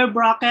square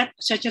bracket,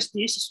 such as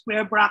this,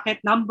 square bracket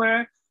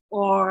number,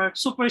 or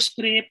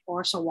superscript,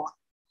 or so on.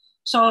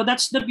 So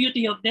that's the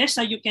beauty of this.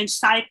 You can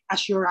cite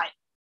as you write.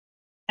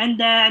 And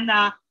then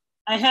I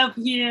have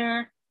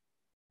here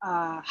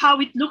how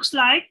it looks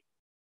like.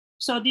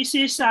 So this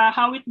is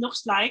how it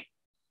looks like.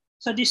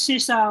 So this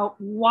is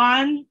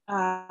one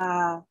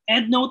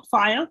EndNote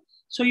file.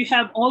 So you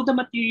have all the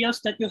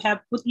materials that you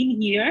have put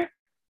in here.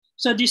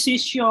 So this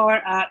is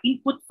your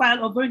input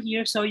file over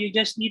here. So you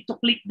just need to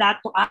click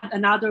that to add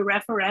another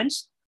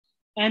reference.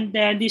 And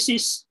then this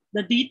is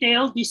the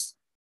detail. This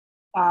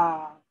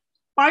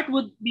part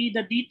would be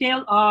the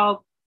detail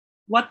of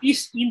what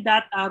is in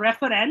that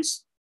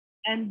reference.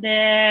 And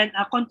then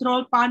a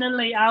control panel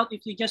layout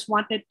if you just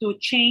wanted to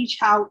change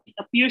how it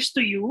appears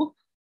to you.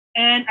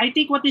 And I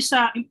think what is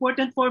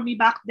important for me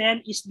back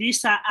then is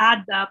this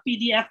add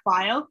PDF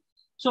file.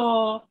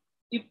 So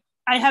if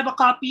I have a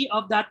copy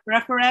of that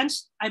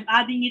reference, I'm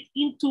adding it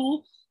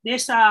into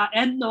this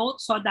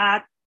EndNote so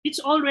that it's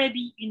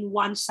already in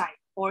one site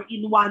or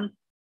in one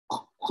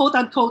quote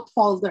unquote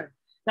folder.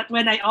 That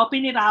when I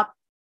open it up,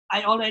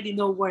 I already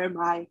know where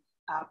my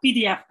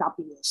PDF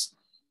copy is.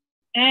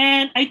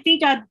 And I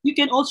think you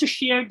can also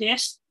share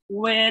this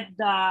with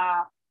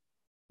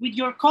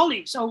your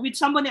colleagues or with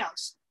someone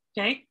else,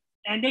 okay?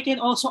 And they can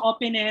also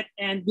open it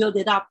and build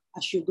it up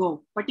as you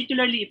go,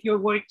 particularly if you're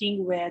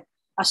working with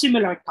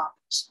similar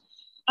topics.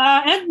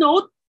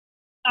 EndNote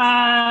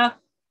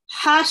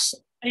has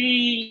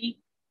an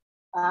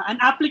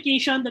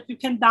application that you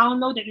can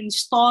download and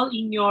install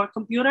in your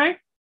computer.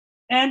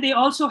 And they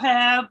also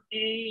have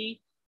a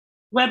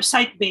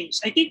website base.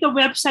 I think the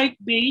website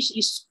base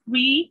is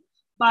free,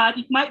 but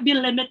it might be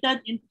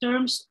limited in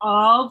terms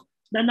of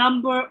the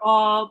number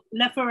of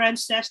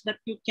references that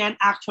you can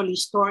actually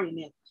store in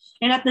it.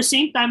 And at the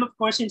same time, of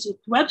course, since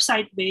it's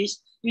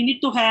website-based, you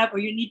need to have or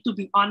you need to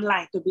be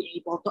online to be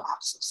able to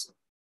access it.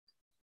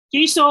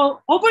 Okay,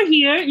 so over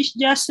here is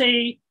just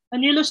an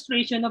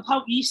illustration of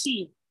how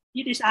easy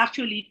it is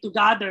actually to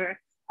gather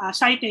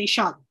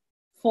citation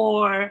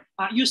for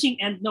using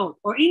EndNote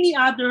or any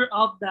other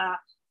of the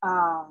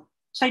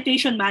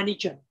citation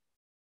manager.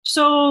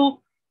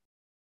 So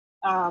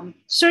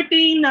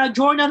certain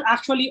journal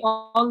actually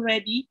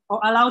already or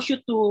allows you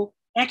to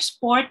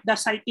export the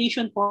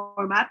citation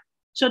format.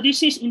 So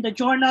this is in the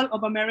Journal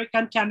of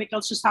American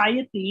Chemical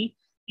Society.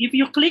 If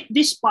you click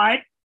this part,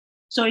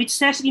 so it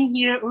says in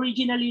here,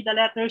 originally the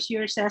letters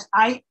here says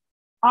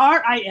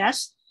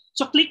RIS.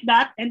 So click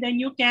that and then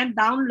you can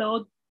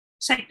download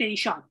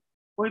citation.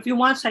 Or if you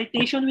want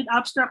citation with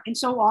abstract and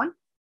so on.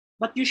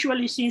 But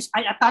usually since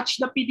I attach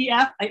the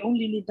PDF, I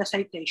only need the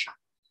citation.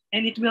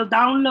 And it will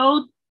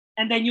download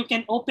and then you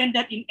can open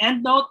that in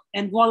EndNote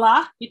and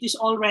voila, it is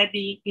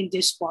already in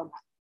this format.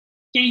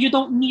 Okay, you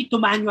don't need to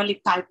manually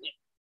type it.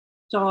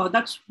 So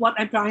that's what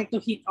I'm trying to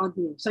hit on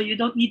here. So you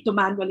don't need to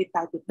manually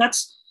type it.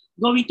 That's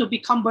going to be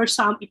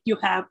cumbersome if you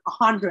have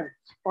 100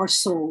 or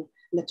so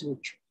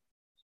literature.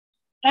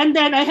 And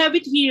then I have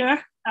it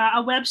here,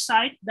 a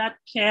website that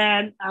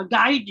can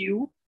guide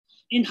you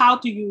in how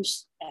to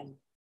use EndNote.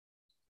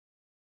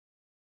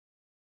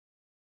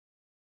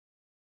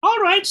 All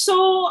right,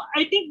 so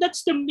I think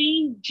that's the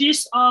main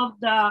gist of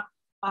the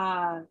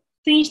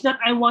things that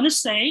I want to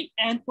say.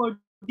 And for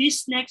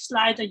this next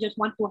slide, I just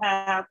want to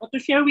have to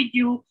share with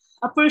you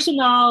a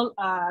personal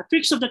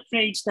tricks of the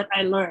trades that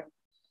I learned.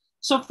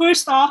 So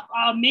first off,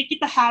 make it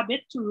a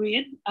habit to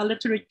read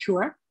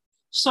literature.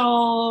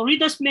 So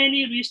read as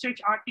many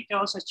research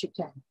articles as you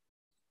can.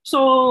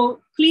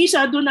 So please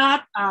do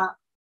not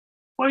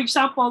For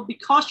example,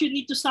 because you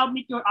need to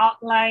submit your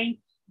outline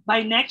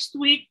by next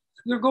week,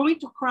 you're going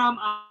to cram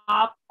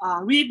up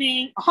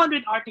reading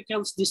 100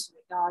 articles this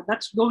week.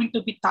 That's going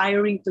to be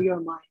tiring to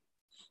your mind.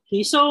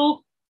 Okay,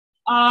 so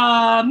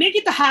make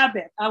it a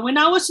habit. When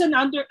I was an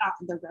undergrad,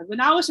 when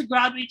I was a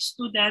graduate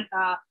student,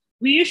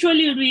 we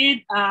usually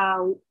read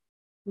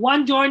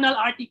one journal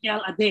article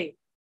a day.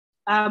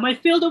 My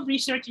field of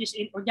research is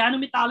in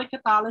organometallic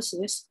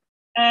catalysis,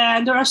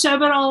 and there are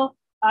several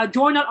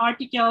journal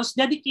articles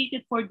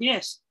dedicated for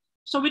this.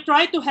 So we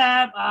try to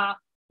have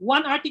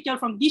one article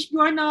from this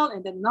journal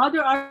and then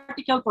another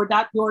article for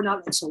that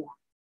journal and so on.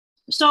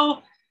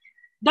 So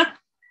that's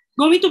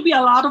going to be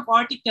a lot of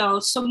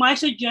articles. So my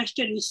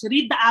suggestion is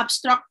read the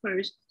abstract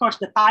first, of course,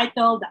 the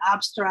title, the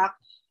abstract,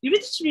 if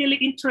it's really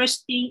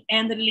interesting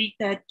and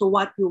related to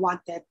what you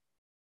wanted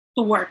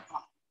to work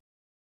on.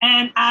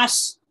 And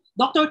as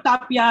Dr.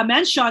 Tapia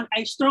mentioned,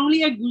 I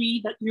strongly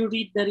agree that you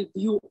read the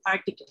review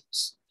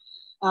articles.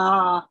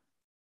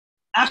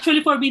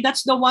 Actually, for me,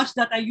 that's the ones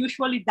that I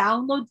usually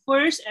download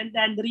first and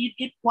then read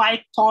it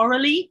quite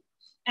thoroughly.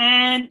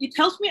 And it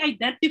helps me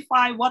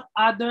identify what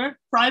other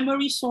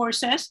primary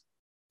sources,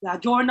 the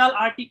journal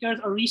articles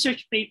or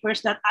research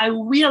papers that I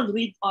will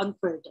read on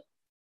further.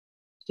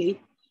 Okay,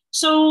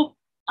 so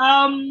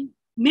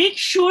make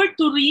sure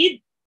to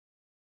read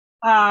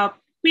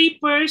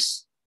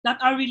papers that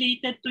are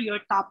related to your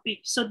topic.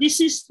 So this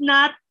is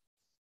not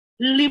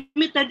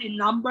limited in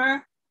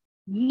number,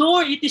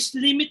 nor it is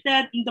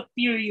limited in the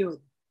period.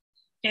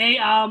 Okay,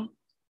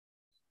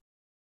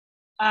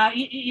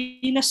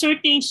 in a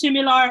certain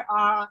similar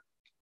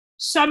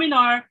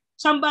seminar,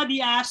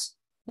 somebody asked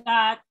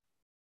that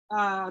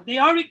they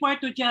are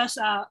required to just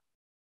have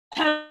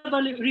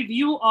a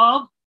review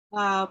of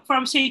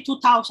from say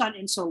 2000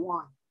 and so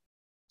on.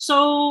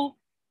 So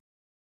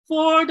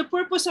for the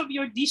purpose of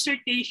your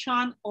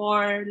dissertation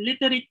or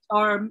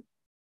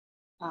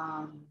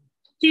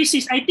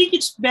thesis, I think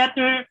it's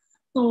better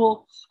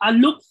to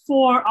look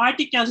for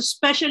articles,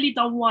 especially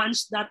the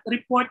ones that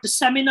report the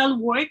seminal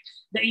work,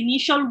 the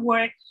initial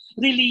work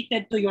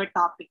related to your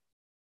topic.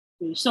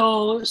 Okay,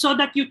 so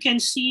that you can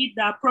see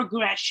the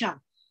progression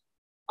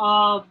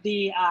of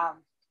the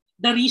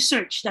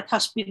research that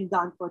has been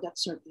done for that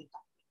certain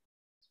topic.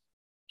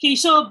 Okay,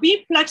 so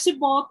be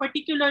flexible,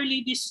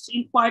 particularly this is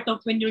in part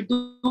of when you're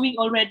doing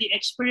already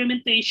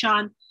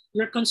experimentation,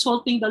 you're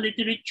consulting the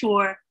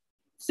literature,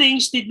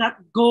 things did not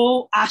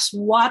go as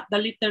what the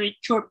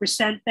literature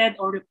presented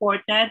or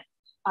reported.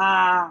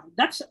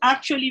 That's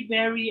actually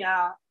very,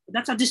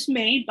 that's a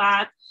dismay,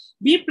 but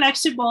be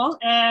flexible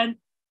and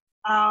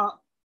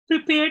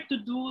prepared to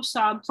do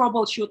some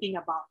troubleshooting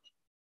about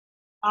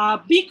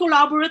it. Be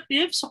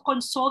collaborative, so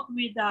consult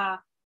with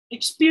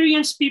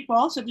experienced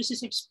people. So this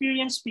is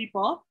experienced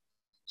people.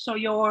 So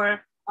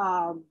your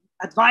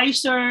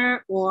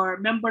advisor or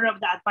member of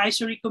the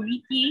advisory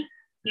committee,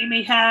 they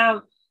may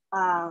have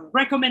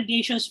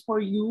recommendations for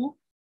you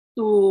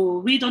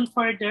to read on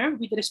further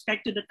with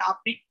respect to the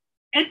topic,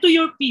 and to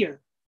your peer.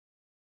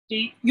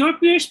 Okay? Your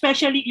peer,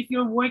 especially if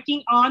you're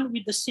working on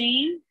with the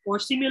same or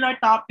similar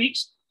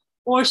topics,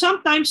 or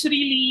sometimes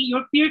really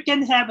your peer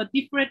can have a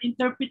different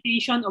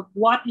interpretation of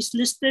what is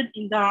listed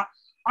in the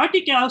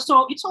article.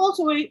 So it's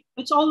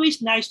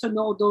always nice to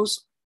know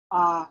those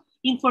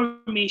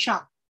information.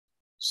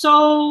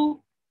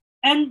 So,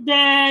 and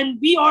then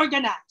be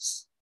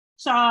organized.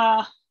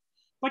 So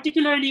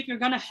particularly if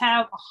you're gonna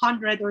have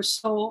 100 or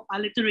so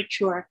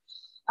literature,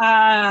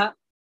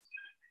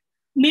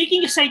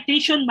 making a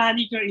citation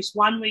manager is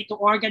one way to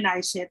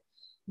organize it.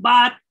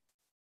 But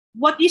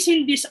what is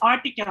in this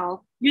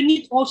article, you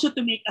need also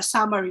to make a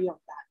summary of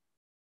that.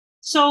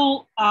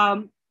 So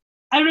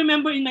I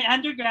remember in my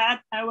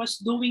undergrad, I was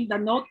doing the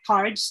note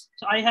cards.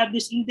 So I have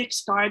this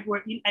index card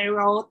wherein I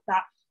wrote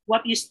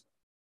what is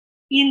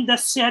in the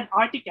said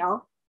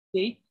article.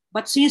 Okay,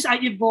 but since I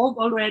evolved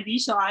already,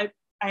 so I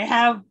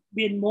have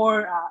been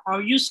more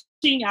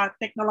using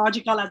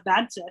technological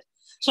advances.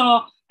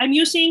 So I'm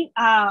using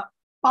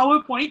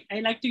PowerPoint. I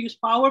like to use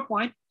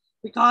PowerPoint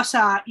because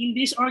in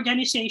this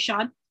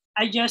organization,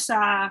 I just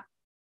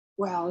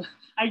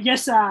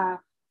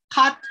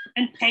cut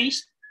and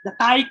paste the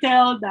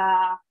title,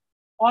 the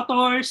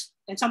authors,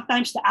 and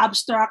sometimes the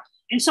abstract,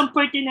 and some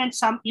pertinent,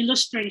 some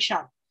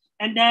illustration.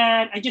 And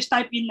then I just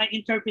type in my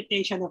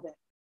interpretation of it.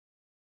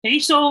 Okay,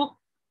 so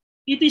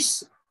it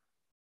is,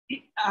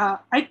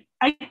 I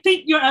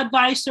think your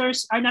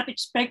advisors are not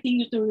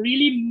expecting you to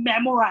really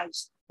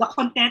memorize the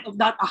content of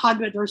that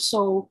 100 or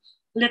so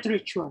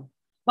literature.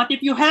 But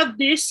if you have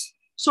this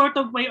sort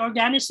of way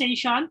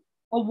organization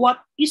of what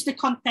is the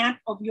content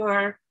of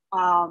your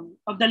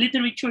of the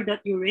literature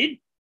that you read,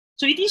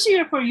 so it's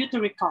easier for you to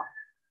recall.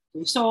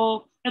 Okay,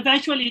 so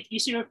eventually it's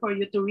easier for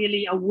you to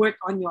really work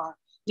on your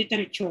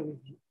literature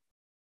review.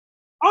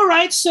 All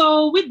right,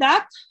 so with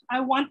that, I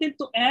wanted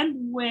to end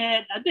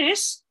with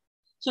this.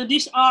 So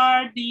these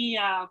are the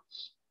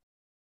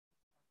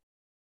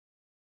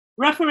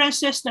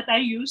references that I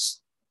use.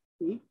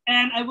 Okay.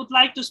 And I would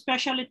like to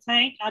especially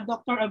thank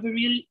Dr.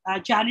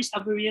 Janice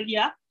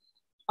Averilia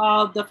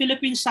of the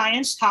Philippine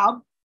Science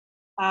Hub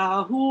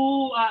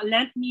who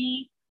lent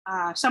me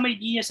some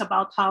ideas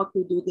about how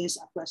to do this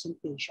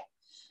presentation.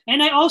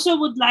 And I also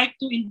would like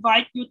to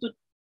invite you to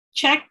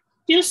check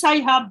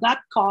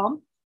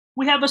philscihub.com.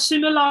 We have a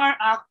similar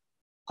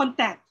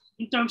content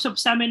in terms of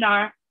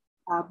seminar,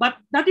 but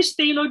that is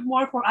tailored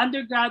more for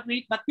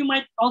undergraduate, but you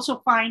might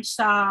also find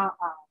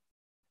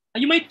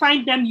you might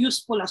find them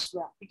useful as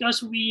well,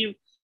 because we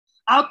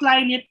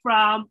outline it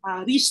from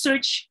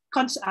research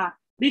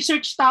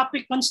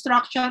topic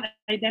construction,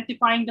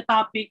 identifying the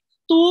topic,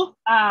 to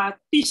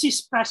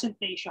thesis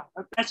presentation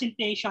or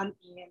presentation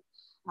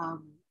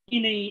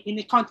in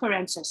a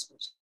conferences.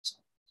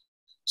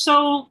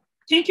 So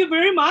thank you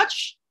very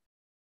much.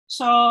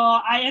 So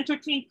I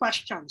entertain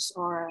questions,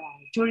 or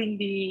during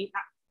the,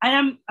 I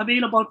am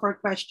available for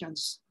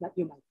questions that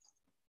you might have.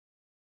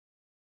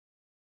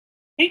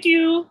 Thank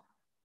you.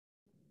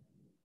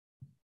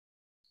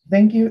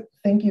 Thank you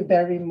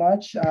very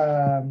much.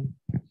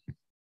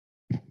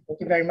 Thank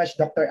you very much,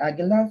 Dr.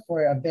 Aguila,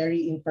 for a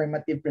very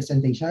informative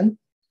presentation.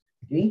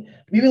 Okay.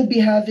 We will be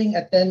having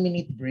a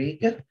 10-minute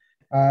break.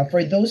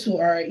 For those who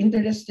are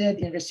interested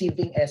in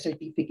receiving a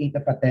certificate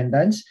of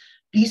attendance,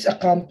 please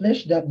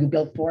accomplish the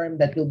Google form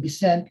that will be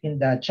sent in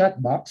the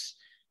chat box.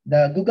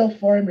 The Google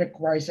form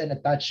requires an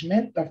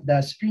attachment of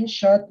the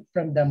screenshot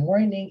from the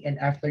morning and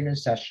afternoon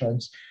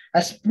sessions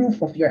as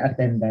proof of your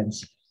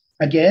attendance.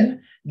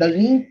 Again, the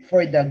link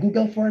for the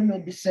Google form will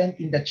be sent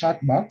in the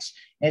chat box,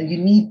 and you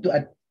need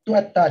to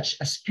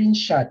attach a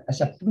screenshot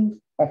as a proof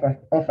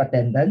of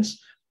attendance,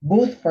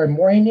 both for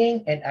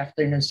morning and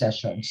afternoon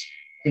sessions.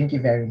 Thank you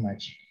very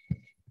much.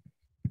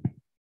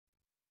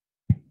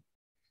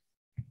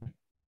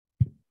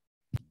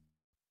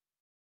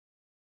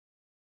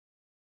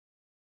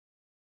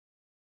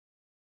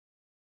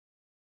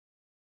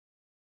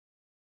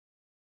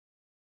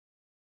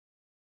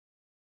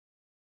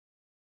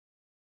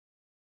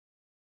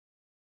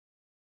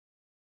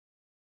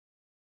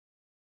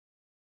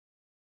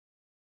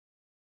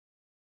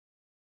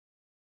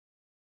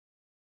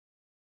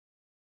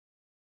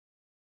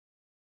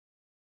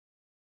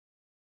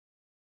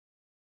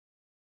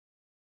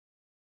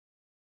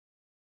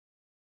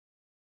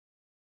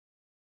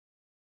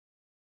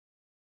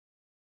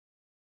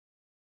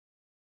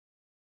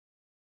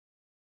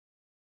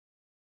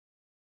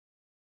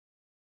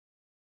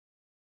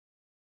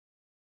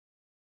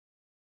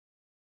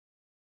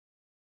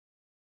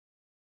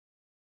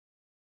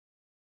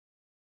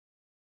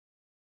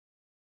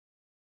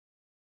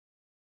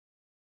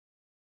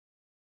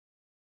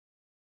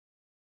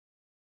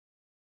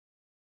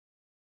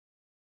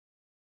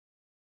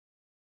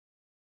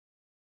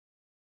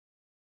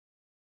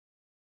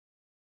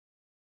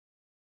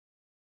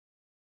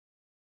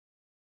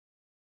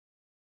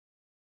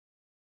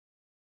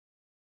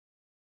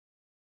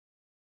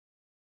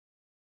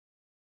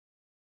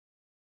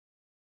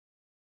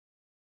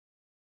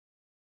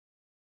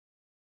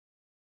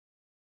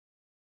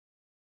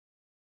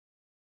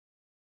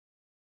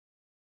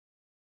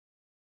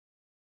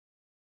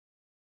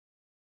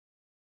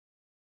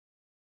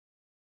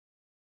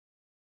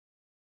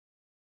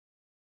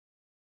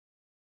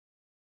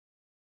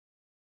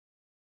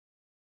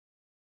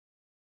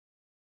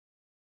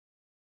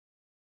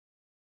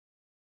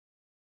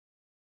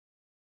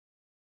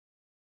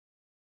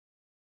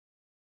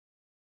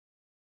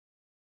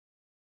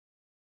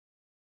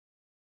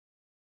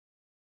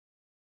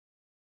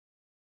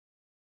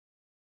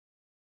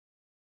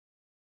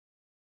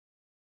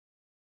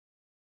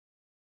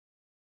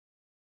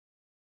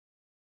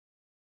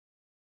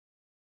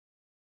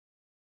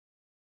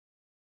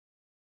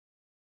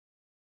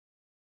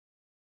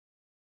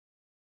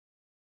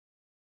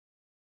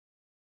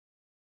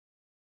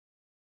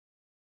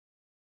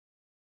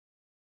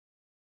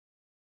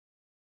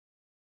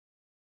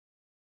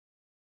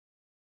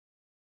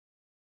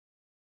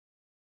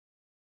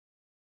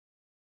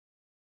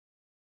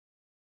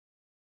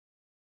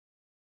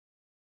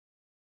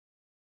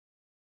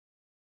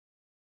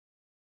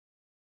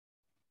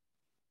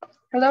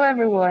 Hello,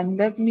 everyone.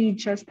 Let me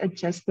just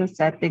adjust the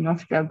setting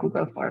of the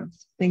Google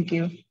Forms. Thank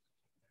you.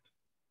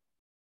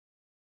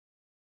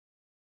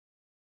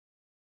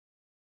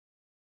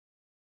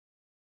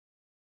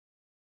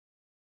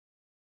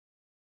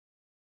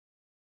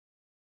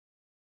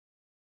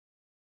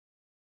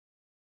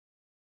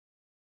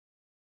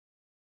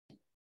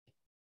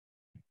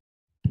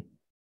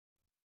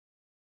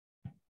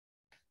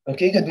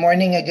 Okay, good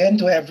morning again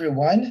to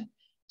everyone.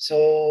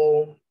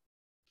 So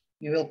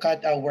we will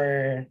cut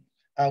our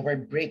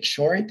break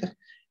short,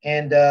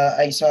 and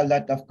I saw a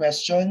lot of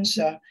questions,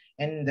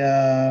 and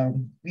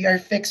we are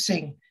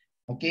fixing,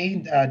 okay,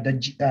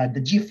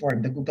 the G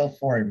form, the Google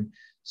form.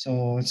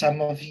 So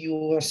some of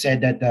you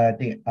said that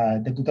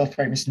the Google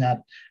form is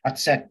not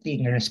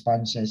accepting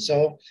responses.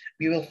 So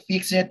we will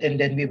fix it, and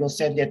then we will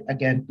send it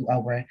again to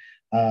our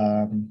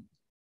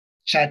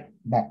chat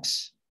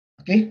box.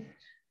 Okay.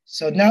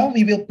 So now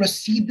we will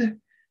proceed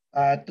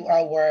to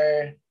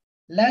our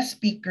last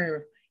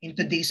speaker in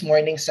today's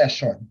morning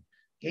session.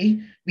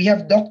 Okay, we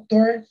have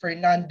Dr.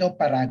 Fernando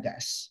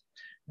Paragas.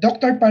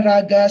 Dr.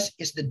 Paragas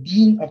is the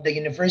Dean of the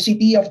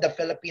University of the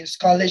Philippines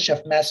College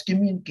of Mass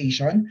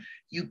Communication,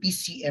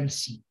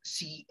 UPCMC,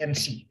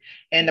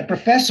 and a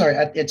professor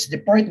at its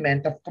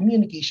Department of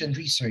Communication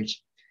Research.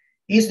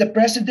 He is the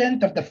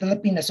president of the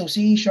Philippine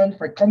Association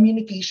for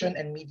Communication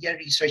and Media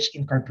Research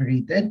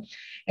Incorporated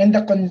and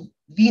the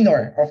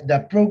convener of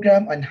the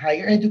Program on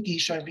Higher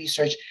Education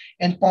Research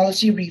and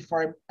Policy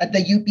Reform at the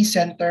UP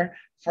Center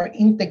for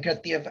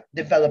Integrative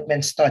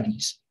Development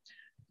Studies.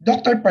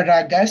 Dr.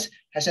 Paragas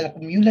has a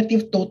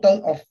cumulative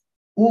total of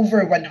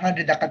over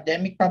 100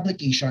 academic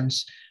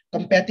publications,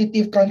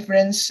 competitive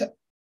conference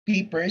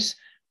papers,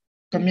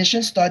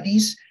 commission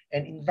studies,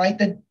 and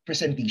invited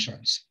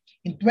presentations.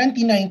 In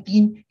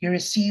 2019, he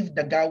received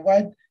the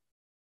Gawad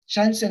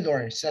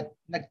Chancellor sa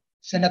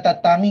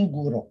Natatanging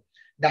Guro,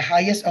 the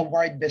highest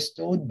award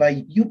bestowed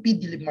by UP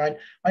Diliman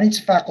on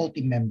its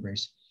faculty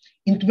members.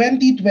 In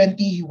 2020,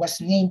 he was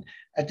named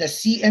as the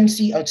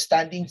CMC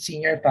Outstanding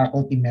Senior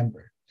Faculty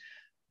Member.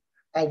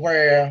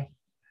 Our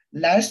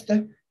last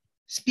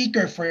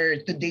speaker for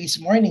today's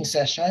morning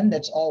session,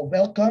 let's all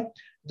welcome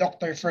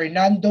Dr.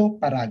 Fernando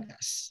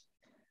Paragas.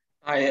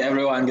 Hi,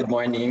 everyone. Good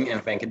morning,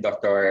 and thank you,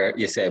 Dr.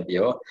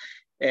 Eusebio.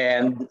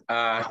 And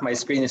my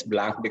screen is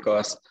blank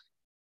because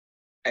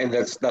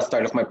that's the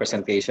start of my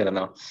presentation.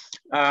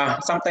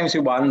 Sometimes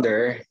we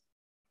wonder,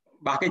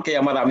 bakit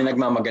kaya marami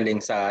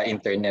nagmamagaling sa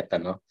internet,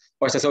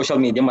 or sa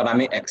social media,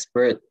 maraming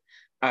expert.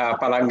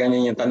 Parang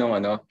ganyan yung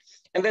tanong,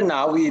 And then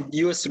now, we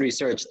use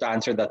research to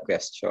answer that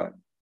question.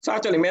 So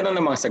actually, meron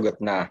namang sagot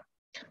na.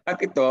 At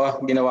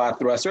ito, ginawa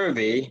through a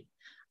survey.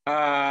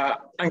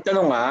 Ang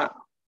tanong nga,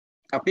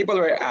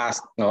 people were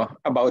asked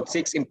about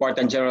 6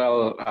 important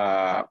general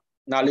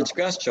knowledge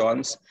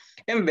questions,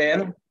 and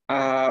then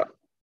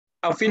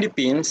ang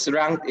Philippines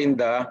ranked in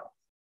the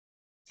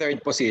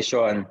 3rd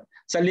position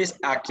sa least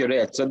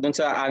accurate. So dun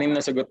sa 6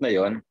 na sagot na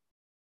yon,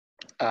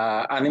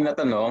 6 na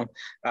tanong,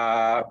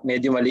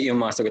 medyo mali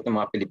yung mga sagot ng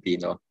mga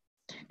Pilipino.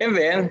 And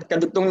then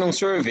kadugtong ng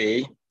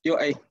survey,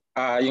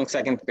 yung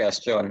second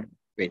question.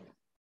 Wait.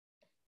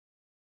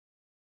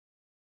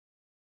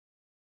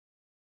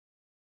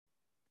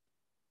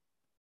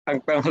 Ang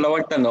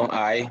pangalawang tanong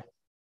ay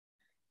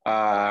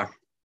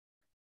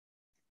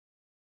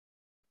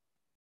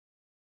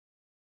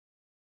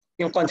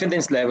yung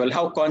confidence level,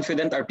 how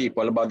confident are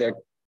people about their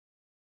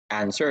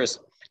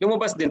answers?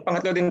 Lumabas din,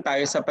 pangatlo din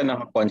tayo sa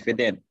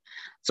panaka-confident.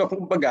 So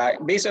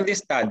kumbaga, based on this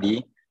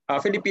study,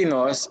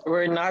 Filipinos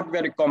were not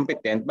very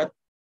competent but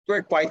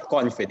were quite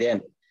confident.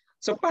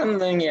 So paano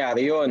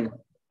nangyayari yun?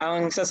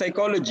 Sa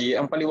psychology,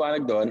 ang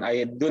paliwanag doon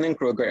ay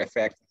Dunning-Kruger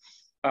effect.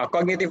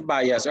 Cognitive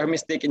bias or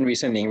mistaken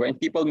reasoning wherein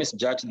people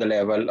misjudge the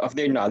level of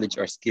their knowledge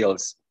or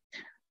skills.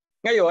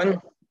 Ngayon,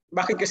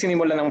 bakit ko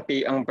sinimula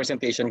ang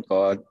presentation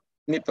ko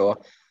nito?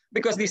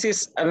 Because this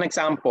is an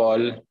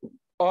example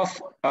of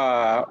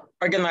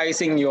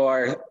organizing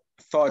your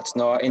thoughts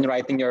in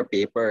writing your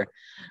paper.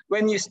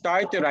 When you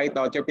start to write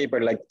out your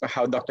paper, like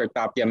how Dr.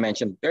 Tapia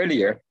mentioned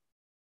earlier,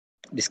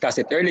 discussed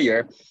it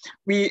earlier,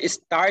 we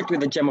start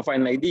with the gem of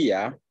an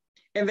idea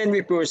and then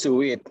we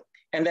pursue it.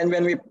 And then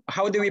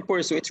how do we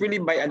pursue? It's really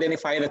by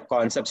identifying the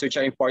concepts which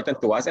are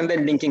important to us and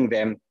then linking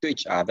them to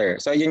each other.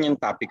 So yun yung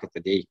topic of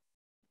today.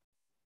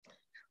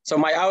 So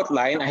my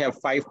outline, I have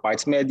 5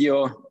 parts.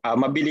 Medyo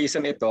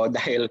mabilisan ito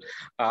dahil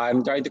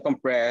I'm trying to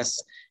compress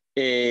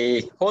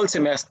a whole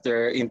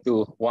semester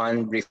into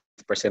one brief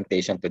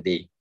presentation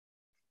today.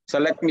 So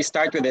let me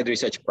start with the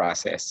research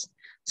process.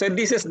 So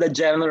this is the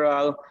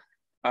general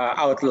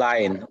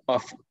outline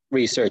of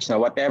research. Now,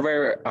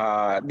 whatever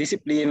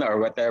discipline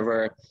or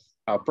whatever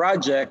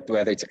project,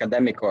 whether it's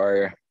academic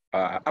or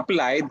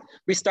applied,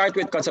 we start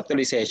with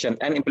conceptualization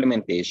and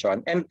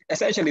implementation. And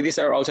essentially, these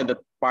are also the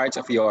parts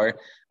of your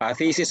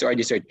thesis or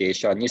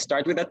dissertation. You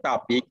start with a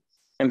topic,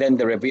 and then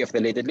the review of the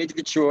related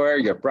literature,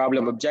 your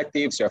problem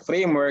objectives, your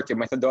framework, your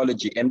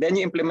methodology, and then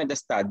you implement the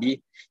study,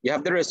 you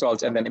have the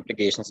results, and then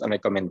implications and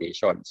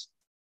recommendations.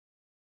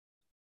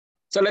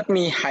 So let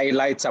me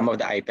highlight some of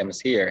the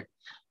items here.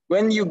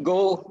 When you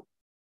go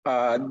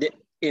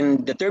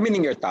in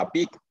determining your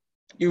topic,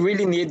 you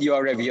really need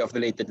your review of the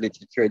related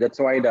literature. That's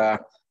why the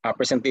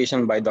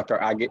presentation by Dr.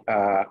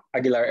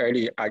 Aguilar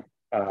early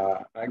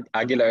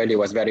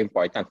was very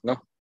important.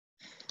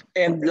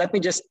 And let me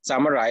just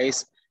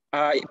summarize.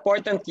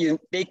 Important you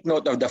take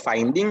note of the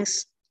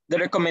findings, the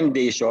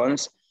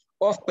recommendations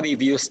of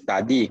previous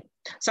study.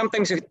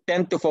 Sometimes we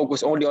tend to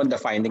focus only on the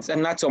findings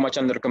and not so much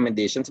on the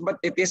recommendations, but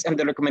it is in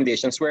the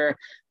recommendations where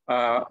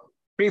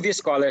previous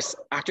scholars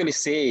actually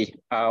say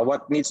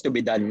what needs to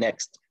be done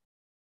next.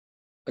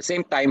 At the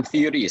same time,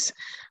 theories.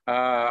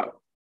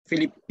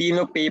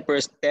 Filipino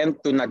papers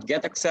tend to not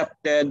get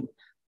accepted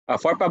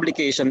for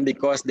publication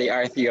because they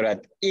are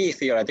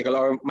theoretical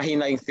or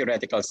mahina yung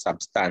theoretical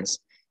substance.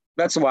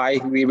 That's why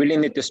we really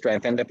need to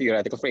strengthen the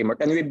theoretical framework,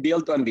 and we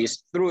build on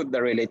this through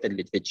the related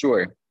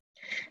literature.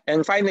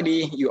 And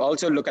finally, you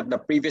also look at the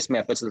previous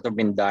methods that have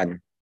been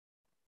done.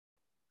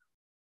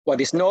 What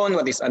is known,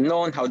 what is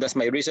unknown, how does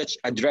my research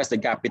address the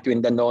gap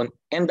between the known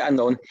and the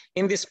unknown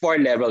in these 4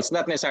 levels,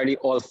 not necessarily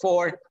all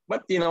 4,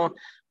 but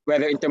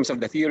whether in terms of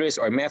the theories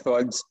or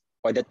methods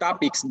or the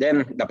topics,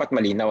 then dapat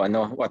malinaw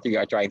what you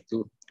are trying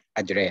to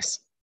address.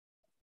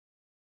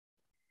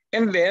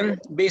 And then,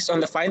 based on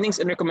the findings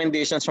and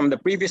recommendations from the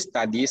previous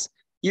studies,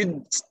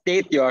 you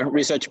state your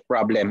research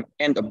problem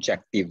and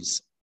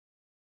objectives.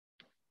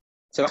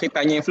 So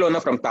nakita niyo yung flow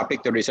from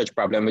topic to research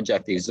problem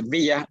objectives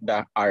via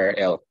the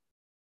RRL.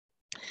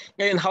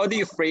 Ngayon, how do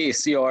you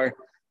phrase your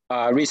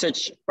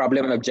research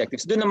problem and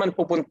objectives? Doon naman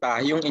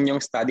pupunta yung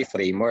inyong study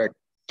framework.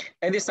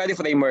 And this study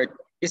framework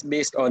is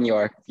based on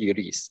your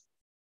theories.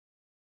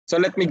 So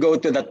let me go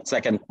to that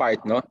second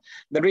part, no?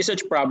 The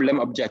research problem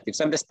objectives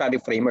and the study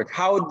framework,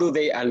 how do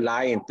they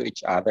align to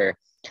each other?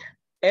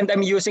 And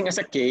I'm using as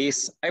a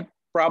case a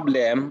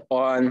problem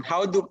on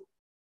how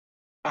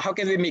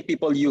can we make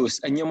people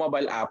use a new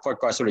mobile app for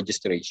course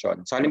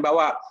registration? So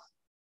halimbawa,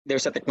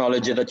 there's a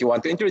technology that you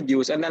want to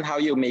introduce, and then how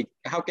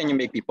can you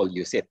make people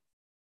use it?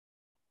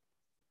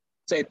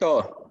 So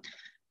ito,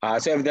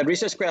 so you have the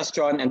research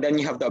question, and then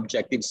you have the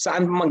objective.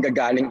 Saan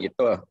manggagaling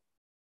ito?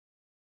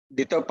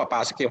 Dito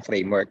papasok yung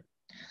framework.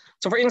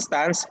 So for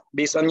instance,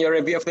 based on your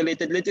review of the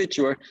related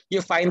literature,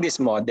 you find this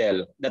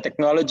model, the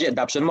technology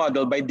adoption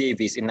model by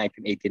Davis in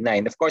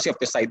 1989. Of course, you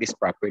have to cite this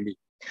properly.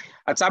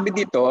 At sabi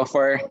dito,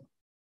 for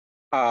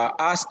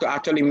us to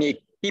actually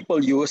make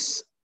people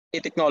use a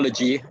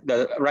technology,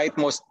 the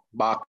rightmost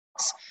box,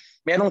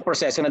 merong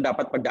proseso na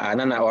dapat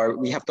pagdaanan or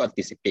we have to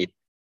anticipate.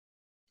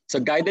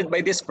 So guided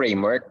by this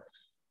framework,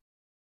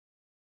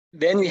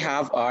 then we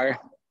have our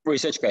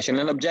research question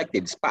and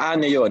objectives.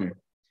 Paano yun?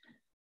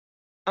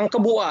 Ang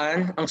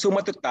kabuuan, ang suma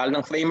total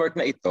ng framework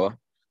na ito,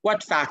 what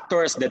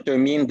factors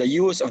determine the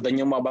use of the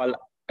new mobile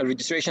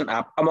registration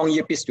app among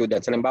UP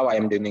students? Halimbawa,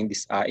 I'm doing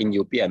this in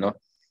UP, ano?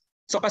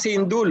 So kasi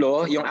yung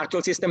dulo, yung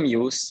actual system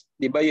use,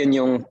 di ba yun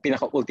yung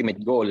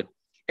pinaka-ultimate goal.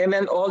 And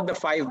then all the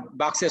 5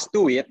 boxes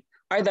to it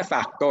are the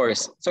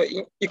factors. So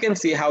you can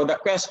see how the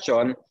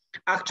question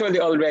actually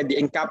already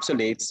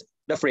encapsulates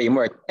the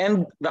framework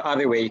and the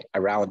other way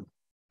around.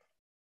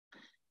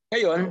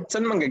 Ngayon,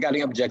 saan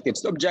manggagaling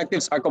objectives? The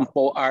objectives are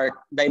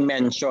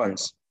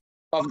dimensions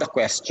of the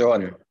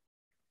question.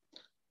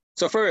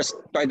 So first,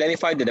 to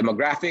identify the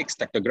demographics,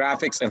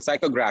 technographics, and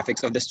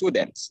psychographics of the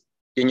students.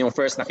 Yun yung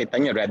first nakita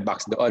nyo, red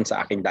box doon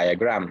sa aking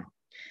diagram.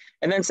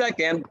 And then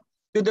second,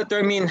 to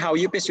determine how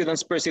UP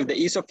students perceive the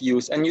ease of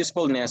use and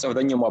usefulness of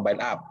the new mobile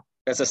app.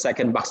 That's the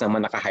second box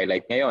naman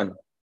naka-highlight ngayon.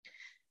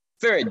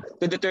 Third,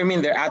 to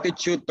determine their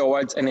attitude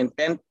towards and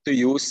intent to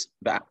use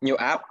the new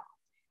app.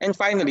 And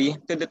finally,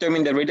 to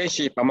determine the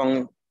relationship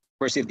among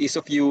perceived ease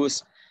of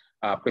use,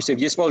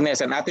 perceived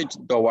usefulness, and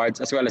attitude towards,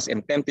 as well as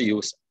intent to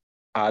use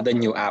the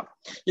new app.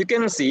 You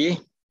can see,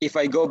 if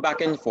I go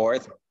back and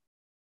forth,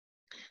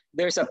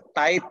 there's a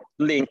tight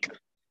link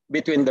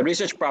between the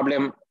research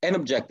problem and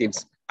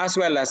objectives, as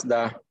well as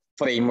the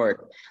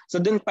framework.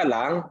 So dun pa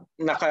lang,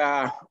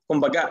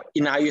 kumbaga,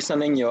 inayos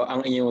na ninyo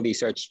ang inyong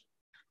research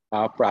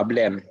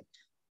problem.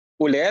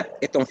 Ulit,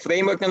 itong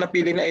framework na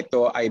napili na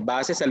ito ay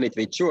base sa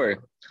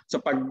literature.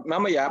 So pag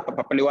mamaya,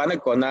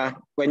 papapaliwanag ko na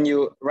when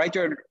you write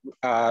your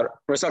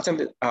results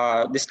and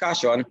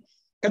discussion,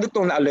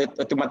 kadutong na ulit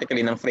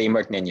automatically ng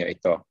framework ninyo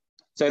ito.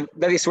 So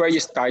that is where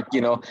you start,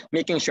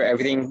 making sure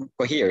everything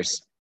coheres.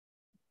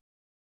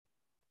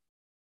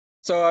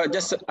 So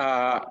just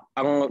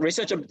ang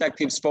research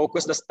objectives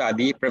focus the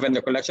study, prevent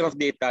the collection of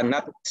data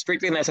not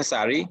strictly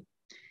necessary,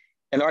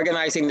 and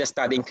organizing the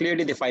study in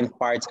clearly defined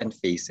parts and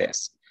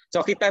phases. So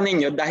kita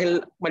ninyo,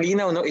 dahil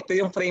malinaw, no, ito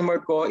yung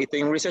framework ko, ito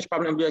yung research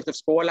problem objectives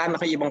ko, wala na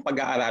kayo ibang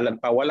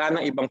pag-aaralan pa, wala na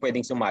ibang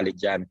pwedeng sumali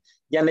dyan.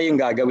 Yan na yung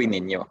gagawin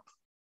ninyo.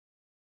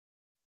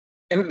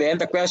 And then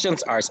the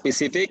questions are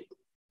specific,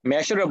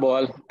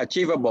 measurable,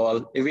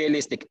 achievable,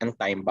 realistic, and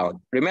time-bound.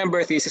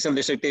 Remember, thesis and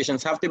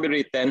dissertations have to be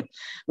written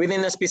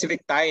within a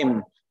specific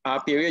time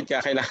period,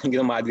 kaya kailangan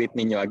ginamadwit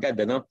ninyo agad.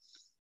 Ano?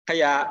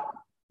 Kaya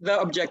the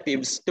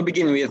objectives, to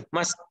begin with,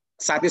 must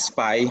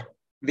satisfy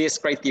these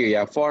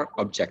criteria for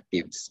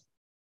objectives.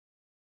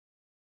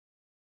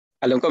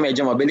 Alam ko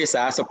medyo mabilis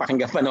so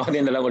pakinggan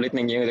panoorin na lang ulit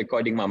ninyo yung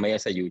recording mamaya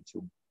sa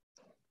YouTube.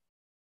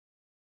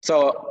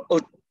 So,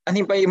 ano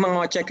pa yung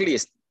mga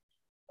checklist?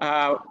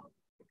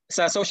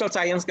 Sa social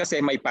science kasi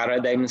may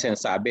paradigm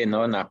sinasabi,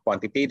 no, na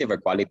quantitative or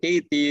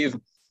qualitative.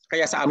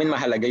 Kaya sa amin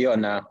mahalaga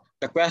yon na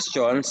the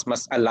questions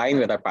must align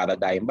with our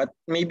paradigm. But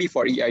maybe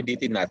for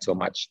ERDT, not so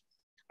much.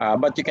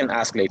 But you can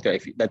ask later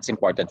if that's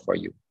important for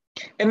you.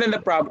 And then the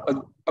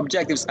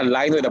objectives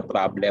align with the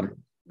problem,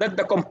 that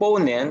the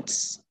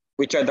components,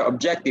 which are the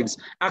objectives,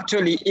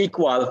 actually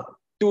equal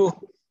to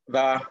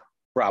the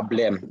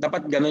problem.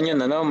 Dapat ganun yun,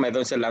 ano?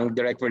 Mayroon silang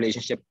direct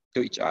relationship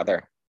to each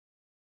other.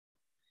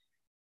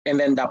 And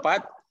then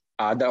dapat,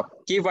 the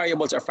key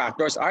variables or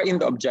factors are in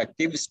the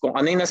objectives. Kung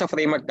ano yung nasa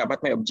framework, dapat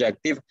may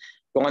objective.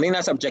 Kung ano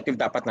yung nasa objective,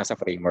 dapat nasa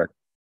framework.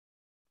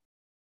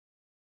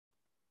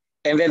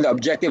 And then the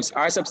objectives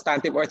are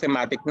substantive or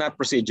thematic, not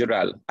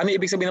procedural. Ano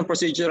ibig sabihin ng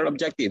procedural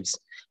objectives?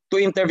 To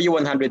interview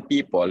 100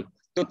 people,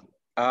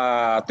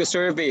 to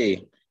survey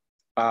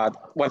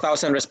 1,000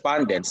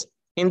 respondents,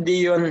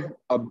 hindi yun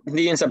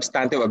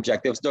substantive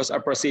objectives. Those are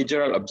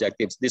procedural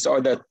objectives. These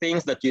are the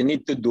things that you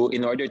need to do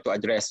in order to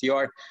address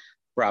your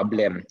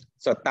problem.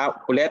 So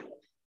ulit,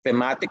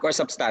 thematic or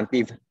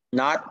substantive,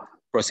 not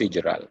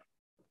procedural.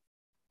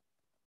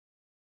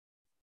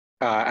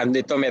 And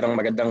dito merong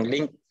magandang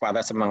link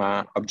para sa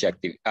mga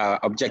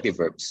objective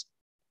verbs.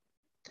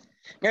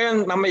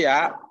 Ngayon,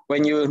 mamaya,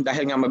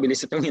 dahil nga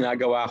mabilis itong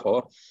ginagawa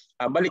ko,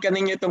 balikan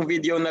ninyo itong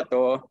video na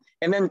to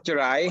and then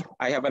try,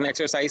 I have an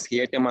exercise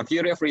here, yung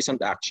theory of reasoned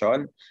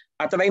action,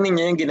 at try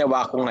ninyo yung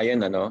ginawa ko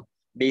ngayon,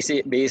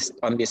 based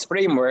on this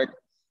framework,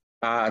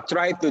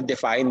 try to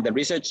define the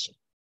research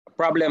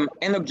problem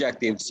and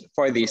objectives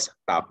for this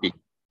topic.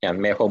 Yan,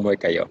 may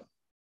homework kayo.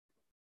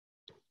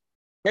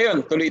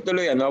 Ngayon,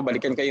 tuloy-tuloy,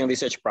 balikan kayo yung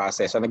research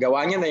process. So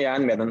nagawa niyo na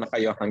yan, meron na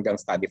kayo hanggang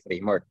study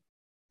framework.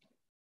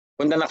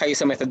 Punta na kayo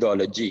sa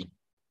methodology.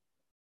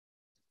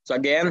 So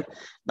again,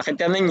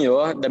 nakita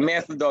ninyo, the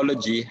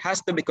methodology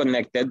has to be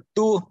connected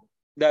to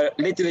the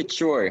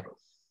literature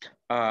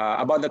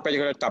about that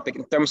particular topic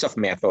in terms of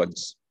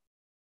methods.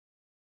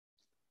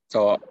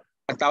 So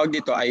ang tawag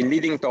dito ay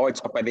leading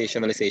towards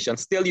operationalization,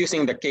 still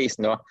using the case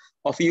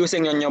of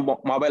using your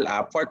mobile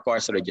app for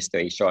course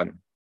registration.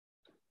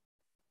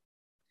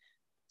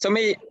 So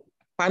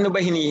paano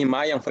ba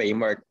hinihima yung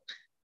framework?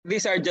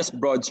 These are just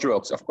broad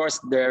strokes. Of course,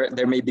 there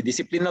may be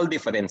disciplinal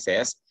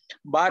differences,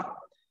 but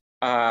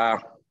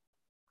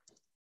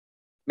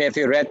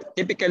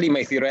typically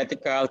may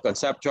theoretical,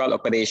 conceptual,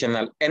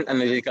 operational, and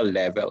analytical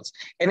levels.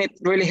 And it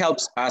really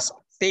helps us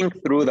think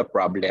through the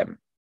problem.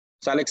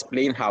 So I'll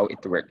explain how it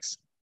works.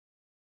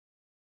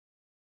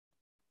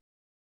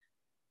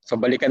 So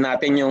balikan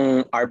natin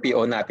yung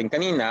RPO natin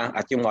kanina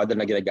at yung model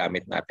na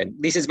ginagamit natin.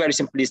 This is very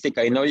simplistic.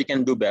 I know you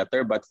can do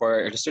better, but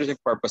for illustrative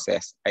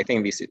purposes, I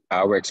think this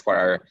works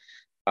for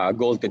our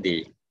goal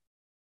today.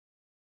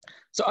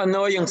 So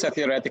ano yung sa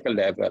theoretical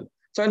level?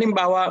 So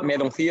halimbawa,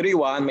 merong theory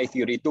 1, may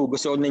theory 2,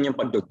 gusto ninyong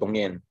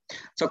pagdugtungin.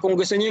 So kung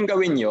gusto niyo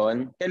gawin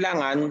yon,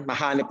 kailangan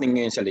mahanap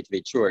ninyo yun sa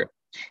literature.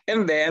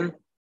 And then,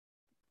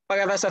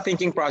 para sa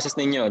thinking process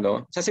ninyo,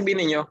 sasabihin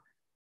ninyo,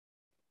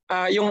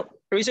 yung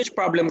research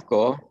problem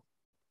ko,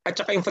 at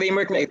saka yung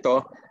framework na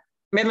ito,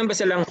 meron ba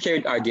silang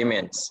shared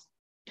arguments?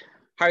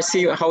 How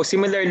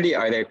similarly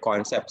are their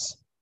concepts?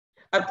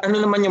 At ano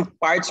naman yung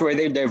parts where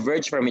they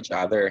diverge from each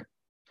other?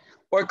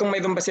 Or kung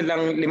mayroon ba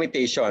silang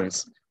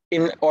limitations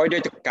in order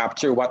to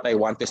capture what I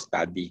want to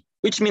study,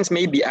 which means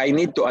maybe I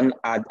need to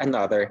add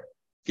another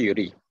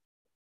theory.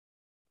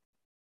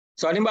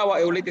 So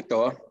halimbawa, ulit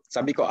ito,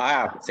 sabi ko,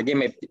 sige,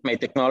 may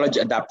technology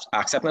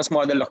acceptance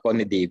model ako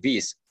ni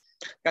Davis.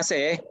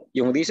 Kasi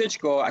yung research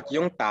ko at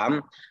yung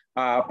TAM,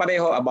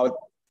 pareho about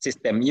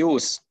system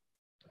use.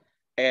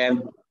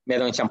 And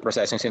meron siyang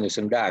prosesong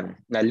sinusundan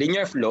na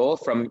linear flow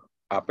from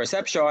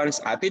perceptions,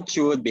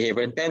 attitude,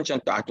 behavior,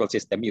 intention to actual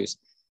system use.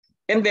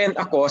 And then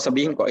ako,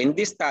 sabihin ko, in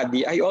this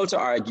study, I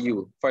also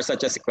argue for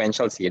such a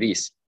sequential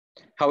series.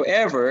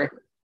 However,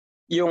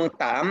 yung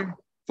TAM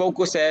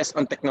focuses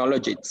on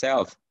technology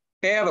itself.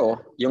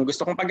 Pero yung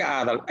gusto kong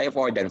pag-aaral ay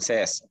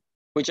affordances,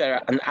 which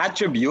are an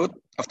attribute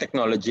of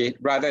technology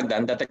rather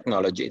than the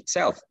technology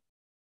itself.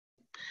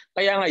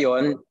 Kaya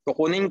ngayon,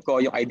 kukunin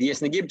ko yung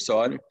ideas ni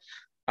Gibson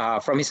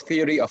from his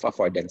theory of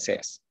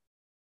affordances.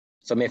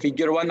 So may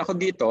figure 1 ako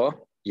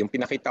dito, yung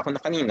pinakita ko na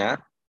kanina.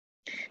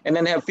 And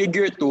then I have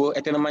figure 2,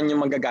 ito naman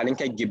yung magagaling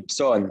kay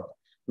Gibson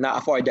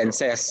na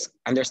affordances,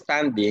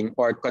 understanding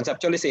or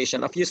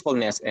conceptualization of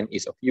usefulness and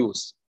ease of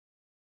use.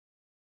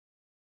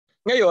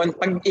 Ngayon,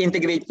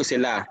 pag-integrate ko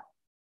sila,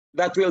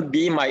 that will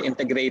be my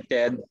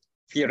integrated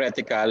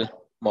theoretical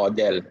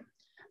model.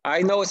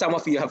 I know some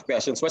of you have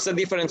questions. What's the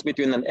difference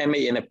between an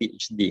MA and a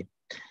PhD?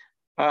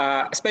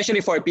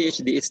 Especially for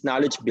PhD, it's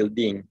knowledge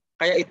building.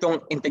 Kaya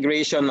itong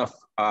integration of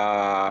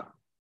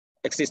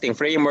existing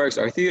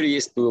frameworks or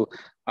theories to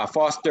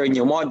foster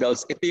new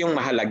models, ito yung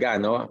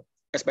mahalaga,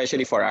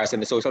 especially for us in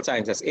the social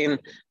sciences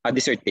in a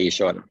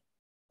dissertation.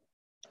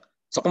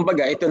 So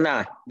kumbaga, ito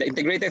na, the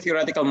integrated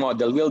theoretical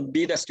model will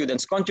be the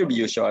student's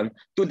contribution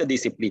to the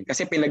discipline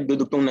kasi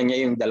pinagdudugtong na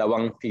niya yung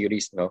dalawang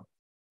theories.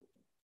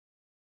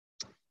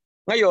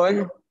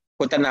 Ngayon,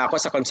 punta na ako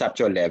sa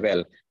conceptual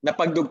level.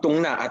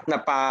 Napagdugtong na at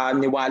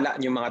napaniwala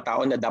yung mga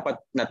tao na dapat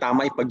na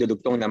tama yung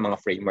pagdudugtong ng mga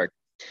framework.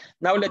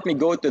 Now let me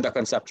go to the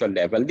conceptual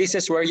level. This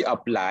is where you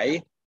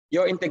apply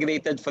your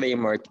integrated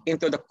framework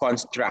into the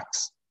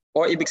constructs.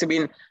 Or ibig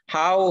sabihin,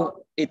 how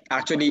it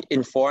actually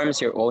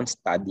informs your own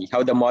study,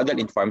 how the model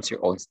informs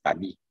your own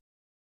study.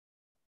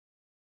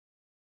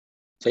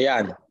 So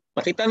yan,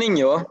 makita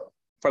ninyo,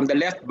 from the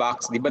left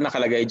box, di ba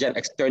nakalagay dyan,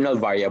 external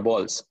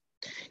variables.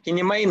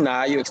 Hinimay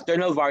na yung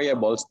external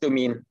variables to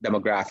mean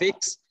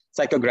demographics,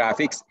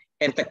 psychographics,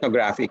 and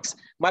technographics.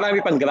 Marami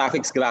pang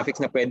graphics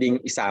na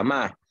pwedeng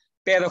isama.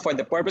 Pero for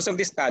the purpose of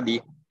this study,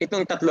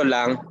 itong tatlo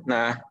lang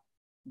na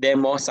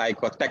demo,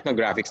 psycho,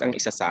 technographics ang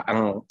isa sa,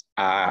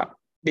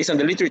 based on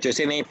the literature,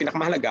 sila yung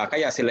pinakamahalaga,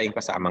 kaya sila yung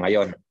kasama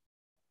ngayon.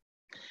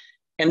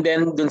 And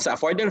then dun sa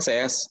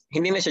affordances,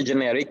 hindi na siya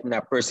generic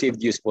na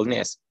perceived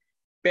usefulness.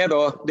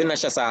 Pero dun na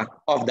siya sa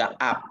of the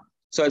app.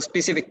 So it's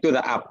specific to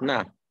the app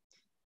na.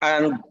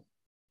 And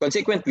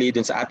consequently,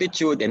 dun sa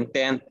attitude,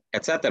 intent,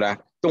 etc.,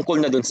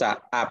 tungkol na dun sa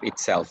app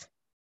itself.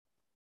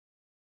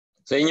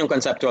 So yun yung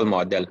conceptual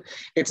model.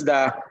 It's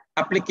the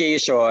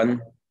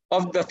application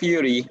of the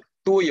theory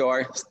to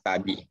your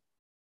study.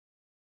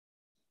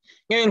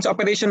 Ngayon, sa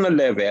operational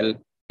level,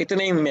 ito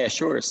na yung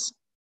measures.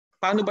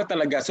 Paano ba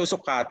talaga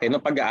susukatin o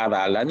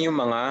pag-aaralan yung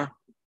mga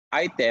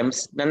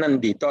items na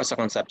nandito sa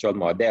conceptual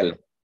model?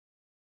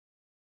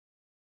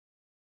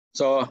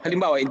 So,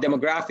 halimbawa, in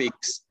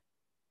demographics,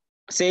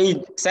 say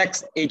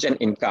sex, age, and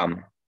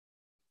income.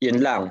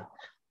 Yun lang.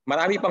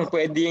 Marami pang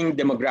pwedeng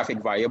demographic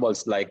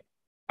variables like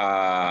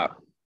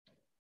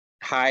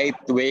height,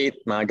 weight,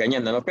 mga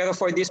ganyan. Ano? Pero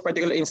for this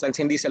particular instance,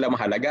 hindi sila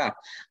mahalaga.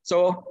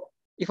 So,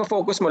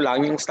 if-focus mo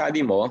lang yung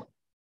study mo,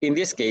 in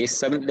this case,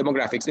 sa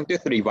demographics, into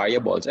 3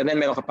 variables. And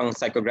then meron ka pang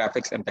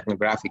psychographics and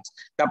technographics.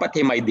 Dapat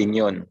himay din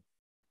yun.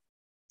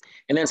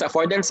 And then sa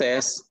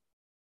affordances,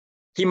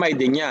 himay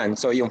din yan.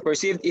 So yung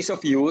perceived ease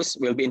of use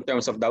will be in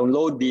terms of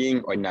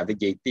downloading or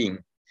navigating.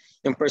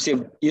 Yung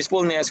perceived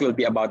usefulness will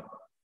be about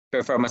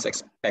performance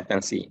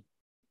expectancy.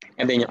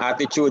 And then yung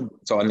attitude,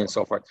 so on and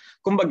so forth.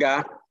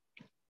 Kumbaga,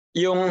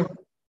 yung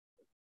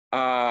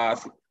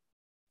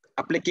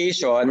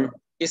application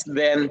is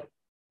then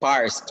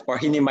parsed or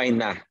hinimay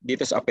na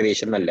dito sa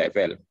operational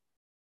level.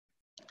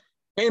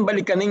 Ngayon,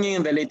 balikan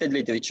ninyo yung related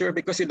literature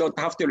because you don't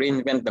have to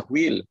reinvent the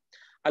wheel.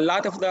 A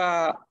lot of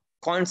the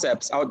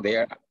concepts out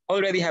there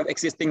already have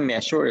existing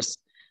measures.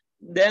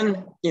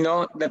 Then,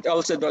 that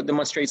also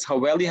demonstrates how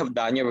well you have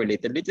done your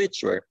related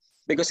literature.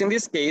 Because in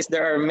this case,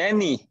 there are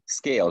many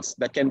scales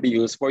that can be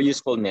used for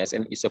usefulness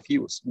and ease of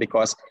use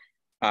because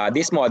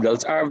these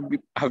models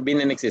have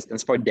been in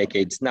existence for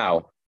decades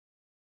now.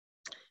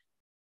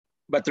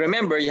 But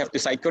remember, you have to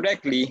cite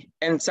correctly,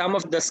 and some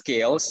of the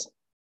scales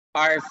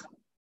are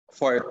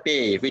for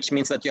pay, which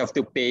means that you have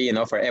to pay,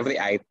 for every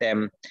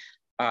item,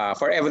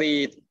 for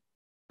every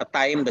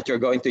time that you're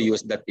going to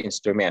use that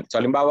instrument.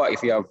 So halimbawa,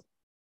 if you have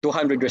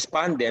 200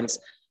 respondents,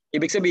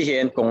 ibig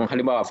sabihin kung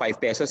halimbawa 5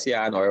 pesos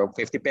yan or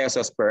 50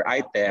 pesos per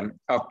item,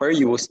 per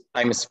use,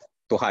 times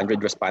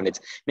 200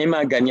 respondents. May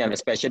mga ganyan,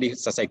 especially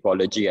sa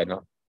psychology,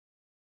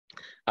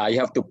 you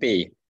have to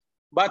pay.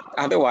 But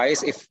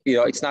otherwise, if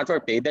it's not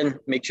for pay,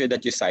 then make sure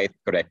that you cite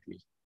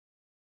correctly.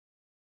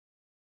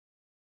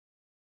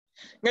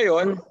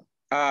 Ngayon,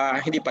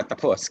 hindi pa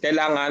tapos.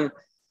 Kailangan,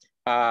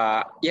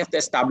 you have to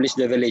establish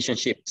the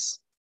relationships.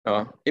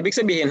 Ibig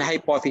sabihin,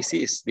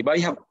 hypothesis. Di ba?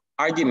 You have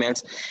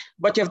arguments,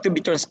 but you have to be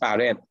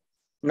transparent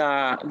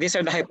na these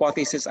are the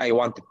hypotheses I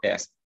want to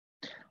test.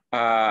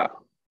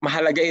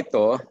 Mahalaga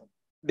ito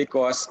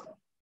because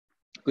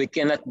we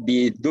cannot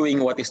be doing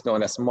what is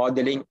known as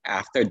modeling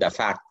after the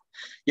fact.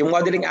 Yung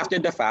modeling after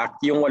the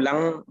fact, yung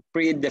walang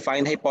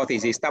predefined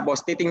hypothesis, tapos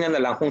titingnan na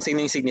lang kung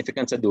sino yung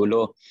significant sa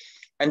dulo.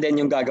 And then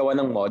yung gagawa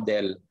ng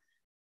model.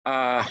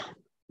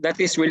 That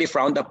is really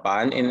frowned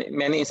upon, in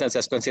many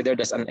instances considered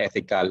as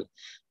unethical.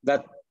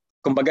 That,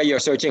 kumbaga,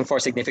 you're searching for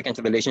significant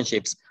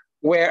relationships,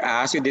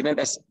 whereas you didn't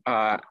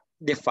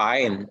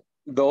define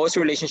those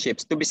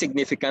relationships to be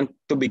significant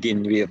to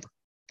begin with.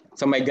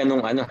 So may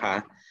ganung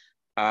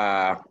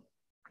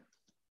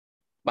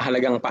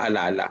mahalagang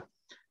paalala.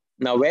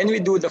 Now, when we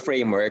do the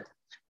framework,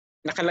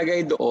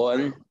 nakalagay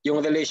doon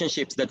yung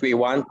relationships that we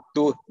want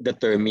to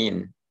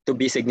determine to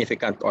be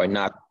significant or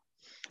not.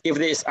 If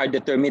these are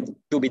determined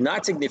to be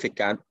not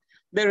significant,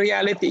 the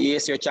reality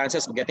is your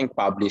chances of getting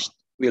published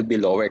will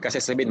be lower. Kasi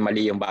sabihin,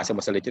 mali yung base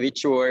mo sa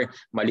literature,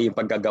 mali yung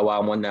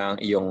paggagawa mo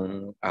ng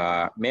iyong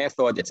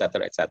method,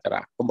 etc., etc.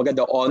 Kumbaga,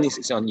 the onus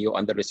is on you,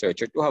 on the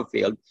researcher, to have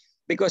failed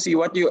because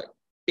what you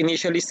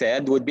initially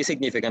said would be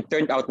significant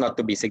turned out not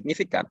to be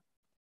significant.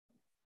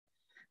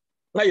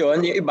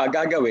 Ngayon, yung iba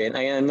gagawin,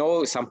 I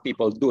know some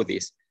people do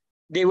this,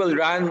 they will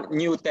run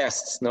new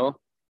tests,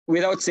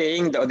 without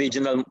saying the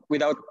original,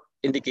 without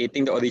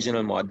indicating the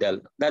original model.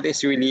 That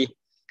is really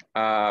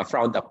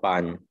frowned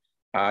upon,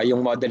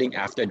 yung modeling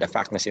after the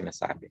fact na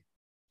sinasabi.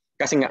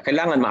 Kasi nga,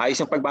 kailangan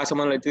maayos yung pagbasa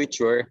mo ng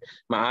literature,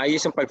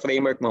 maayos yung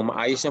pag-framework mo,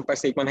 maayos yung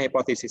pag-statement ng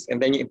hypothesis, and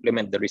then you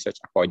implement the research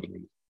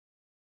accordingly.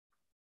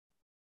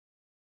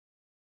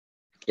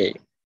 Okay.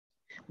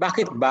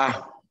 Bakit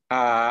ba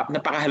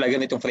napakahalaga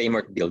nitong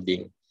framework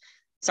building?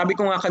 Sabi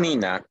ko nga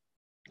kanina,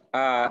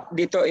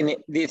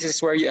 this is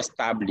where you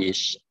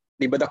establish,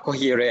 the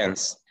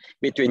coherence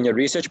between your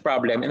research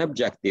problem and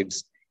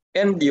objectives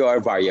and your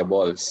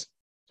variables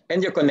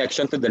and your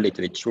connection to the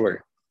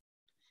literature.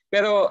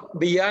 Pero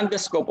beyond the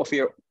scope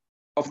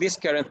of this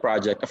current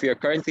project, of your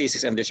current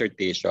thesis and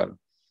dissertation,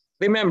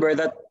 remember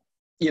that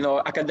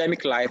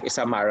academic life is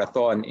a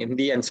marathon,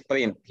 hindi yan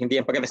sprint, hindi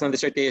yan pagkatapos ng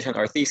dissertation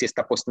or thesis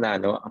tapos na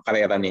ang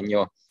karera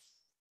ninyo.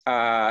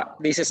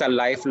 This is a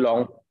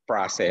lifelong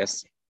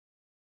process.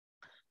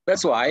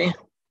 That's why,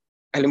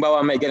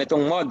 halimbawa may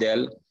ganitong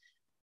model,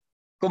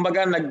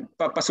 kumbaga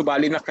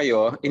nagpapasubali na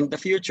kayo, in the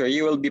future,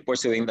 you will be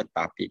pursuing that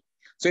topic.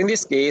 So in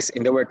this case,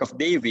 in the work of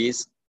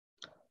Davis,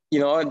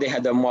 they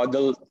had a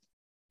model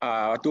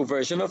 2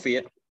 version of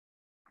it.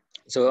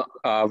 So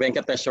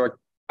Venkateshwar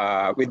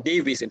with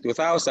Davis in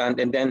 2000,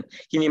 and then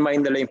hinimay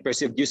nila yung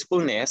perceived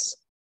usefulness.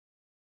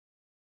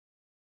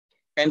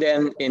 And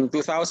then in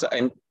 2000,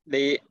 and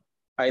they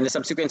in the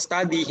subsequent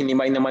study,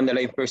 hinimay naman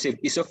nila yung perceived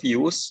ease of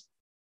use.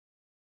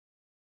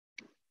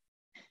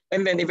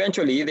 And then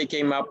eventually, they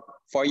came up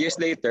 4 years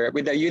later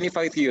with a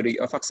unified theory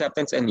of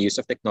acceptance and use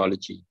of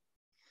technology.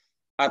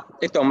 At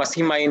ito, mas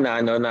himay na,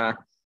 no, na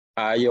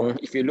yung,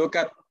 if you look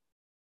at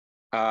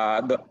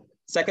the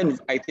second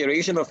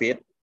iteration of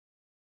it,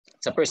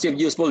 sa perceived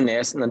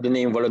usefulness, nandun na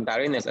yung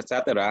voluntariness,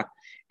 etc.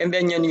 And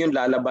then yan yung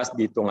lalabas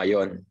dito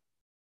ngayon.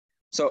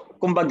 So,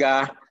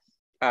 kumbaga,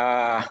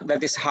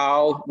 that is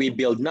how we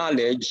build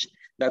knowledge.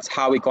 That's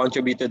how we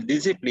contribute to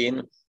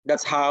discipline.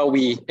 That's how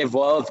we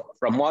evolve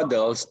from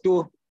models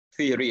to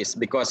theories,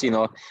 because we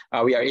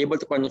are able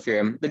to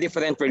confirm the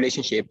different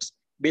relationships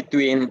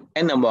between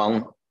and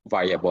among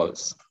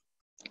variables.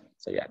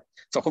 So yan.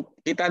 So kung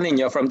kita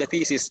ninyo from the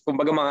thesis,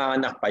 kumbaga mga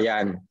anak pa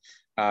yan,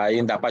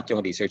 yung dapat yung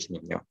research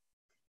ninyo.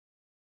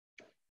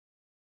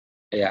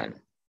 Ayan.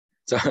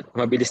 So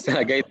mabilis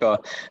talaga ito.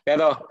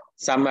 Pero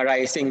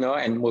summarizing, no,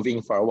 and moving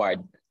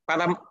forward,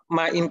 para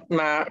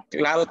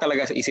klaro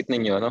talaga sa isip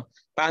ninyo, no?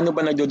 Paano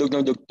ba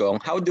nagdudugtong-dugtong?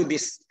 How do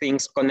these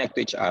things connect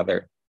to each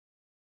other?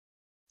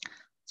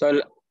 So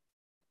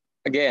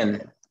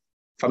again,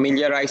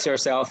 familiarize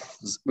yourself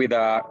with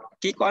the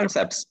key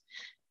concepts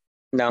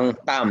ng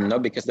TAM,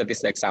 no? Because that is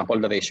the example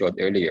that I showed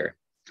earlier.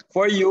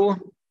 For you,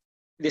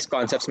 these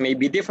concepts may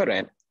be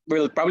different,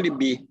 will probably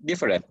be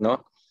different, no?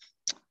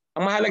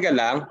 Ang mahalaga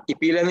lang,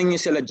 ipila ninyo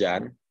sila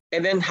dyan,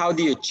 and then how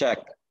do you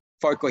check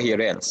for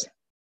coherence?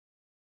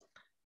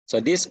 So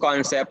these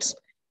concepts,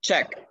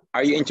 check.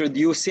 Are you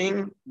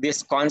introducing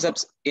these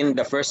concepts in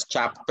the first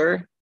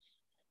chapter?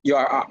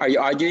 Are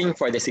you arguing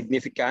for the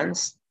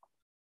significance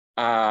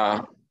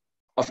of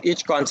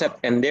each concept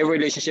and their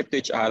relationship to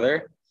each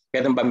other?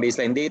 Meron bang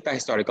baseline data,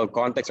 historical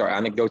context, or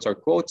anecdotes or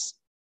quotes?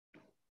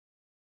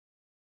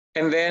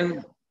 And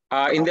then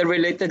in the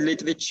related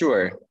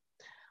literature,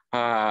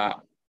 are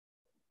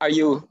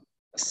you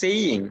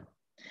saying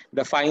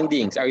the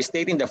findings? Are you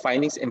stating the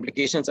findings,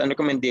 implications, and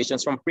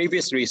recommendations from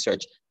previous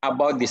research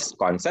about these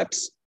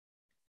concepts?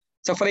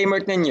 Sa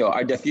framework ninyo,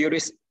 are the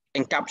theories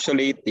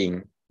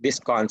encapsulating these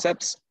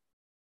concepts?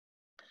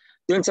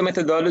 Dun sa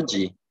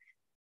methodology,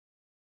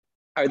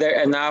 are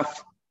there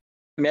enough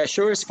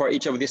measures for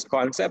each of these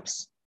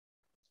concepts?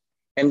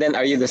 And then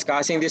are you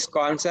discussing these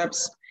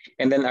concepts?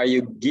 And then are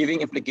you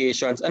giving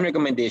implications and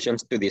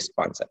recommendations to these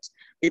concepts?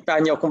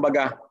 Kita nyo,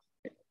 kumbaga,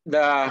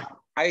 the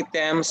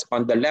items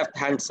on the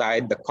left-hand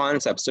side, the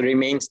concepts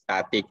remain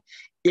static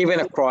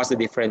even across the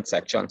different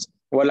sections.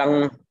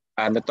 Walang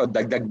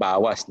dagdag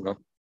bawas, no?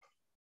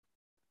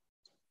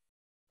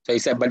 So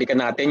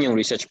balikan natin yung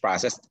research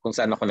process kung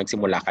saan ako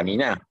nagsimula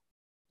kanina.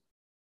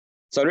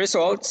 So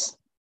results,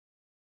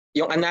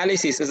 yung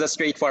analysis is a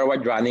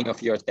straightforward running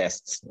of your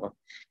tests, no?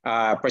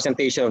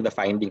 Presentation of the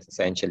findings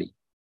essentially.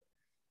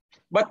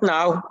 But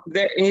now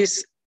there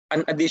is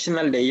an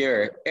additional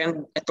layer,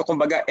 and ito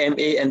kumbaga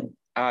MA and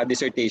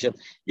dissertation.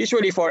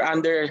 Usually for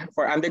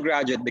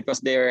undergraduate, because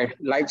their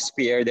life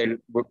sphere,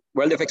 their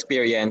world of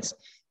experience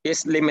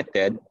is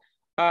limited,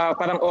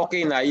 parang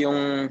okay na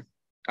yung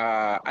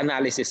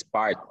analysis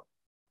part.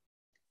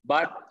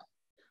 But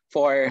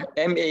for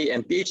MA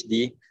and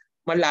PhD,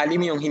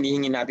 malalim yung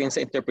hinihingi natin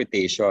sa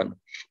interpretation.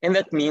 And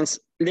that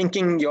means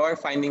linking your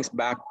findings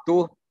back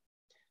to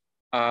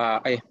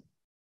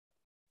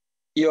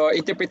your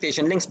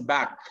interpretation links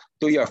back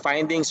to your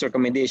findings,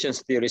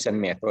 recommendations, theories, and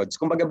methods.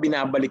 Kumbaga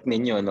binabalik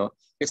ninyo, no?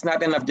 It's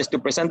not enough just to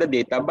present the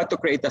data, but to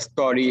create a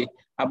story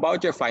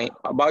about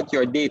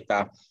your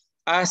data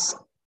as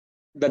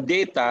the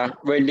data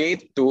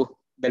relate to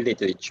the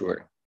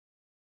literature.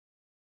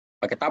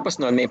 Pagkatapos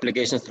nun, may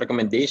implications,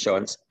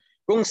 recommendations,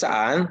 kung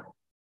saan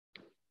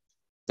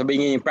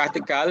sabihin yung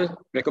practical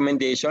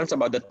recommendations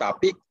about the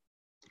topic,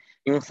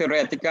 yung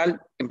theoretical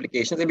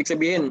implications, ibig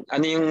sabihin,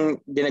 ano yung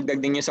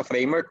dinagdag niyo sa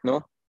framework, no?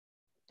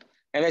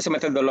 And then sa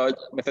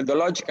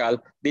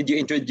methodological, did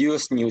you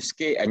introduce a new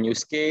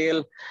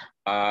scale,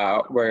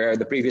 were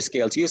the previous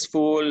scales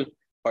useful,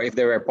 or if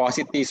there were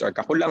paucities or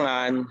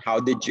kakulangan,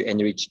 how did you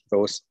enrich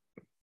those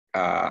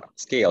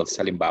scales,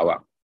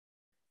 halimbawa?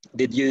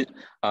 Did you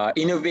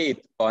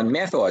innovate on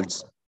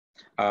methods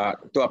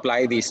to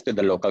apply this to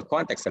the local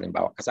context,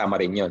 halimbawa?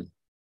 Kasama rin yun.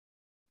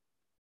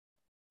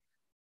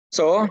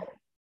 So,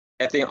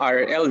 ito yung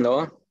RL,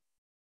 no?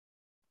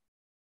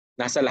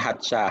 Nasa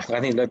lahat siya.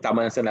 Kanina,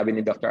 tama na sinabi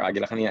ni Dr.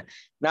 Aguila kanina.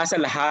 Nasa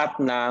lahat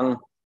ng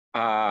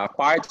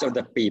parts of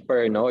the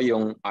paper, no?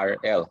 Yung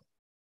RL.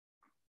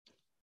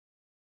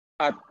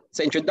 At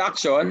sa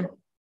introduction,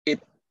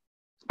 it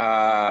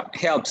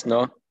helps,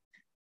 no?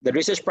 The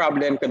research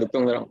problem,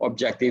 kadugtong ng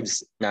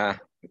objectives na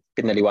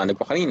pinaliwanag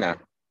ko kanina.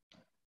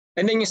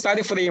 And then yung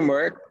study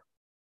framework,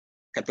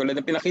 katulad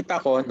ng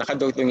pinakita ko,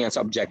 nakadugtong yan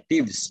sa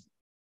objectives.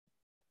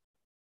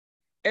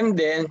 And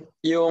then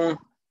yung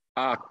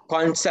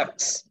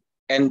concepts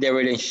and their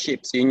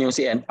relationships, yun yung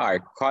CNR,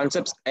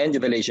 concepts and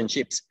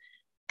relationships.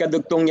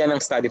 Kadugtong yan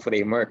ng study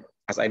framework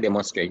as I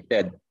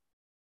demonstrated.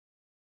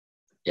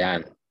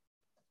 Yan.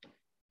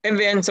 And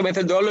then sa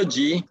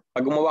methodology,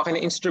 pag gumawa kayo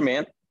ng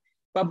instrument,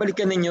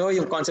 babalikan ninyo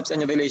yung concepts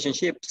and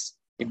relationships.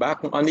 Diba?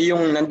 Kung ano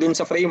yung nandun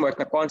sa framework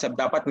na concept,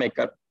 dapat may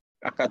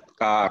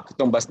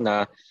katumbas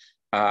na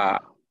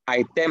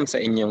item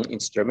sa inyong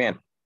instrument.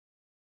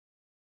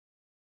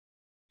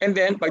 And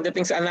then,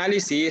 pagdating sa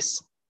analysis,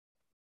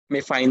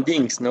 may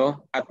findings,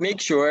 no? At make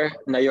sure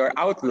na your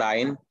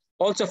outline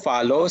also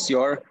follows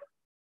your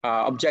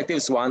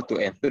objectives 1,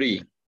 2, and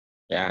 3.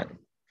 Yan.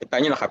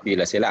 Kita nyo,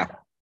 nakapila sila.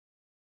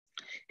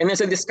 And then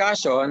sa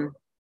discussion,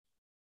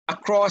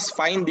 across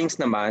findings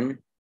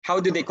naman, how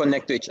do they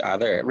connect to each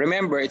other?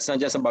 Remember, it's not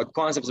just about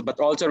concepts, but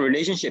also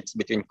relationships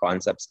between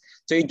concepts.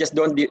 So you just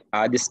don't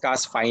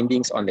discuss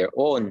findings on their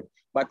own,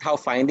 but how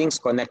findings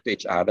connect to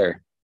each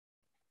other.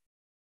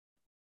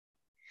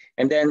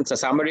 And then sa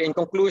summary and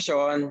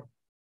conclusion,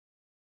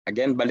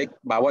 again, balik,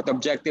 bawat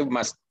objective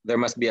there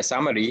must be a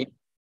summary.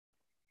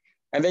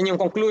 And then yung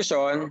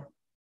conclusion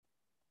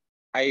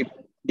ay,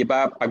 di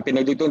ba, pag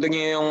pinagdudugtong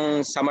niyo yung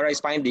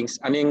summarized findings,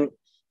 ano yung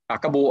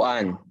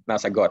kabuuan na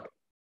sagot?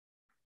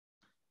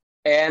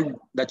 And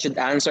that should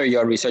answer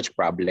your research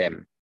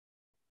problem.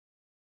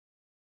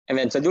 And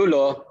then sa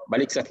dulo,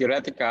 balik sa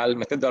theoretical,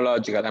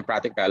 methodological, and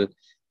practical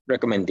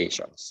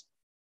recommendations.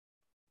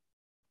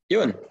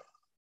 Yun.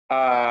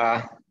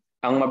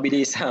 Ang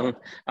mabilisang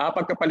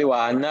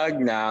pagkapaliwanag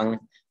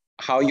ng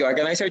how you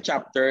organize your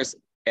chapters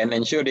and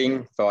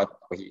ensuring thought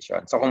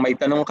cohesion. So kung may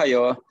tanong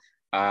kayo,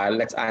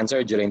 let's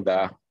answer during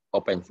the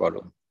open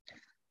forum.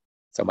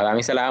 So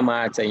maraming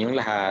salamat sa inyong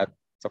lahat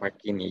sa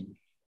pakikinig.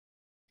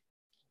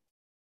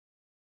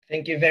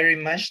 Thank you very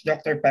much,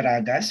 Dr.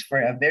 Paragas, for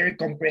a very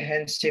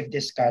comprehensive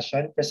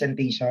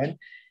presentation.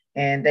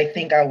 And I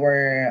think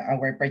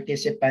our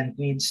participant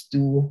needs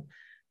to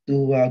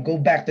go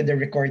back to the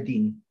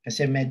recording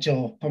kasi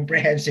medyo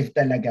comprehensive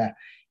talaga.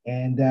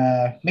 And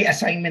may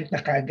assignment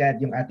na kaagad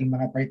yung ating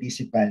mga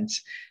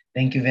participants.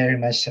 Thank you very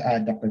much,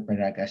 Dr.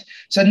 Paragas.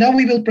 So now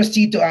we will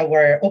proceed to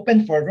our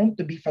open forum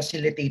to be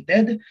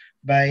facilitated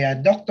by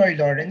Dr.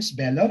 Lawrence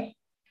Bello.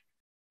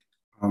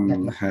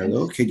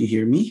 Hello, can you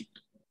hear me?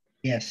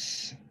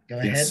 Yes, go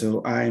ahead.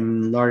 So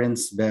I'm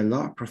Lawrence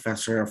Bello,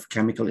 Professor of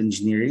Chemical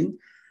Engineering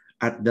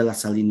at De La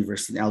Salle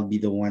University. I'll be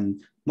the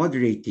one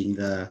moderating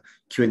the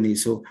Q&A.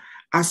 So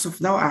as of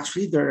now,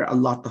 actually, there are a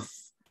lot of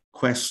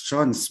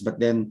questions, but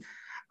then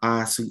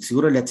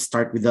siguro let's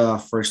start with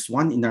the first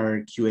one in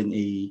our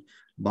Q&A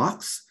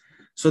box.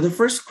 So the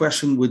first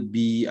question would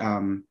be,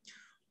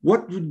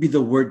 what would be the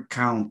word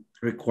count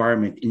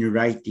requirement in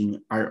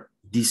writing our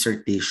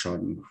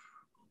dissertation?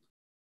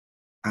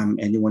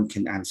 Anyone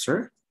can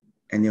answer?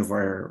 Any of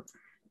our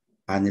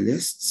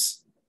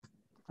panelists?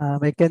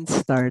 I can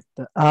start.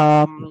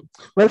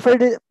 Well, for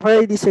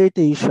a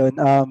dissertation,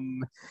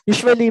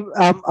 usually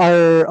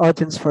our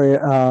audience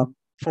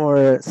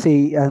for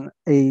say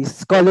a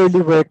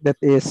scholarly work that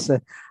is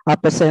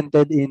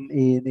presented in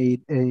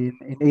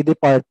a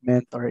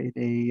department or in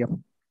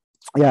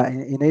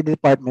a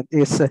department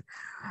is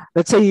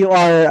let's say you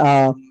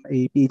are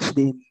a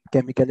PhD in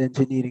chemical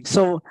engineering.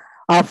 So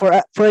for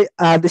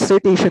a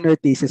dissertation or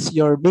thesis,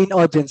 your main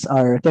audience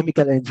are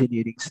chemical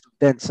engineering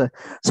students.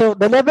 So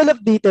the level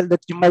of detail that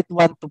you might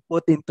want to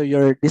put into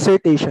your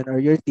dissertation or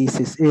your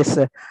thesis is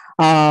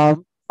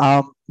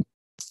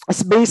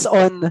based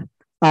on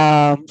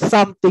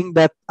something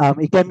that a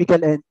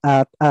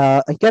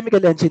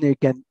chemical engineer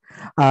can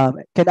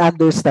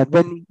understand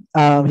when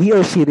he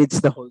or she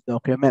reads the whole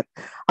document.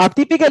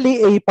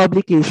 Typically, a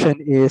publication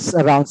is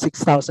around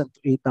 6,000 to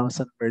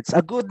 8,000 words.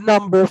 A good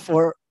number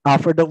for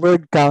the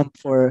word count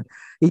for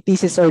a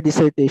thesis or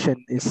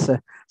dissertation is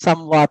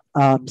somewhat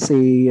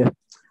say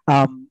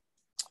 10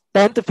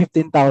 to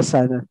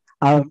 15,000.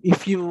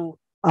 If you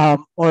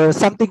or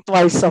something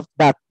twice of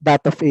that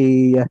of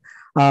a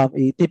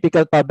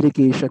typical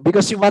publication,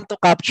 because you want to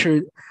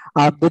capture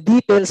the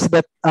details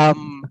that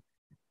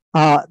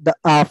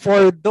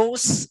for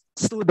those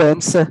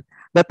students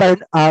that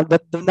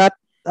do not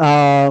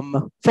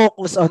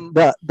focus on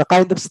the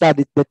kind of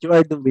study that you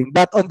are doing,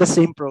 but on the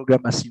same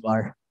program as you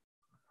are.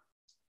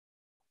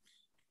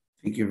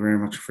 Thank you very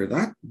much for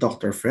that,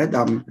 Dr. Fred.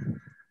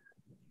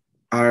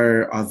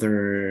 Our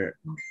other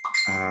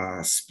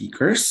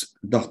speakers,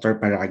 Dr.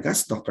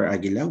 Paragas, Dr.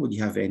 Aguila, would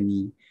you have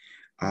any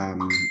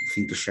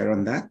thing to share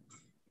on that?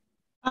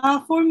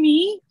 For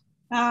me,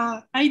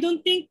 I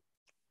don't think,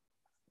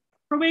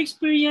 from my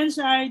experience,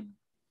 I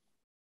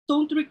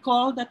don't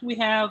recall that we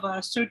have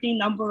a certain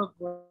number of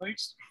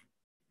words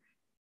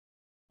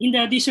in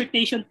the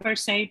dissertation per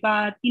se,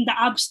 but in the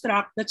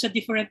abstract, that's a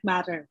different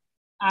matter.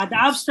 The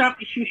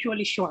abstract is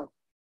usually short.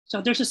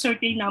 So there's a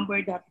certain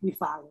number that we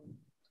follow.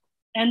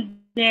 And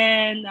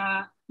then,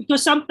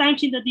 because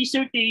sometimes in the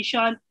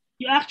dissertation,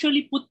 you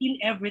actually put in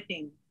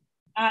everything.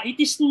 It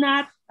is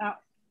not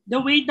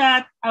the way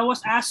that I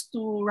was asked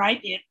to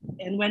write it,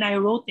 and when I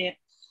wrote it,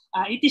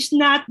 it is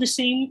not the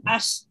same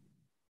as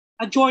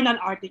a journal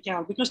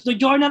article, because the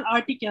journal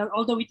article,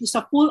 although it is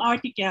a full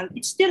article,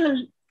 it's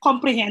still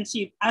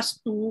comprehensive as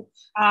to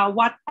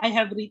what I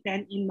have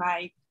written in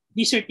my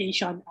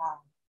dissertation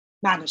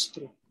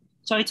manuscript.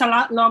 So it's a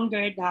lot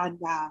longer than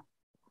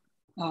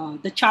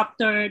the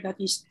chapter that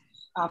is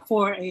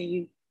for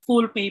a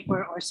full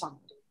paper or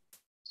something.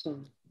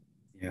 So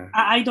Yeah.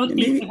 I don't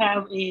think Maybe we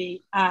have a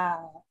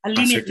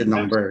limit certain in terms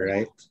number, of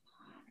right?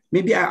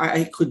 Maybe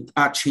I could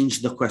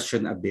change the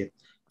question a bit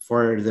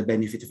for the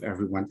benefit of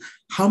everyone.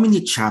 How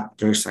many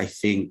chapters, I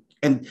think,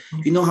 and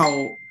you know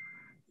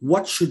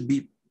what should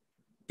be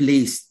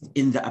placed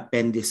in the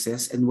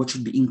appendices and what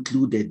should be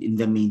included in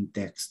the main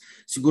text?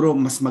 Siguro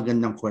mas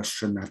magandang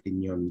question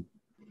natin yon.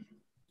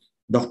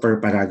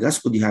 Dr. Paragas,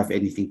 would you have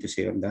anything to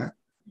say on that?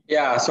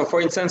 Yeah, so for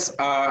instance,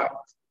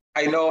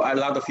 I know a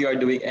lot of you are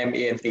doing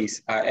MA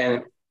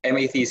and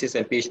MA thesis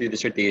and PhD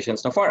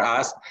dissertations. Now for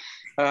us,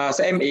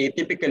 sa MA,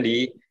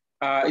 typically,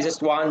 it's just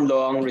one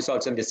long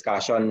results and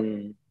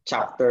discussion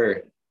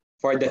chapter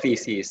for the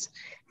thesis.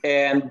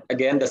 And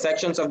again, the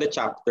sections of the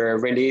chapter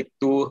relate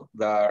to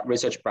the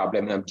research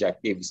problem and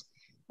objectives.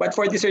 But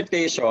for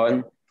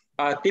dissertation,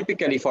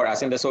 typically for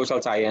us in the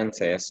social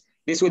sciences,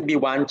 this would be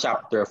one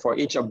chapter for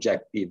each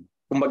objective.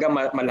 Kumbaga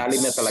malalim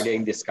na talaga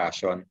yung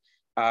discussion.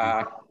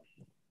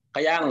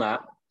 Kaya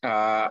nga,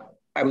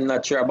 I'm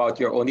not sure about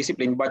your own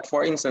discipline, but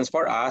for instance,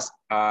 for us,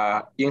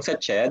 yung sa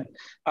CHED,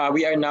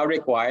 we are now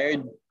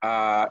required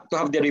to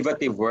have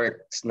derivative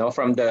works, no,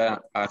 from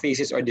the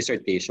thesis or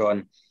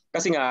dissertation.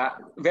 Kasi nga,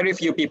 very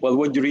few people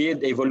would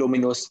read a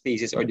voluminous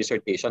thesis or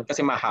dissertation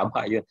kasi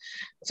mahaba yun.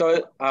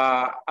 So,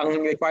 ang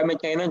requirement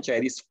ngayon ng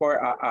CHED is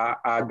for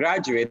a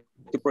graduate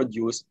to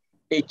produce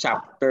a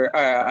chapter,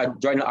 a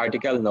journal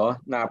article, no,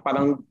 na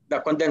parang the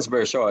condensed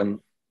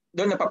version.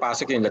 Doon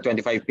napapasok yun, the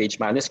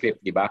 25-page manuscript,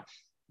 di ba?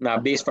 Na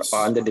based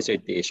on the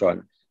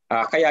dissertation.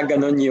 Kaya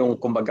ganun yung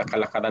kumbaga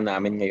kalakaran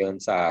namin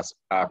ngayon sa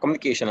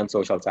communication and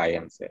social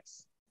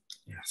sciences.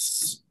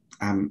 Yes.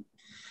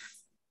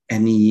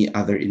 Any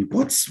other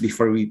inputs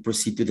before we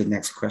proceed to the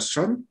next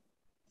question?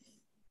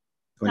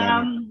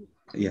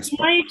 Yes. In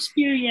my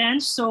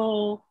experience,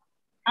 so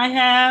I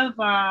have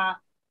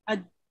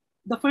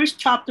the first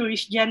chapter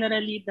is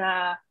generally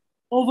the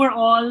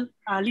overall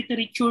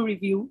literature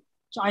review.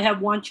 So I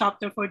have one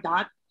chapter for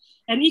that.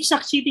 And each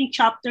succeeding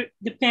chapter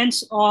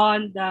depends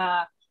on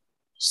the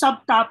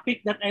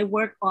subtopic that I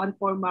work on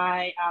for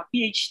my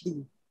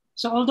PhD.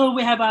 So although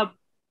we have a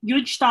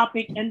huge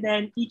topic and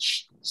then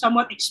each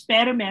somewhat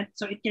experiment,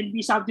 so it can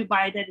be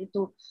subdivided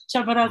into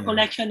several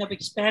collection of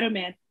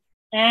experiment.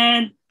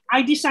 And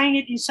I design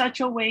it in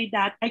such a way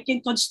that I can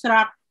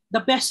construct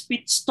the best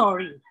fit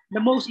story,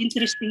 the most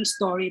interesting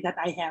story that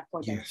I have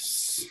for them.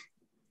 Yes.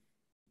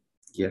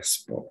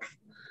 Yes, po.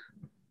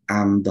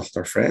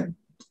 Dr. Fred?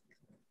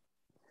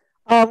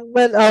 For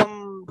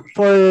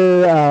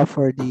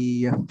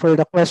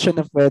the question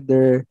of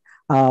whether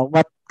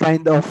what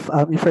kind of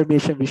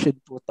information we should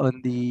put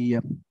on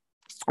the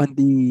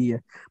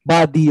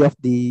body of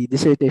the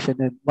dissertation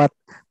and what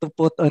to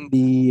put on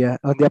the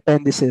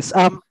appendices.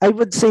 I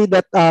would say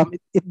that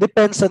it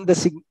depends on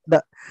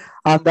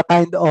the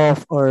kind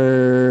of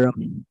or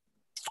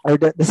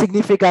the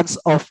significance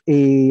of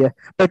a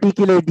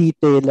particular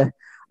detail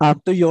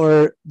to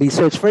your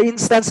research. For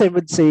instance, I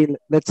would say,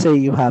 let's say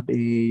you have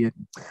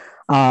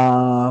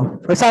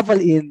for example,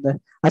 in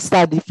a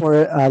study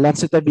for land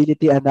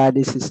suitability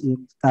analysis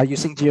in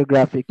using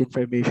geographic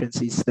information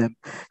system,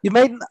 you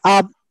might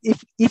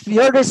if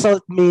your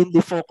result mainly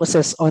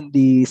focuses on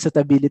the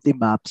suitability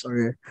maps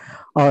or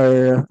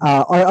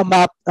a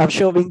map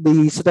showing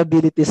the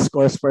suitability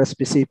scores for a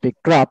specific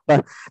crop,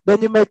 then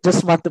you might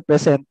just want to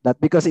present that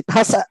because it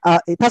has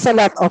a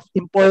lot of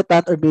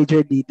important or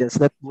major details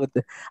that would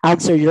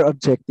answer your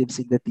objectives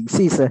in the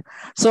thesis.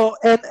 So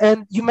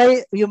and you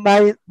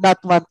might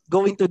not want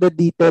go into the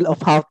detail of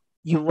how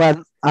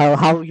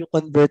you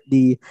convert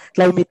the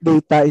climate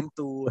data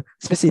into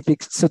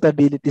specific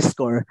suitability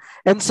score,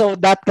 and so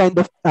that kind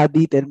of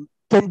detail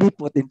can be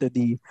put into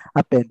the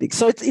appendix.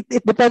 So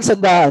it depends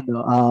on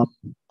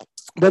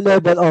the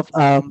level of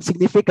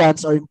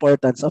significance or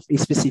importance of a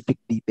specific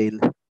detail.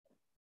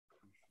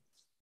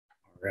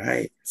 All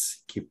right.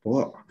 Sige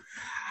po.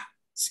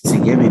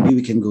 Sige, maybe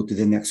we can go to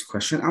the next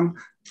question.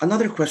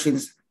 Another question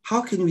is,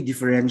 how can we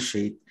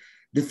differentiate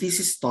the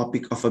thesis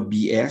topic of a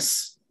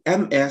BS,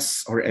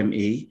 MS or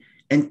MA,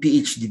 and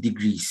PhD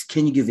degrees?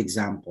 Can you give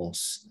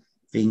examples?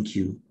 Thank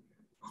you.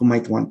 Who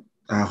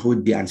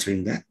would be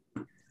answering that?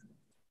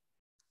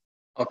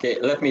 Okay,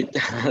 let me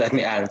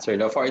answer.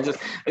 No, for instance,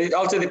 it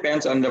also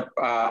depends on the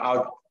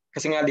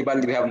kasi nga, di ba,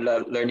 we have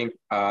learning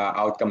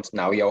outcomes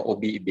now, we are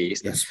OBE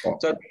based. Yes, po.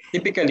 So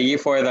typically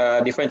for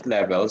the different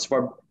levels,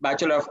 for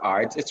Bachelor of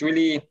Arts, it's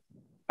really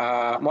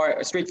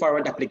more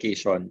straightforward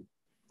application.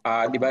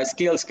 Di ba,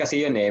 skills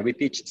kasi yun eh. We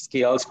teach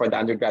skills for the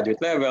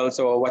undergraduate level.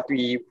 So what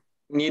we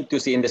need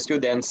to see in the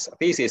students'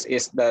 thesis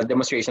is the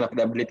demonstration of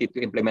the ability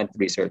to implement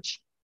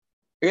research.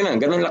 Yun lang,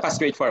 ganun lang ka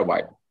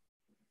straightforward.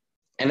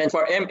 And then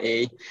for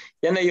MA,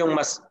 yan na yung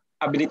mas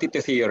ability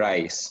to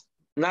theorize.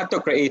 Not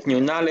to create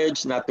new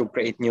knowledge, not to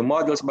create new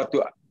models, but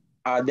to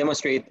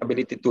demonstrate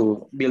ability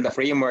to build a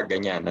framework,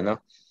 ganyan.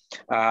 Ano?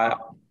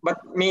 But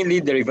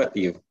mainly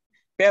derivative.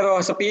 Pero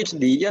sa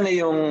PhD, yan na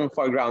yung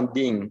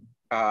foregrounding.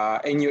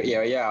 a new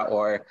area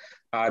or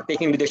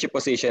taking leadership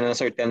position in a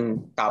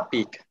certain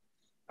topic.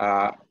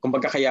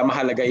 Kumbaga kaya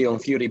mahalaga yung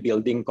theory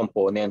building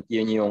component.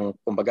 Yun yung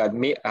kumbaga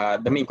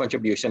the main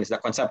contribution is the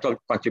conceptual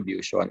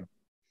contribution.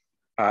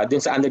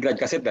 Dun sa undergrad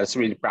kasi that's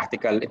really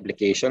practical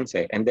implications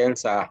eh. And then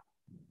sa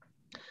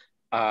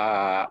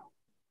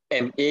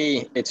MA,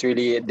 it's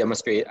really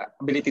demonstrate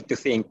ability to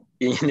think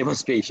in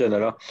demonstration,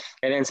 ano?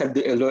 And then sa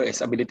DLO is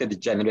ability to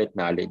generate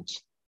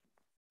knowledge.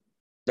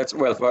 That's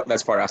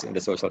for us in the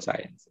social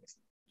sciences.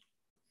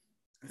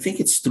 I think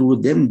it's true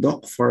then,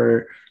 Doc,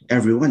 for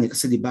everyone.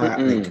 Kasi di ba,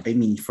 like, I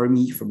mean, for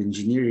me, from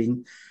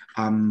engineering,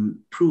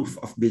 proof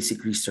of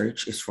basic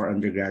research is for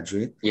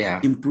undergraduate. Yeah.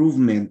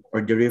 Improvement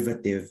or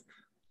derivative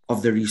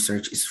of the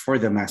research is for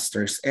the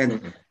masters,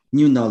 and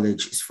new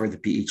knowledge is for the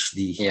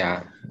PhD.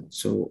 Yeah.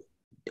 So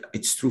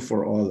it's true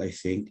for all, I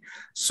think.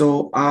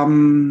 So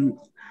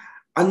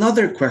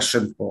another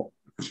question po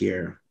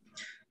here.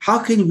 How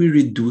can we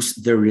reduce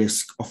the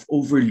risk of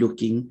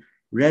overlooking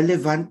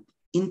relevant,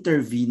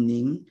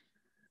 intervening,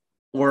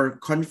 or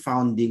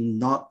confounding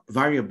not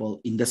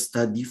variable in the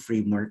study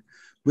framework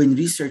when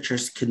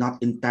researchers cannot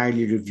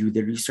entirely review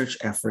the research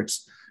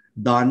efforts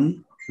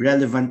done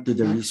relevant to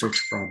the research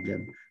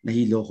problem?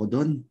 Nahilo ko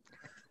doon.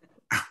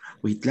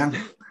 Wait lang.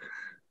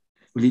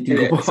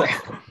 Ulitin ko po.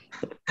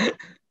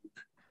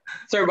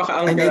 Sir,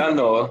 baka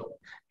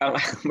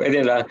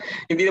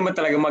hindi naman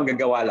talaga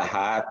magagawa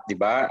lahat, di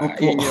ba?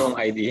 Yun yung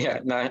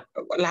idea na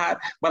lahat,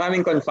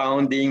 maraming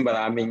confounding,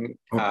 maraming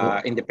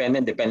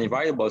dependent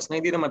variables na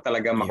hindi naman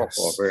talaga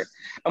mako-cover.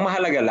 Ang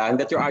mahalaga lang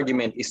that your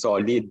argument is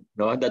solid,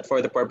 no? That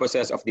for the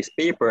purposes of this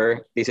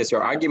paper, this is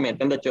your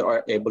argument and that you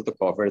are able to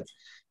cover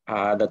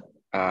that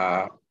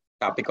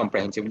topic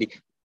comprehensively.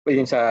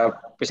 Pwede sa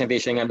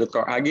presentation ng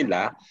Dr.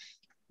 Aguila,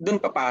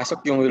 doon papasok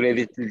yung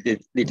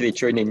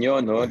literature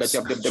ninyo, no? That you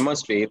have to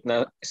demonstrate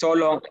na so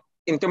long,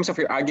 in terms of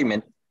your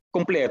argument,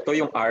 kumpleto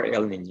yung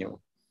RL ninyo.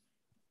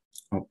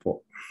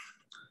 Opo.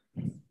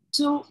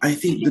 So, I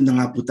think doon na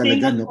nga po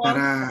talaga, no?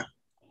 Para,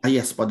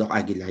 yes po, Doc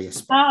Aguila,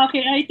 yes po.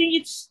 Okay, I think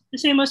it's the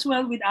same as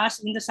well with us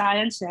in the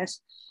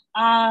sciences.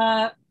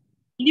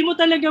 Hindi mo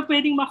talaga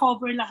pwedeng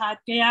ma-cover lahat.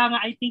 Kaya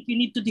nga, I think you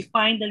need to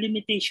define the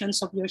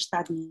limitations of your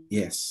study.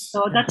 Yes.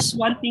 So, that's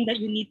one thing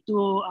that you need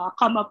to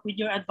come up with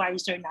your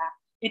advisor na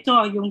ito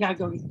yung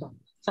gagawin to.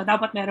 So,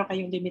 dapat meron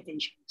kayong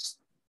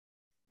limitations.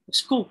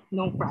 Scope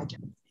ng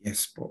project.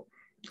 Yes po.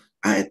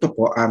 Ito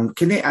po,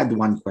 can I add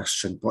one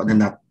question po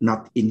na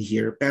not in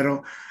here,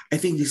 pero I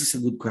think this is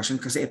a good question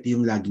kasi ito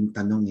yung laging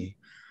tanong eh.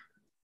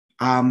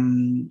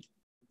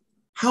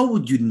 How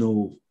would you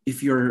know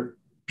if your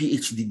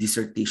PhD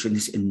dissertation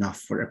is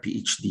enough for a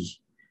PhD?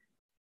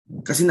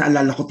 Kasi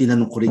naalala ko,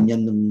 tinanong ko rin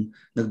yan nung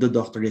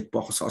nagdo-doctorate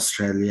po ako sa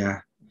Australia.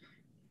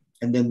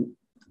 And then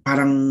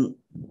parang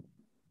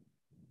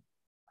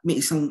may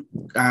isang,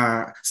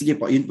 sige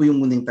po, yun po yung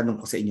munang tanong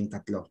ko sa inyong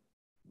tatlo.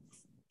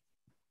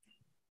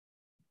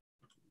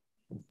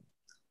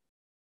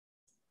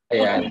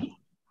 Ayan.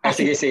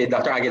 Sige,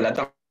 Dr. Aguila.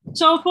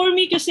 So for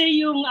me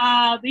kasi yung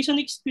based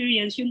on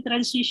experience, yung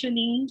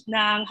transitioning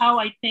ng how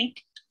I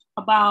think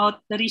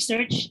about the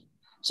research.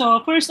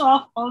 So first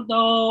off,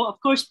 although of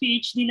course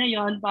PhD na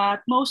yon,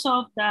 but most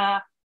of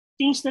the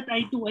things that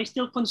I do, I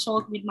still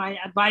consult with my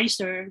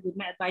advisor, with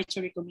my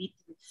advisory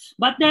committee.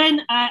 But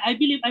then I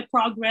believe I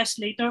progress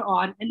later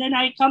on. And then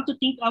I come to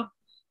think of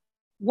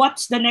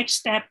what's the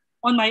next step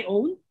on my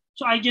own.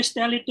 So I just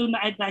tell it to my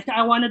advisor,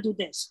 I want to do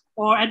this.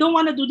 Or I don't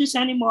want to do this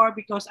anymore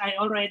because I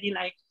already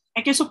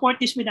I can support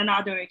this with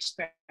another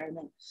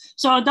experiment.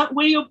 So that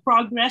way of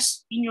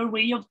progress in your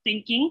way of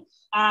thinking,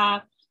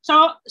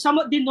 so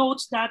somewhat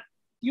denotes that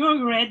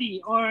you're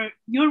ready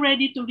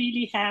to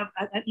really have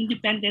an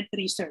independent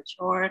research,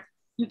 or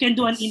you can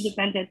do an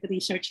independent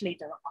research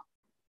later on.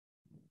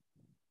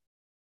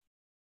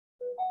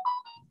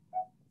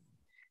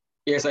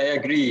 Yes, I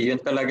agree. Yun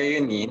talaga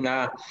yun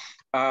na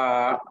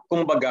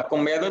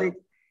kung meron,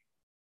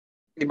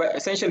 diba,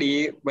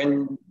 essentially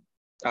when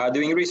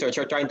doing research,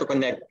 you're trying to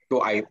connect to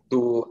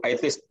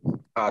at least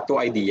two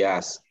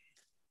ideas.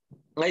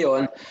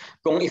 Ngayon,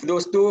 kung if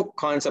those two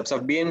concepts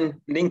have been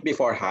linked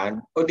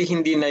beforehand, o di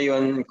hindi na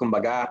yun,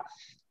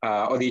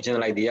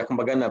 original idea,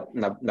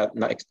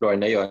 na-explore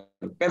na yun.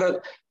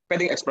 Pero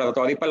pwedeng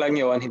exploratory pa lang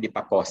yun, hindi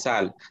pa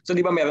causal. So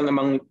di ba meron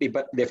namang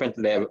different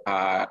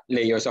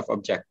layers of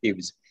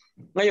objectives.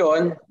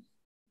 Ngayon,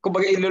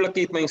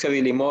 ilolocate mo yung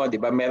sarili mo, di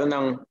ba? Meron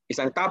ng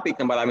isang topic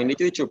na maraming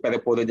literature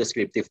pero puro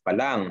descriptive pa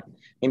lang.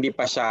 Hindi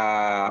pa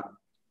siya,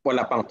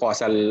 wala pang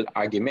causal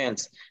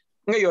arguments.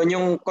 Ngayon,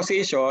 yung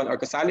causation or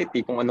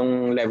causality, kung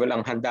anong level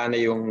ang handa na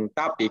yung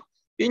topic,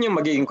 yun yung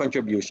magiging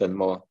contribution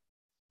mo.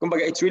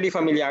 Kumbaga, it's really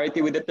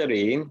familiarity with the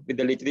terrain, with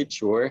the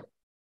literature,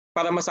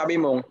 para masabi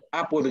mong,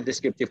 puro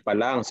descriptive pa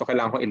lang, so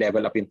kailangan kong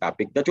i-level up yung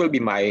topic. That will be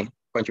my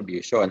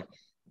contribution.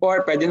 Or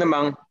pwede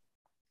namang,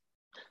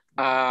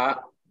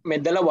 may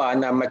dalawa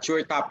na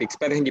mature topics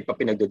pero hindi pa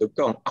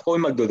pinagdudugtong. Ako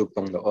yung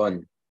magdudugtong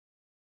noon.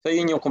 So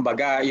yun yung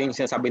yung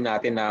sinasabi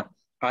natin na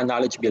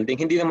knowledge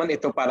building. Hindi naman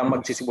ito parang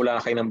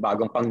magsisimula kayo ng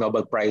bagong pang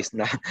Nobel Prize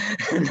na,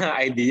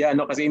 na idea,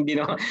 no? Kasi hindi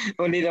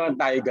naman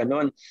tayo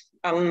ganun.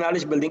 Ang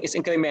knowledge building is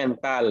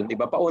incremental, di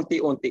ba?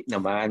 Paunti-unti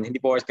naman. Hindi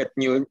po porket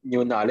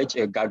new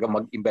knowledge,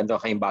 mag-invento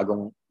kayong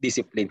bagong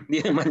discipline.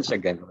 Hindi naman siya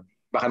ganun.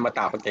 Baka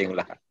matakot kayong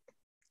lahat.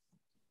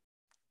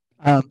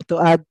 To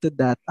add to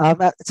that,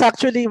 it's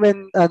actually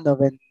when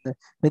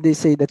they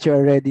say that you are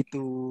ready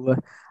to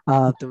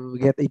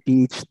get a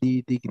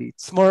PhD degree,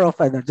 it's more of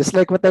just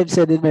like what I've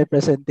said in my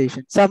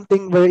presentation,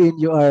 something wherein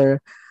you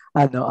are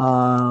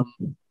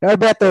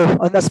better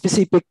on a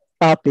specific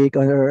topic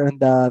or on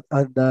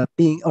the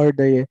thing or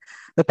the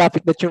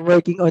topic that you're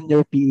working on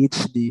your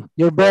PhD.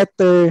 You're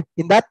better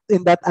in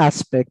that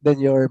aspect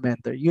than your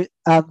mentor.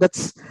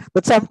 That's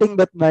something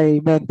that my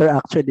mentor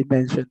actually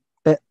mentioned.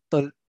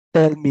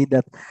 Tell me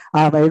that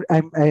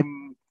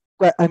I'm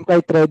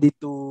quite ready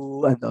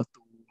to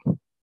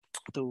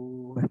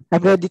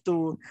I'm ready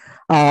to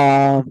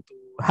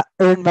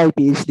earn my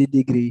PhD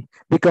degree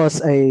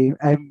because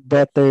I'm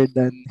better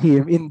than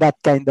him in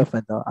that kind of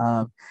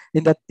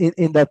in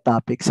that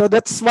topic. So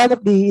that's one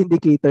of the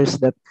indicators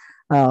that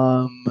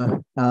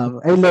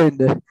I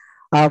learned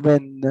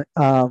when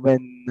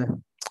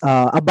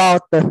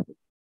about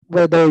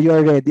whether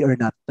you're ready or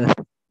not.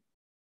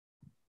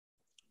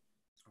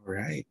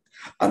 Alright.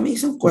 May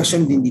isang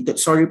question din dito.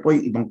 Sorry po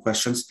yung ibang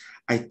questions.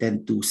 I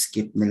tend to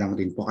skip na lang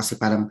din po kasi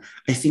parang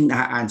I think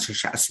na-answer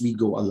siya as we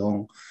go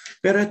along.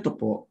 Pero ito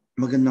po,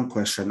 magandang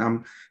question.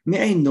 May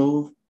I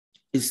know,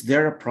 is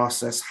there a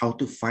process how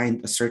to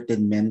find a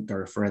certain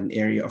mentor for an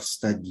area of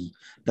study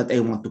that I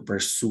want to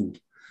pursue?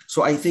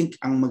 So I think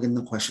ang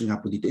magandang question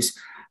nga po dito is,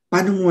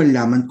 paano mo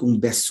malaman kung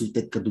best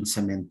suited ka dun sa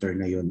mentor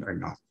na yun or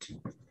not?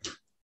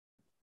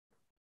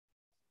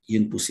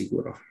 Yun po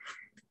siguro.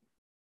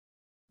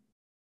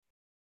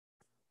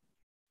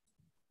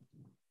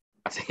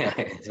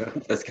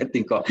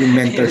 Yung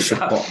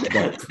mentorship po.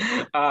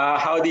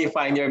 How do you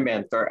find your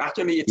mentor?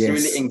 Actually, it's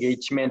really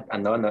engagement.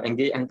 Ang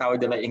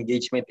tawag nila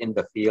engagement in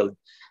the field.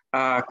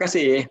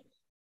 Kasi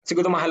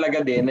siguro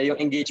mahalaga din na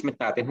yung engagement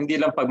natin, hindi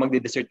lang pag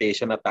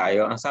magdi-dissertation na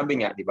tayo. Ang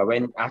sabi nga, di ba,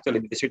 when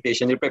actually the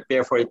dissertation, you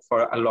prepare for it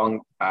for a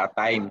long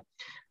time.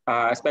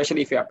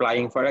 Especially if you're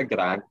applying for a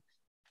grant.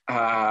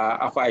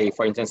 Ako ay,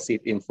 for instance,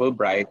 sit in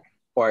Fulbright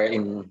or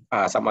in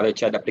some other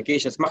CHED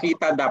applications,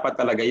 makita dapat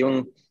talaga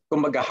yung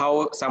kumbaga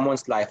how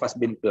someone's life has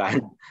been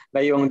planned,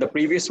 na yung the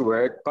previous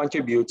work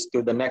contributes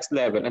to the next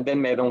level and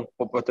then merong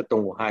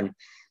pupututunguhan.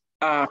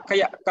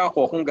 Kaya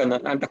ako, kung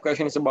ganun, and the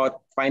question is about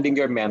finding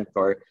your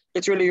mentor,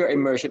 it's really your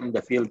immersion in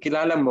the field.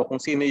 Kilala mo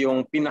kung sino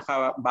yung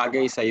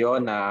pinakabagay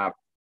sa'yo na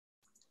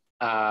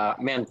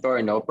mentor,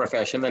 no,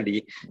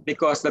 professionally,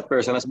 because that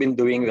person has been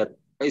doing that,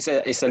 is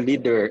a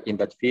leader in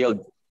that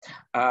field.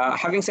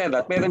 Having said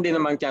that, meron din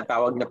naman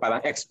tinatawag na parang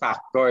X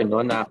factor,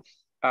 no, na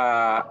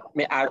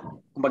may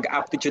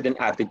aptitude and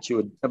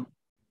attitude.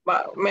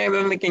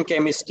 Mayroon naging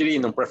chemistry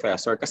ng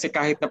professor kasi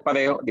kahit na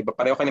pareho, di ba,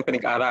 pareho kayong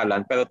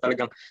pinag-aaralan, pero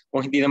talagang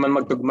kung hindi naman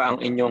magtugma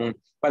ang inyong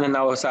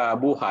pananaw sa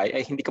buhay,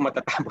 ay hindi ka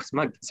matatapos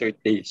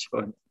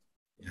mag-dissertation.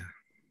 Yeah.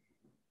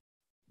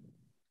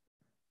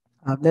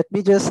 Let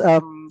me just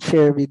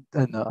share with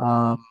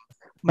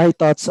my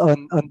thoughts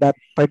on that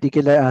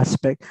particular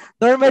aspect.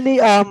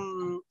 Normally, a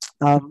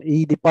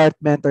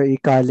department or a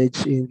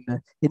college in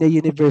a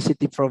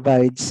university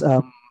provides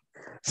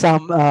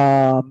some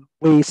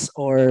ways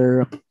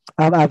or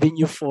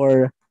avenue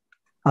for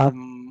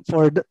new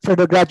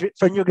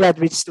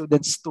graduate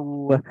students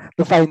to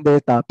find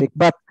their topic.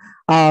 But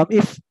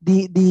if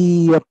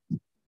the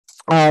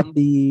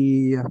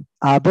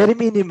very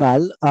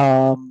minimal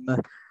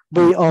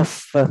way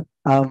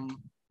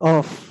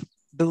of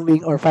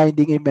doing or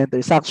finding a mentor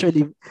is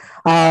actually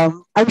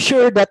I'm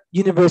sure that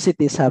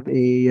universities have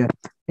a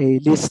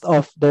list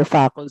of their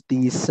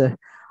faculties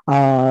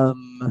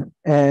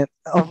and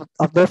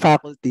of their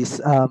faculties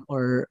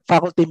or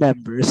faculty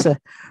members.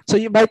 So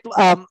you might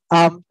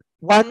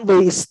one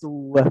way is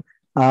to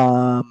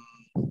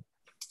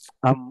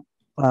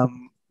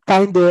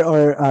find their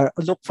or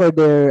look for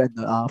their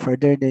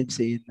names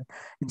in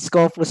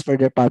Scopus for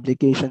their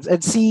publications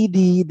and see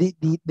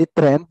the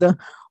trend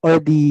or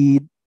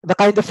the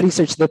kind of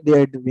research that they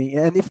are doing,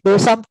 and if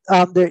there's some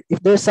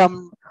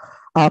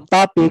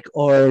topic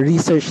or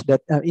research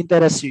that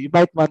interests you, you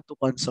might want to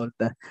consult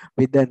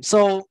with them.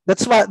 So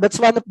that's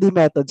one of the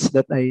methods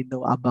that I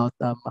know about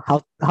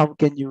how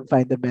can you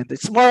find a mentor.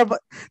 It's more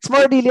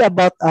really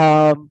about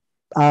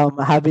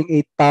having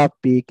a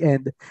topic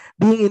and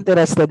being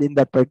interested in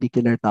that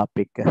particular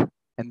topic,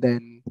 and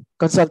then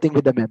consulting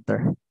with the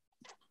mentor.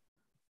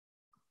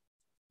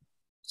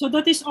 So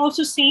that is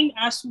also same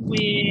as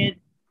with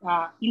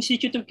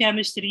Institute of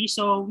Chemistry.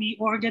 So we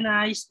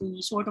organize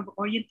a sort of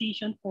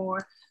orientation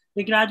for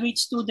the graduate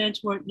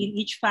students who are in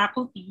each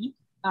faculty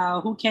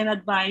who can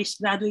advise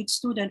graduate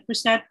students,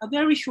 present a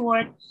very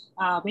short,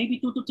 maybe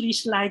 2 to 3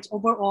 slides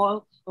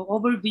overall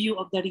overview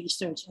of the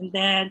research. And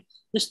then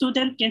the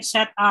student can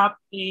set up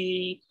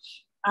a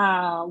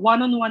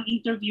one-on-one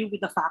interview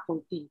with the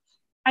faculty.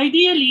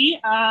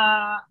 Ideally,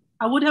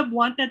 I would have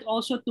wanted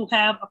also to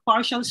have a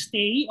partial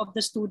stay of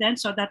the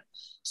students so that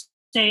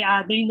say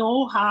they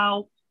know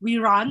how we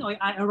run or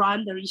I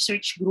run the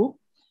research group.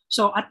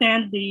 So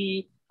attend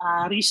the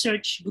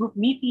research group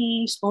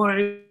meetings or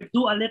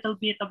do a little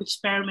bit of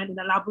experiment in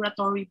the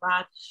laboratory.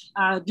 But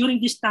during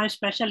this time,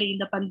 especially in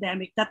the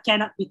pandemic, that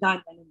cannot be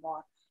done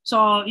anymore.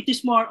 So it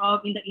is more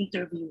of in the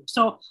interview.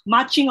 So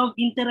matching of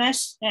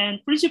interests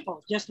and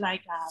principles, just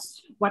like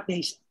what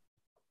they said.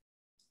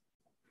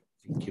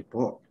 Thank you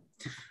po.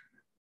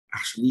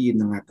 Actually, yun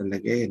na nga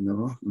talaga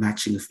no?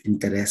 Matching of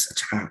interest. At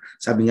saka,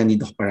 sabi nga ni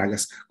Doc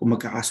Paragas, kung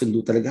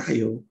magkakasundo talaga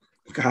kayo,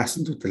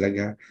 magkakasundo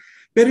talaga.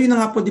 Pero yun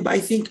na nga po, di ba,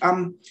 I think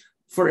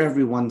for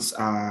everyone's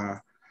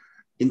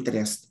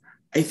interest,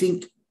 I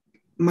think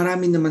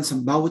marami naman sa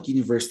bawat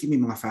university, may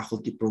mga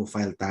faculty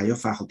profile tayo,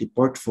 faculty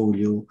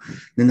portfolio,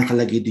 na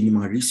nakalagay din yung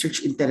mga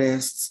research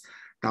interests,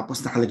 tapos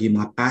nakalagay yung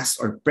mga past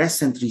or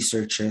present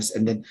researches,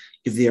 and then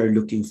if they are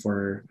looking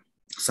for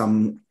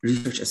some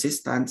research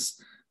assistants,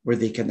 where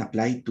they can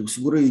apply to.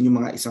 Siguro yun yung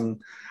mga isang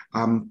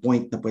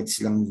point na pwede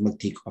silang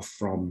mag-take off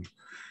from.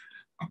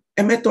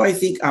 Ito, I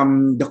think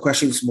the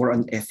question is more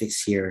on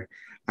ethics here.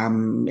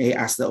 I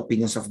ask the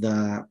opinions of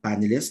the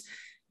panelists.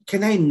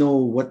 Can I know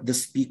what the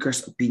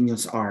speakers'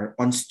 opinions are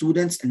on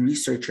students and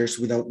researchers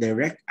without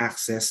direct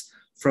access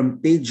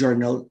from paid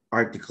journal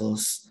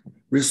articles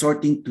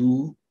resorting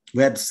to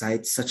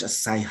websites such as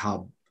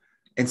Sci-Hub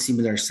and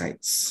similar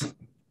sites?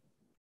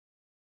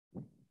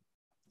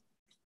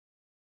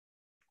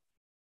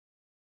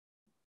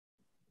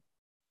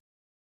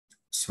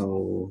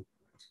 So,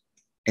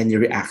 any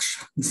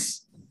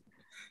reactions?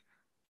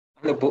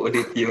 Ano po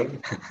ulit yun?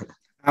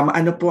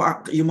 Ano po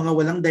yung mga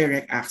walang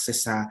direct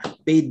access sa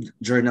paid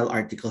journal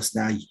articles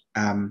na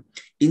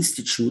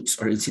institutes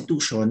or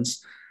institutions,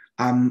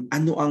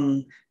 ano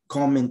ang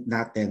comment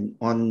natin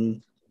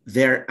on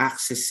their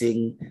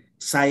accessing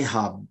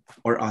Sci-Hub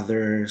or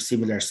other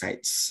similar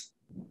sites?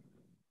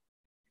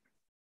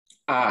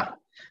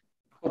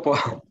 Ako po,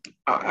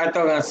 ito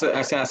ang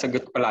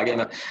sinasagot ko palagi.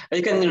 No?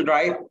 You can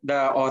write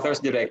the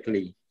authors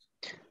directly.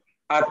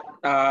 At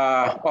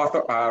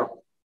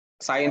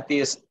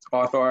scientists,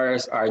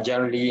 authors are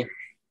generally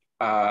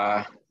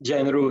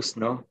generous,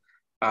 no?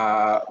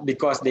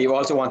 Because they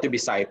also want to be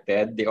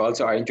cited. They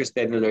also are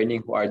interested in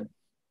learning who are,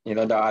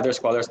 the other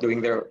scholars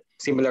doing their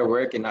similar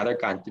work in other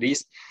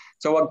countries.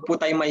 So wag po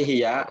tayong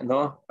mahihiya,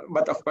 no?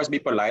 But of course, be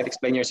polite,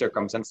 explain your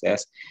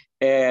circumstances,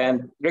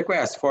 and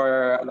request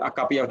for a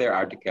copy of their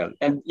article.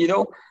 And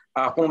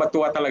kung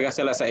matuwa talaga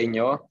sila sa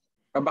inyo,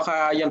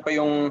 baka yan pa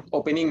yung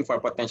opening for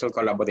potential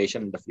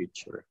collaboration in the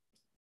future.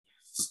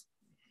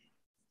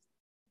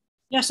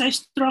 Yes, I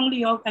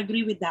strongly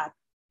agree with that.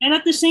 And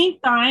at the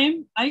same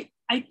time, I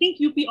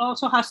think UP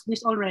also has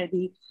this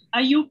already.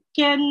 You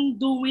can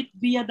do it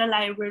via the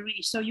library.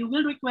 So you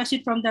will request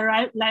it from the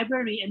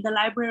library and the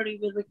library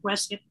will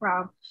request it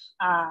from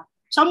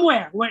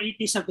somewhere where it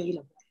is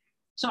available.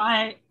 So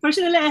I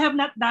have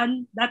not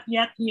done that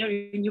yet here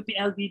in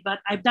UPLB,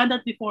 but I've done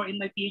that before in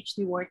my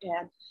PhD work,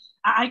 and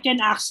I can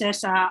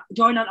access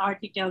journal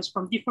articles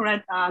from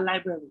different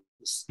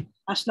libraries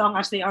as long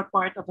as they are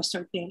part of a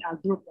certain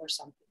group or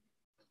something.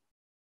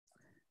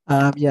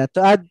 Yeah,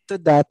 to add to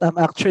that,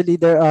 actually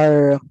there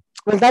are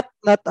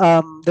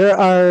there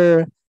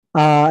are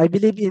I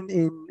believe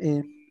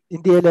in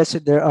DLS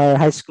there are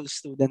high school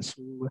students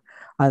who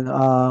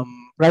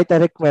write a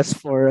request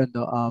for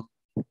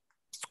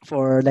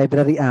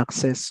library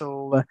access.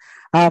 So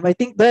I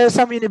think there are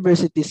some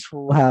universities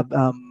who have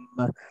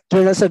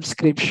journal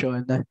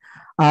subscription. There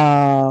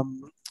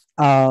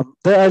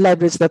are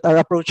libraries that are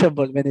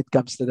approachable when it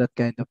comes to that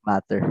kind of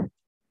matter.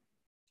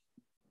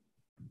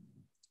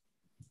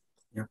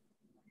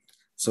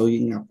 So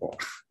yun nga po.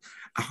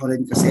 Ako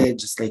rin kasi,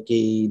 just like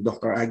kay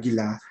Dr.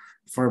 Aguila,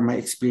 for my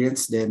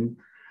experience then,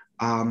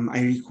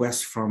 I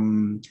request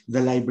from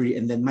the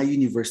library and then my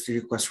university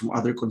request from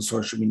other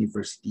consortium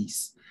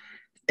universities.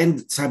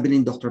 And sabi ni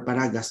Dr.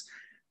 Paragas,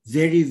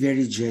 very,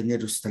 very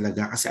generous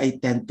talaga kasi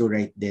I tend to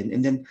write then.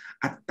 And then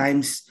at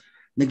times,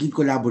 naging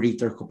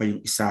collaborator ko pa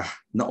yung isa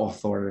na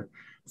author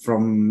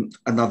from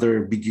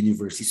another big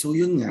university. So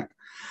yun nga.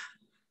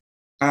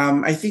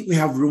 I think we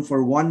have room for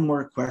one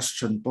more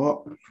question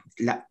po.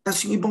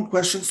 Tapos yung ibang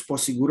questions po,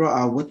 siguro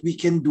what we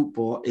can do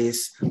po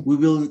is we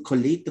will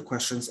collate the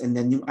questions and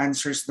then yung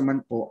answers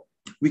naman po,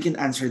 we can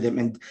answer them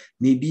and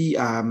maybe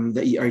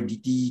the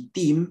ERDT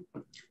team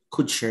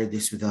could share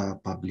this with the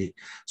public.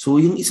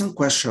 So yung isang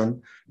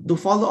question, to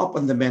follow up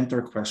on the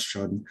mentor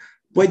question,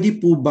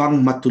 pwede po bang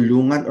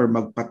matulungan or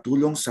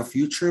magpatulong sa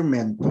future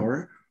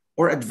mentor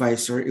or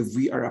advisor if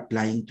we are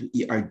applying to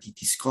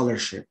ERDT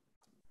scholarship?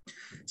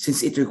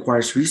 Since it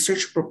requires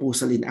research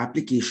proposal in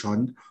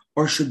application,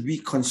 or should we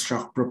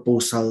construct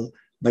proposal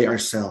by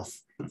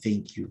ourselves?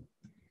 Thank you.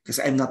 Because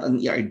I'm not an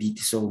ERDT,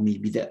 so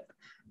maybe that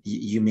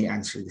you may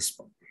answer this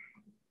one.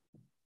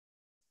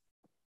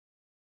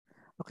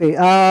 Okay.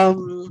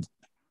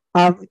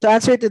 To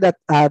answer to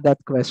that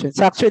question,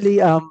 it's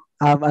actually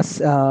as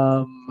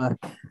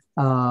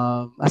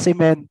as a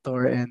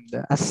mentor and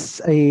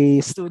as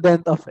a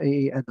student of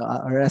a ano,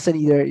 or as an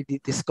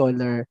ERDT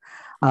scholar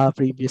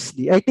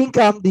previously. I think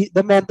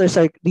the mentors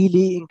are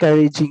really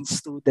encouraging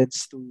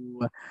students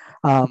to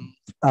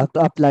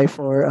apply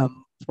for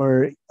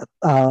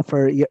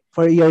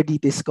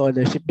ERDT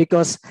scholarship,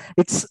 because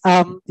it's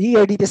the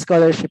ERDT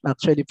scholarship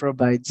actually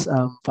provides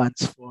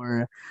funds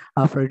for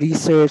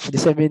research,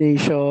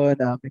 dissemination,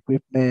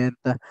 equipment,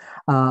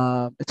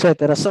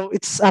 etc. So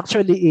it's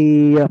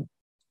actually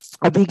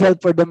a big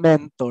help for the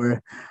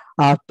mentor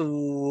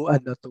to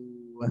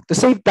to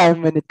save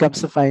time when it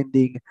comes to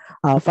finding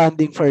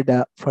funding for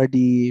the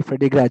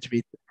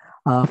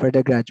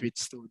graduate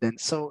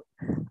students. So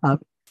um,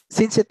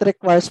 since it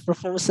requires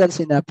proposals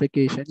in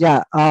application,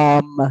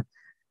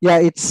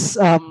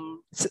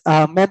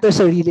 mentors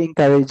are really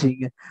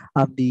encouraging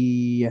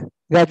the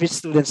graduate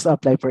students to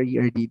apply for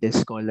ERD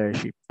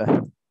scholarship.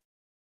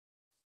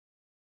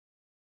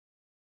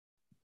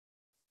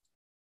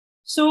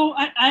 So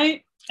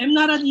I'm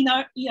not an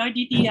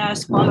ERDT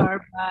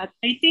scholar, but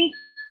I think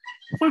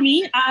for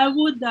me, I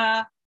would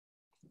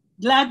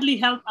gladly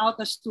help out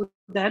a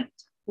student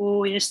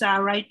who is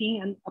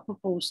writing a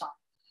proposal.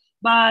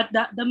 But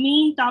the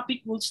main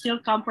topic will still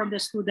come from the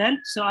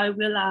student. So I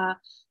will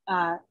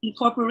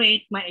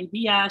incorporate my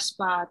ideas,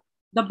 but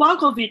the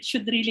bulk of it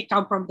should really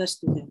come from the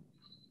student.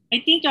 I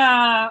think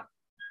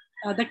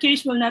the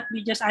case will not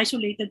be just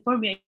isolated for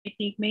me. I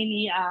think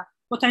many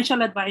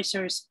potential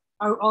advisors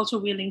are also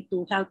willing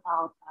to help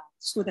out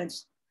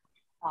students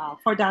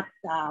for that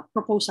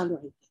proposal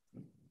writing.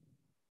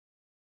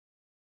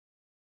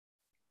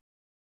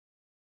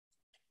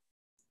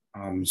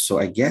 So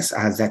I guess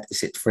that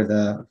is it for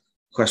the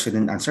question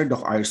and answer.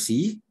 Doc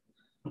RC,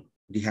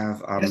 do you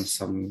have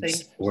some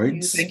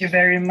words? Thank you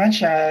very much,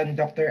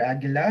 Dr.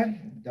 Aguila,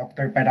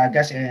 Dr.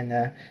 Paragas,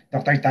 and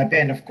Dr. Tapia,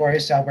 and of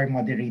course, our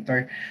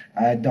moderator,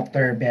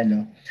 Dr.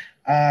 Bello.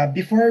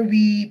 Before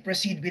we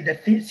proceed with the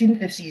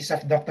synthesis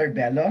of Dr.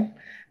 Bello,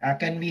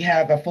 can we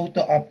have a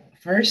photo op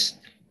first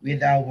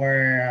with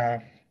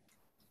our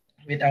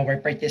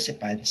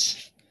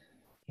participants?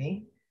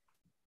 Okay.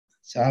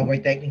 So our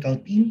technical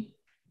team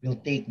will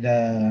take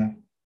the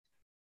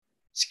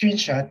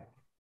screenshot.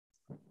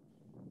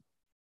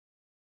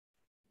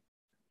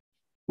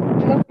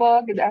 Hello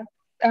po.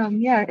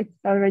 It's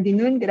already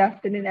noon. Good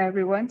afternoon,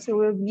 everyone. So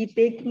we'll be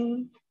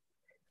taking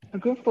a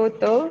group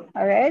photo.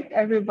 All right,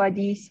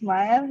 everybody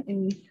smile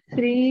in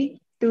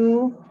 3,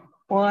 2,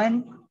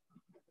 1.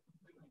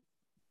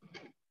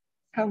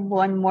 Have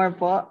one more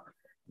po.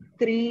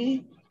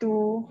 3,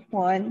 2,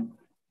 1.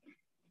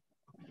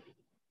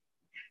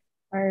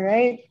 All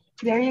right.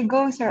 There you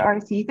go, Sir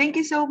RC. Thank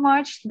you so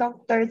much,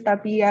 Dr.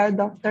 Tapia,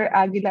 Dr.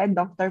 Aguila, and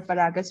Dr.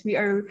 Paragas. We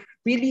are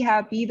really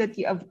happy that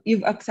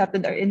you've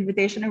accepted our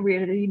invitation, and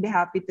we're really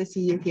happy to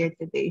see you here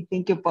today.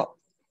 Thank you po.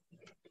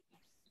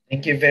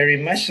 Thank you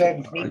very much.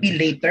 So maybe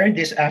later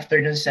this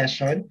afternoon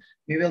session,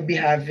 we will be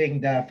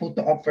having the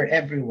photo op for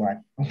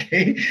everyone.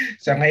 Okay?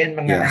 So ngayon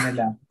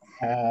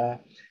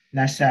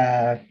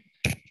nasa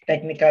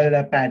technical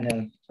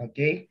panel.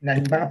 Okay?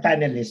 Mga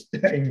panelists.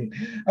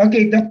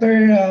 Okay,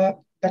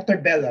 Dr.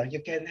 Bello,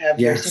 you can have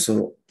your...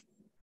 So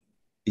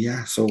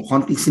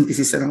konting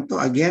synthesis na lang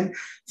to. Again,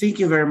 thank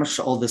you very much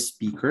to all the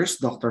speakers,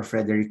 Dr.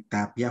 Frederick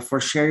Tapia,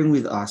 for sharing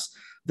with us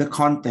the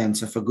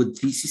contents of a good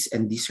thesis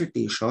and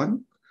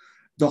dissertation,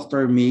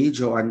 Dr. May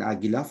Joanne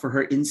Aguila for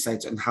her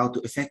insights on how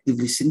to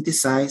effectively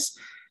synthesize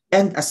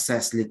and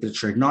assess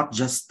literature, not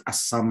just a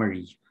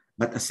summary,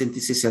 but a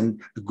synthesis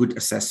and a good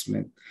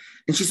assessment.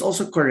 And she's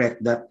also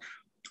correct that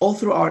all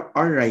through our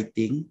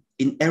writing,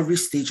 in every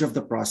stage of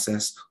the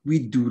process, we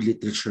do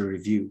literature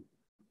review.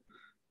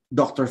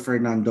 Dr.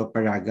 Fernando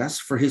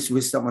Paragas for his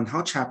wisdom on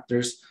how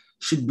chapters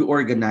should be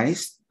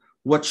organized,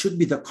 what should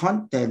be the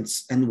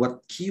contents, and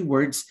what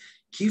keywords,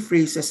 key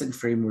phrases, and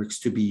frameworks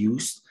to be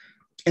used,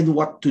 and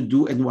what to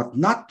do and what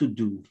not to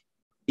do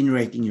in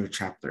writing your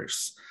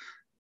chapters.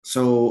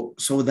 So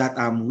that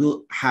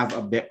we'll have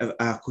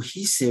a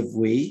cohesive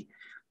way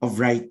of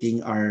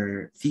writing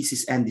our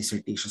thesis and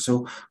dissertation.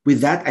 So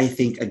with that, I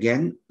thank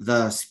again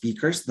the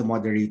speakers, the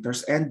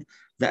moderators, and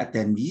the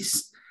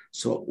attendees.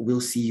 So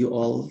we'll see you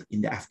all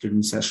in the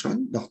afternoon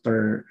session.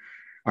 Dr.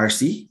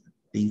 RC,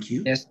 thank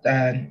you. Yes,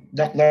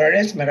 Doc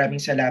Lawrence,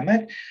 maraming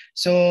salamat.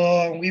 So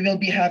we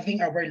will be having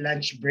our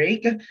lunch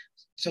break.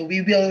 So we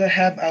will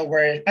have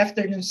our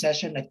afternoon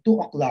session at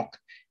 2 o'clock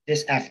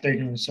this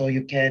afternoon. So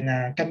you can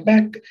come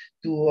back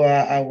to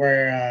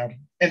our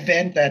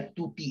event at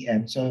 2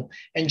 p.m. So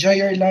enjoy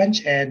your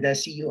lunch and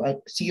see you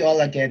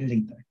all again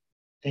later.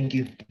 Thank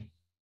you.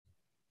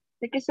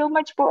 Thank you so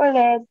much po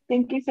ulit.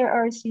 Thank you, Sir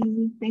RC.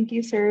 Thank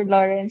you, Sir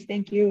Lawrence.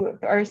 Thank you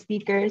to our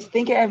speakers.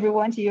 Thank you,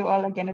 everyone. See you all again.